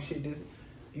was talking shit. This,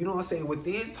 you know what I'm saying?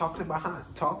 Within talking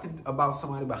about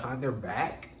somebody behind their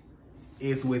back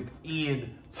is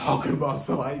within talking about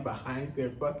somebody behind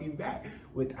their fucking back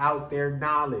without their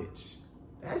knowledge.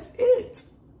 That's it.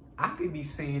 I could be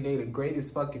saying they the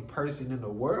greatest fucking person in the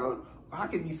world, or I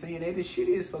could be saying they the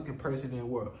shittiest fucking person in the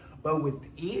world. But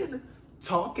within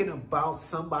talking about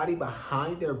somebody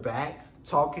behind their back,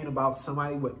 talking about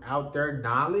somebody without their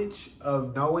knowledge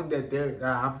of knowing that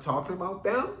I'm talking about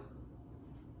them,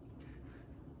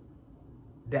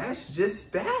 that's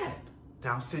just that.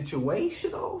 Now,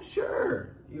 situational,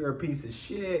 sure. You're a piece of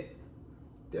shit.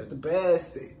 They're the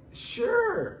best.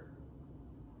 Sure.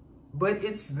 But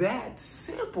it's that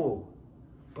simple.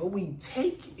 But we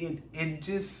take it and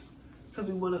just, because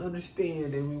we want to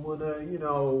understand and we want to, you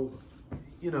know,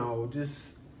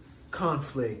 just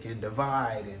conflict and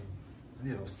divide and,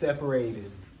 you know, separate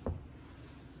and,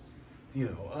 you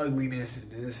know, ugliness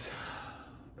and this.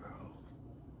 Bro.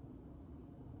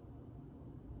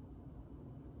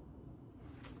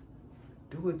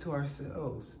 Do it to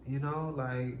ourselves, you know,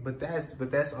 like, but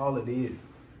that's all it is.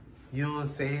 You know what I'm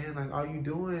saying? Like, all you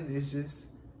doing is just,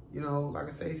 you know, like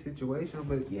I say, situational,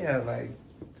 but yeah, like,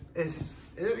 it's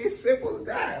simple as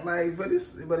that. Like, but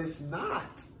it's not,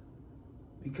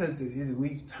 because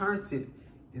we've turned it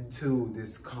into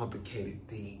this complicated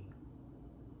thing.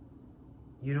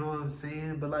 You know what I'm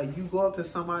saying? But like, you go up to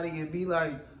somebody and be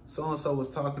like, so-and-so was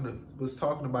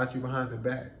talking about you behind the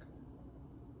back.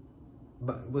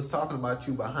 But was talking about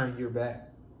you behind your back.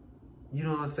 You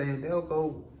know what I'm saying? They'll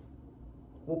go,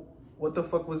 well, what the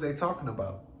fuck was they talking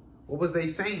about? What was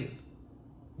they saying?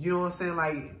 You know what I'm saying?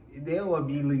 Like, they'll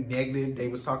immediately negative. They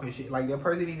was talking shit. Like, that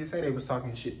person didn't even say they was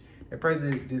talking shit. That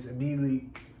person just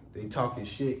immediately, they talking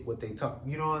shit, what they talk.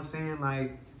 You know what I'm saying?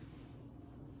 Like,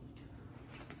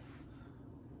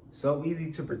 so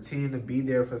easy to pretend to be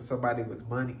there for somebody with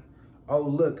money. Oh,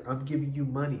 look, I'm giving you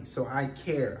money, so I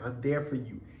care. I'm there for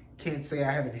you. Can't say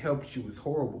I haven't helped you. It's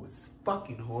horrible. It's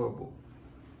fucking horrible.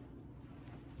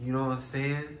 You know what I'm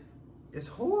saying? It's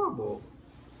horrible.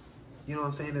 You know what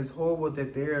I'm saying? It's horrible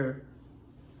that they're,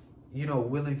 you know,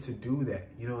 willing to do that.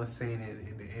 You know what I'm saying?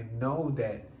 And know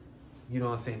that, you know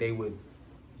what I'm saying, they would,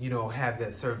 you know, have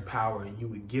that certain power, and you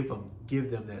would give them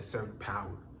that certain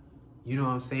power. You know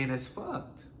what I'm saying? That's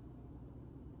fucked.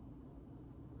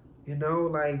 You know,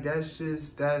 like, that's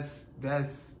just,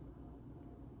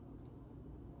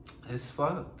 it's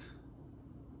fucked.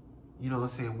 You know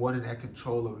what I'm saying? Wanting that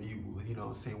control over you. You know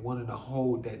what I'm saying? Wanting to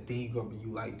hold that thing over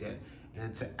you like that.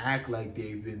 And to act like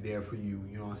they've been there for you.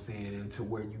 You know what I'm saying? And to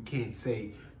where you can't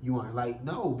say you aren't. Like,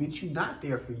 no, bitch, you not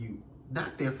there for you.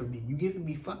 Not there for me. You giving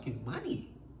me fucking money.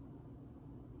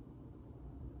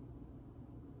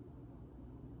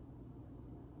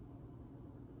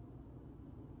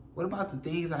 What about the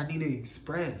things I need to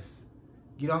express?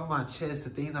 Get off my chest, the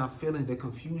things I'm feeling, the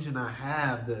confusion I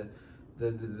have, the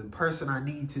person I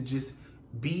need to just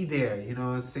be there, you know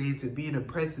what I'm saying? To be in a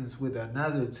presence with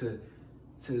another,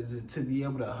 to be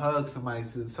able to hug somebody,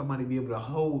 to somebody be able to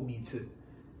hold me, to.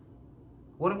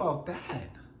 What about that?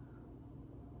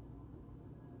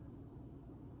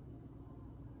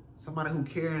 Somebody who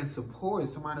cares and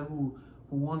supports, somebody who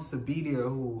wants to be there,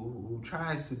 who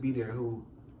tries to be there, who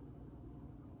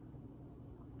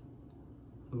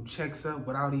checks up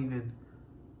without even,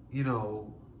 you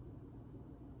know,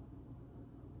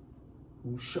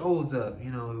 who shows up,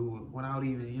 you know, who, without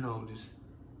even, you know, just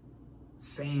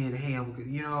saying, hey,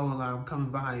 I'm coming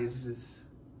by. It's just,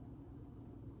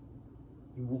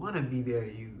 you want to be there.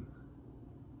 You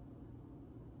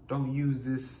don't use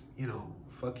this, you know,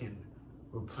 fucking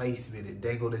replacement and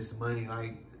dangle this money.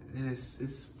 Like, and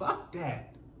it's fuck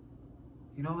that.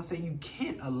 You know what I'm saying? You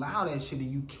can't allow that shit,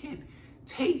 and you can't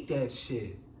take that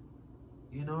shit.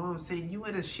 You know what I'm saying? You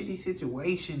in a shitty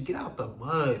situation. Get out the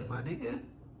mud, my nigga.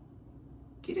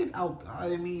 Get it out.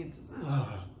 I mean,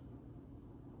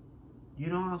 you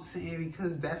know what I'm saying?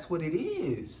 Because that's what it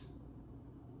is.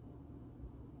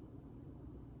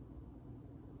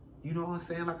 You know what I'm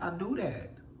saying? Like, I knew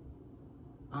that.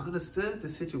 I understood the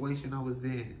situation I was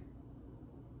in.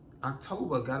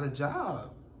 October, got a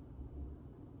job.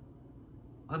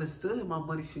 Understood my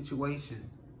money situation.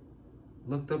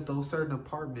 Looked up those certain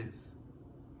apartments.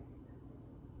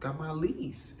 Got my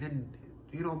lease. And,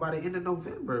 you know, by the end of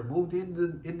November, moved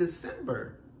in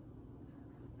December.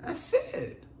 That's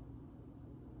it.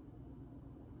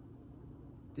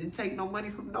 Didn't take no money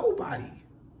from nobody.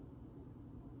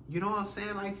 You know what I'm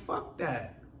saying? Like, fuck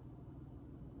that.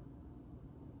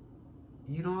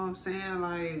 You know what I'm saying?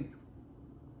 Like,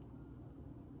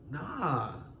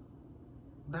 nah.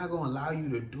 I'm not gonna allow you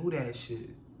to do that shit.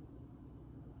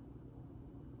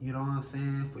 You know what I'm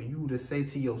saying? For you to say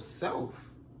to yourself,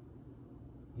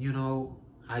 you know,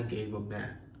 I gave him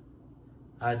that.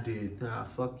 I did. Nah,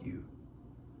 fuck you.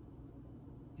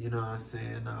 You know what I'm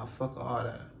saying? Nah, fuck all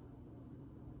that.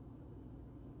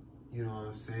 You know what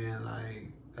I'm saying?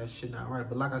 Like, that shit not right.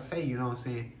 But like I say, you know what I'm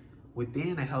saying?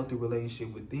 Within a healthy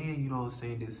relationship, within, you know what I'm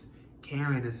saying, this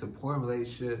caring and support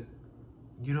relationship,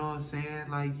 you know what I'm saying?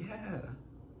 Like, yeah.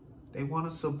 They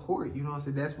want to support, you know what I'm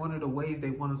saying? That's one of the ways they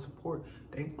want to support.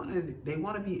 They want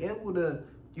to be able to,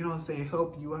 you know what I'm saying,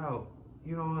 help you out.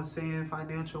 You know what I'm saying?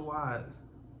 Financial wise.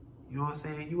 You know what I'm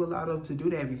saying? You allow them to do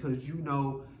that because you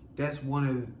know that's one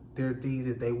of their things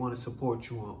that they want to support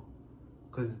you on.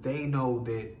 Because they know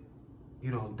that,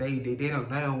 you know, they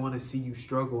don't want to see you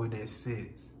struggle in that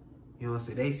sense. You know what I'm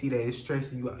saying? They see that it's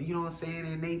stressing you out. You know what I'm saying?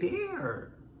 And they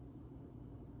there.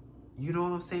 You know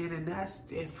what I'm saying? And that's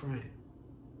different.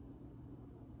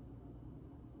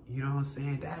 You know what I'm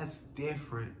saying? That's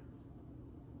different.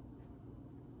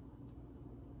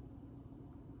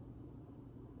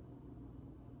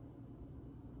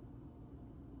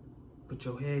 Put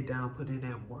your head down, put in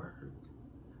that work.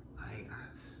 Like,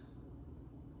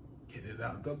 get it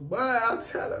out the mud. I'm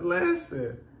trying to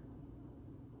listen.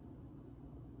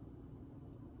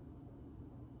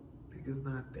 Niggas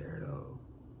not there though.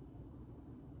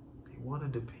 They want to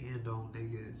depend on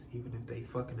niggas even if they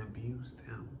fucking abuse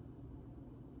them.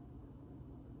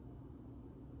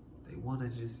 They want to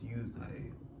just use,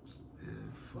 like,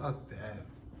 man, fuck that.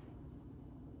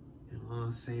 You know what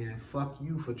I'm saying? Fuck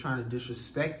you for trying to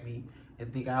disrespect me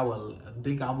and think I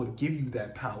would give you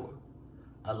that power.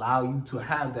 Allow you to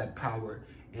have that power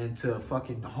and to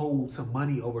fucking hold some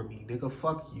money over me. Nigga,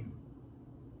 fuck you.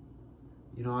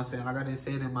 You know what I'm saying? Like I done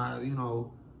said in my, you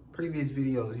know, previous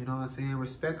videos, you know what I'm saying?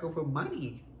 Respect over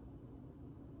money.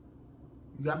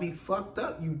 You got me fucked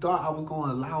up. You thought I was going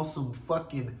to allow some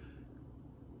fucking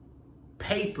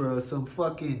paper or some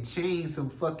fucking chain, some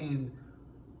fucking,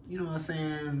 you know what I'm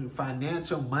saying,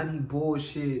 financial money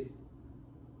bullshit.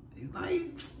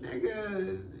 Like,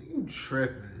 nigga, you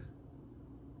tripping.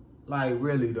 Like,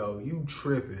 really though, you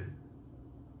tripping.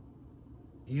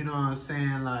 You know what I'm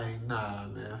saying? Like, nah,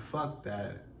 man, fuck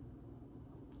that.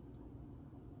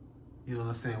 You know what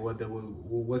I'm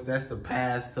saying? That's the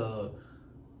past to,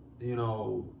 you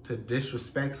know, to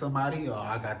disrespect somebody, or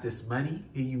I got this money,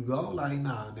 here you go. Like,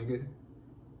 nah, nigga.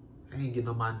 I ain't getting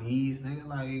on my knees, nigga.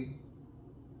 Like,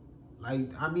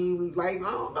 I mean, like,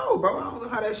 I don't know, bro. I don't know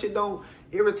how that shit don't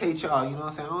irritate y'all, you know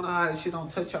what I'm saying? I don't know how that shit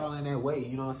don't touch y'all in that way,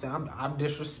 you know what I'm saying? I'm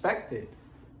disrespected.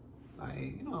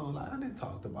 Like, you know, like, I didn't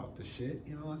talk about the shit,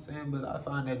 you know what I'm saying? But I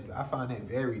find that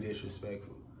very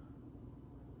disrespectful.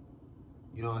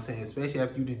 You know what I'm saying? Especially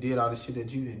after you did all the shit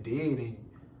that you did, and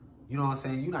you know what I'm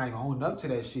saying? You not even owning up to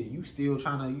that shit. You still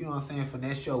trying to, you know what I'm saying,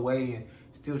 finesse your way and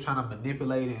still trying to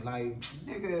manipulate and like,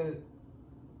 nigga,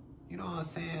 you know what I'm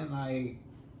saying? Like,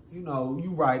 you know,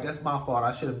 you right, that's my fault.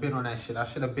 I should have been on that shit. I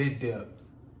should have been dipped.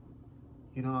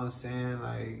 You know what I'm saying?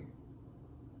 Like,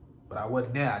 but I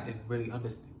wasn't there. I didn't really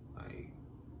understand. Like,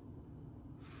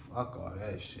 fuck all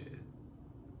that shit.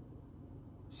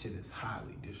 Shit is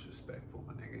highly disrespectful,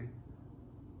 my nigga.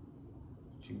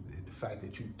 The fact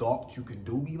that you thought you could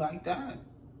do me like that?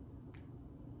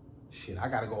 Shit, I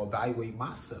gotta go evaluate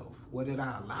myself. Where did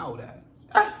I allow that?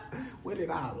 Where did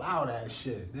I allow that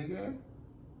shit, nigga?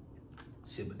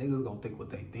 Shit, but niggas gonna think what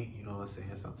they think, you know what I'm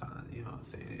saying? Sometimes, you know what I'm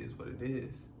saying? It is what it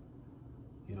is.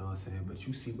 You know what I'm saying? But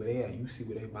you see where they at, you see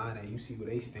where they mind at, you see where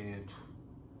they stand.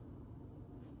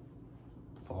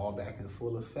 Fall back in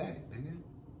full effect, nigga.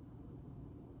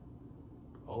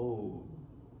 Oh.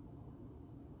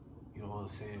 You know what I'm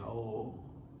saying? Oh.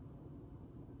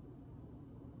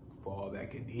 Fall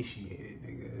back initiated,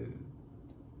 nigga.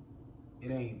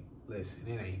 It ain't, listen,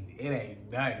 it ain't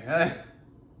nothing, huh?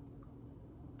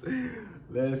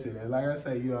 Listen, and like I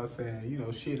say, you know what I'm saying? You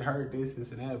know, shit hurt, this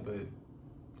and that, but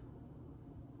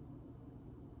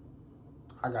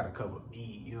I got a cup of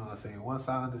meat, you know what I'm saying? Once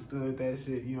I understood that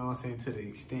shit, you know what I'm saying, to the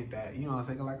extent that, you know what I'm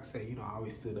saying, like I say, you know, I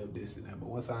always stood up this and that, but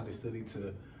once I understood it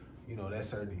to, you know, that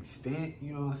certain extent,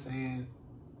 you know what I'm saying,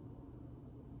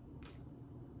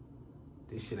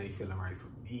 this shit ain't feeling right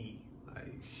for me.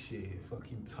 Like, shit,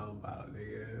 fuck you talking about,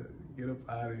 nigga. Get up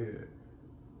out of here.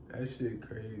 That shit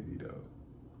crazy, though.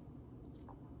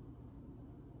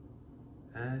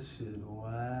 That shit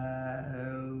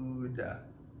wild. Da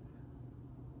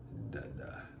da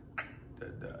da da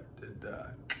da da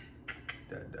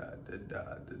da da da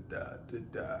da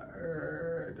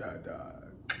da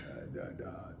da da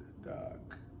da da.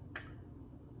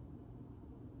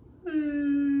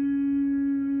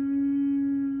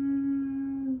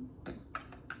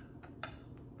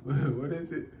 What is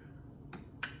it?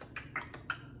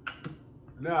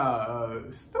 Nah,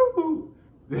 Stu.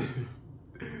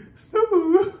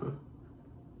 Stu.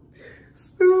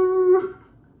 Stu.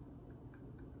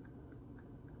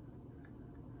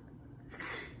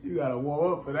 You gotta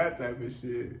warm up for that type of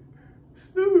shit.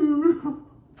 Stu.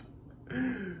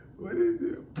 What is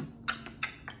it?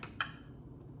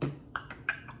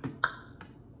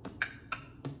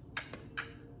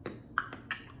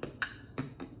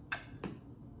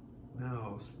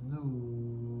 No, Snoop.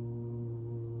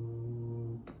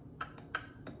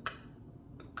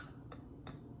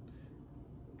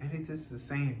 And it's just the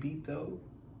same beat though.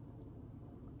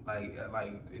 Like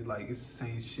it's the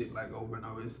same shit like over and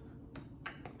over.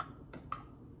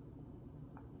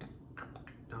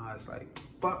 No, it's like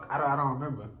fuck. I don't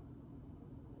remember.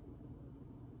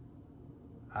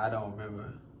 I don't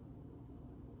remember.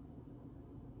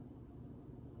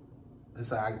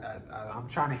 It's like I'm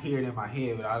trying to hear it in my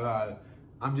head, but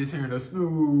I'm just hearing a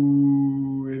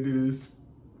snoo and then it's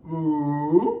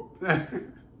ooh.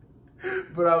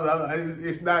 But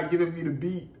it's not giving me the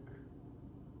beat.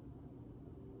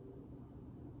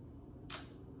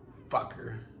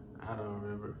 Fucker. I don't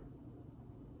remember.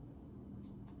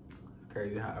 It's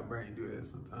crazy how our brain do that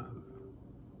sometimes.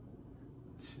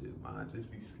 Shit, mine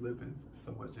just be slipping.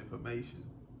 So much information.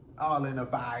 All in the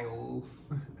files.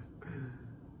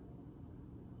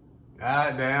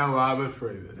 Goddamn Robert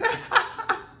Freeman.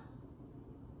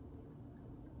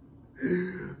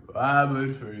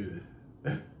 Robert Freeman.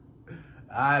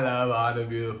 I love all the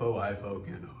beautiful white folk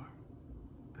in the world.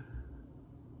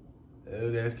 Oh,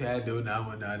 that's can't do nothing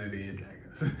with none of these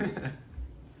niggas.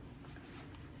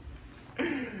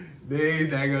 These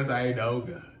niggas ain't no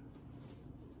good.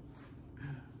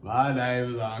 My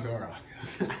name is Uncle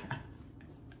Rockets.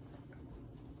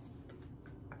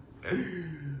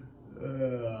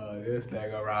 This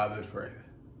nigga Robert Freeman.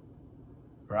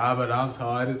 Robert, I'm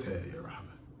sorry to tell you,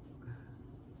 Robert.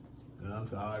 I'm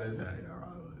sorry to tell you, Robert.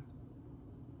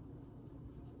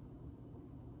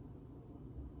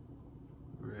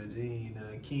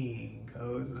 Regina King,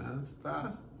 Coach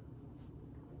Nonstop.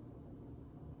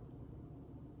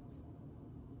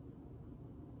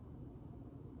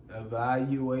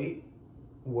 Evaluate,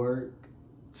 work,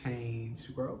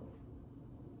 change, growth.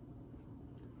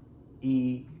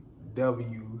 EWCG.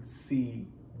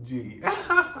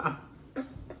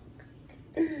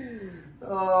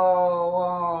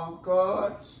 Oh,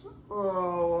 gosh.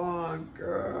 Oh,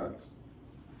 gosh.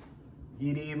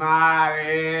 Giddy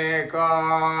my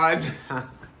God.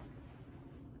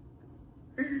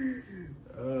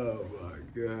 Oh, my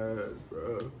God,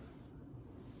 bro.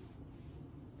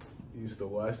 Used to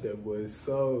watch that boy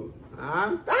so.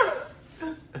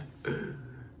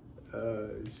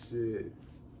 Shit.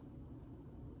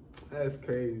 That's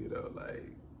crazy though,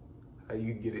 like how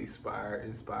you get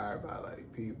inspired by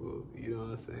like people, you know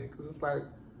what I'm saying? Cause it's like,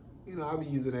 you know, I be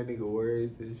using that nigga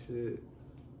words and shit.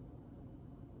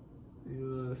 You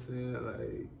know what I'm saying?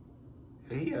 Like,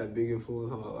 and he had a big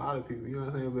influence on a lot of people, you know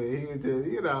what I'm saying? But he was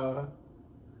just, you know,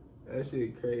 that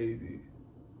shit crazy.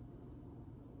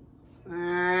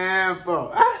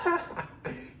 Sample.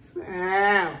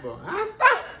 Sample. I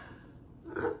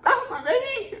thought my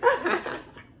baby.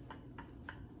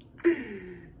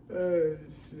 Oh,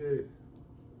 shit.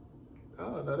 I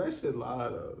don't know, that shit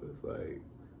loud though. It's like,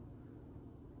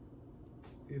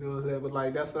 You know what I'm saying? But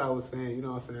like, that's what I was saying, you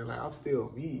know what I'm saying? Like, I'm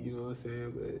still me, you know what I'm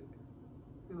saying? But,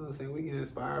 you know what I'm saying? We get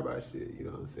inspired by shit, you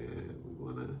know what I'm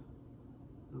saying?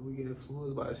 We get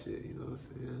influenced by shit, you know what I'm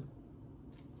saying?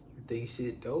 You think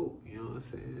shit dope, you know what I'm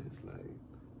saying? It's like,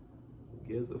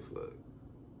 who gives a fuck?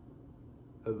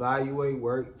 Evaluate,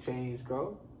 work, change,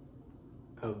 grow.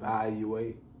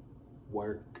 Evaluate,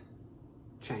 work,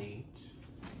 change.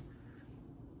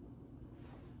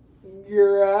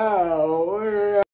 You're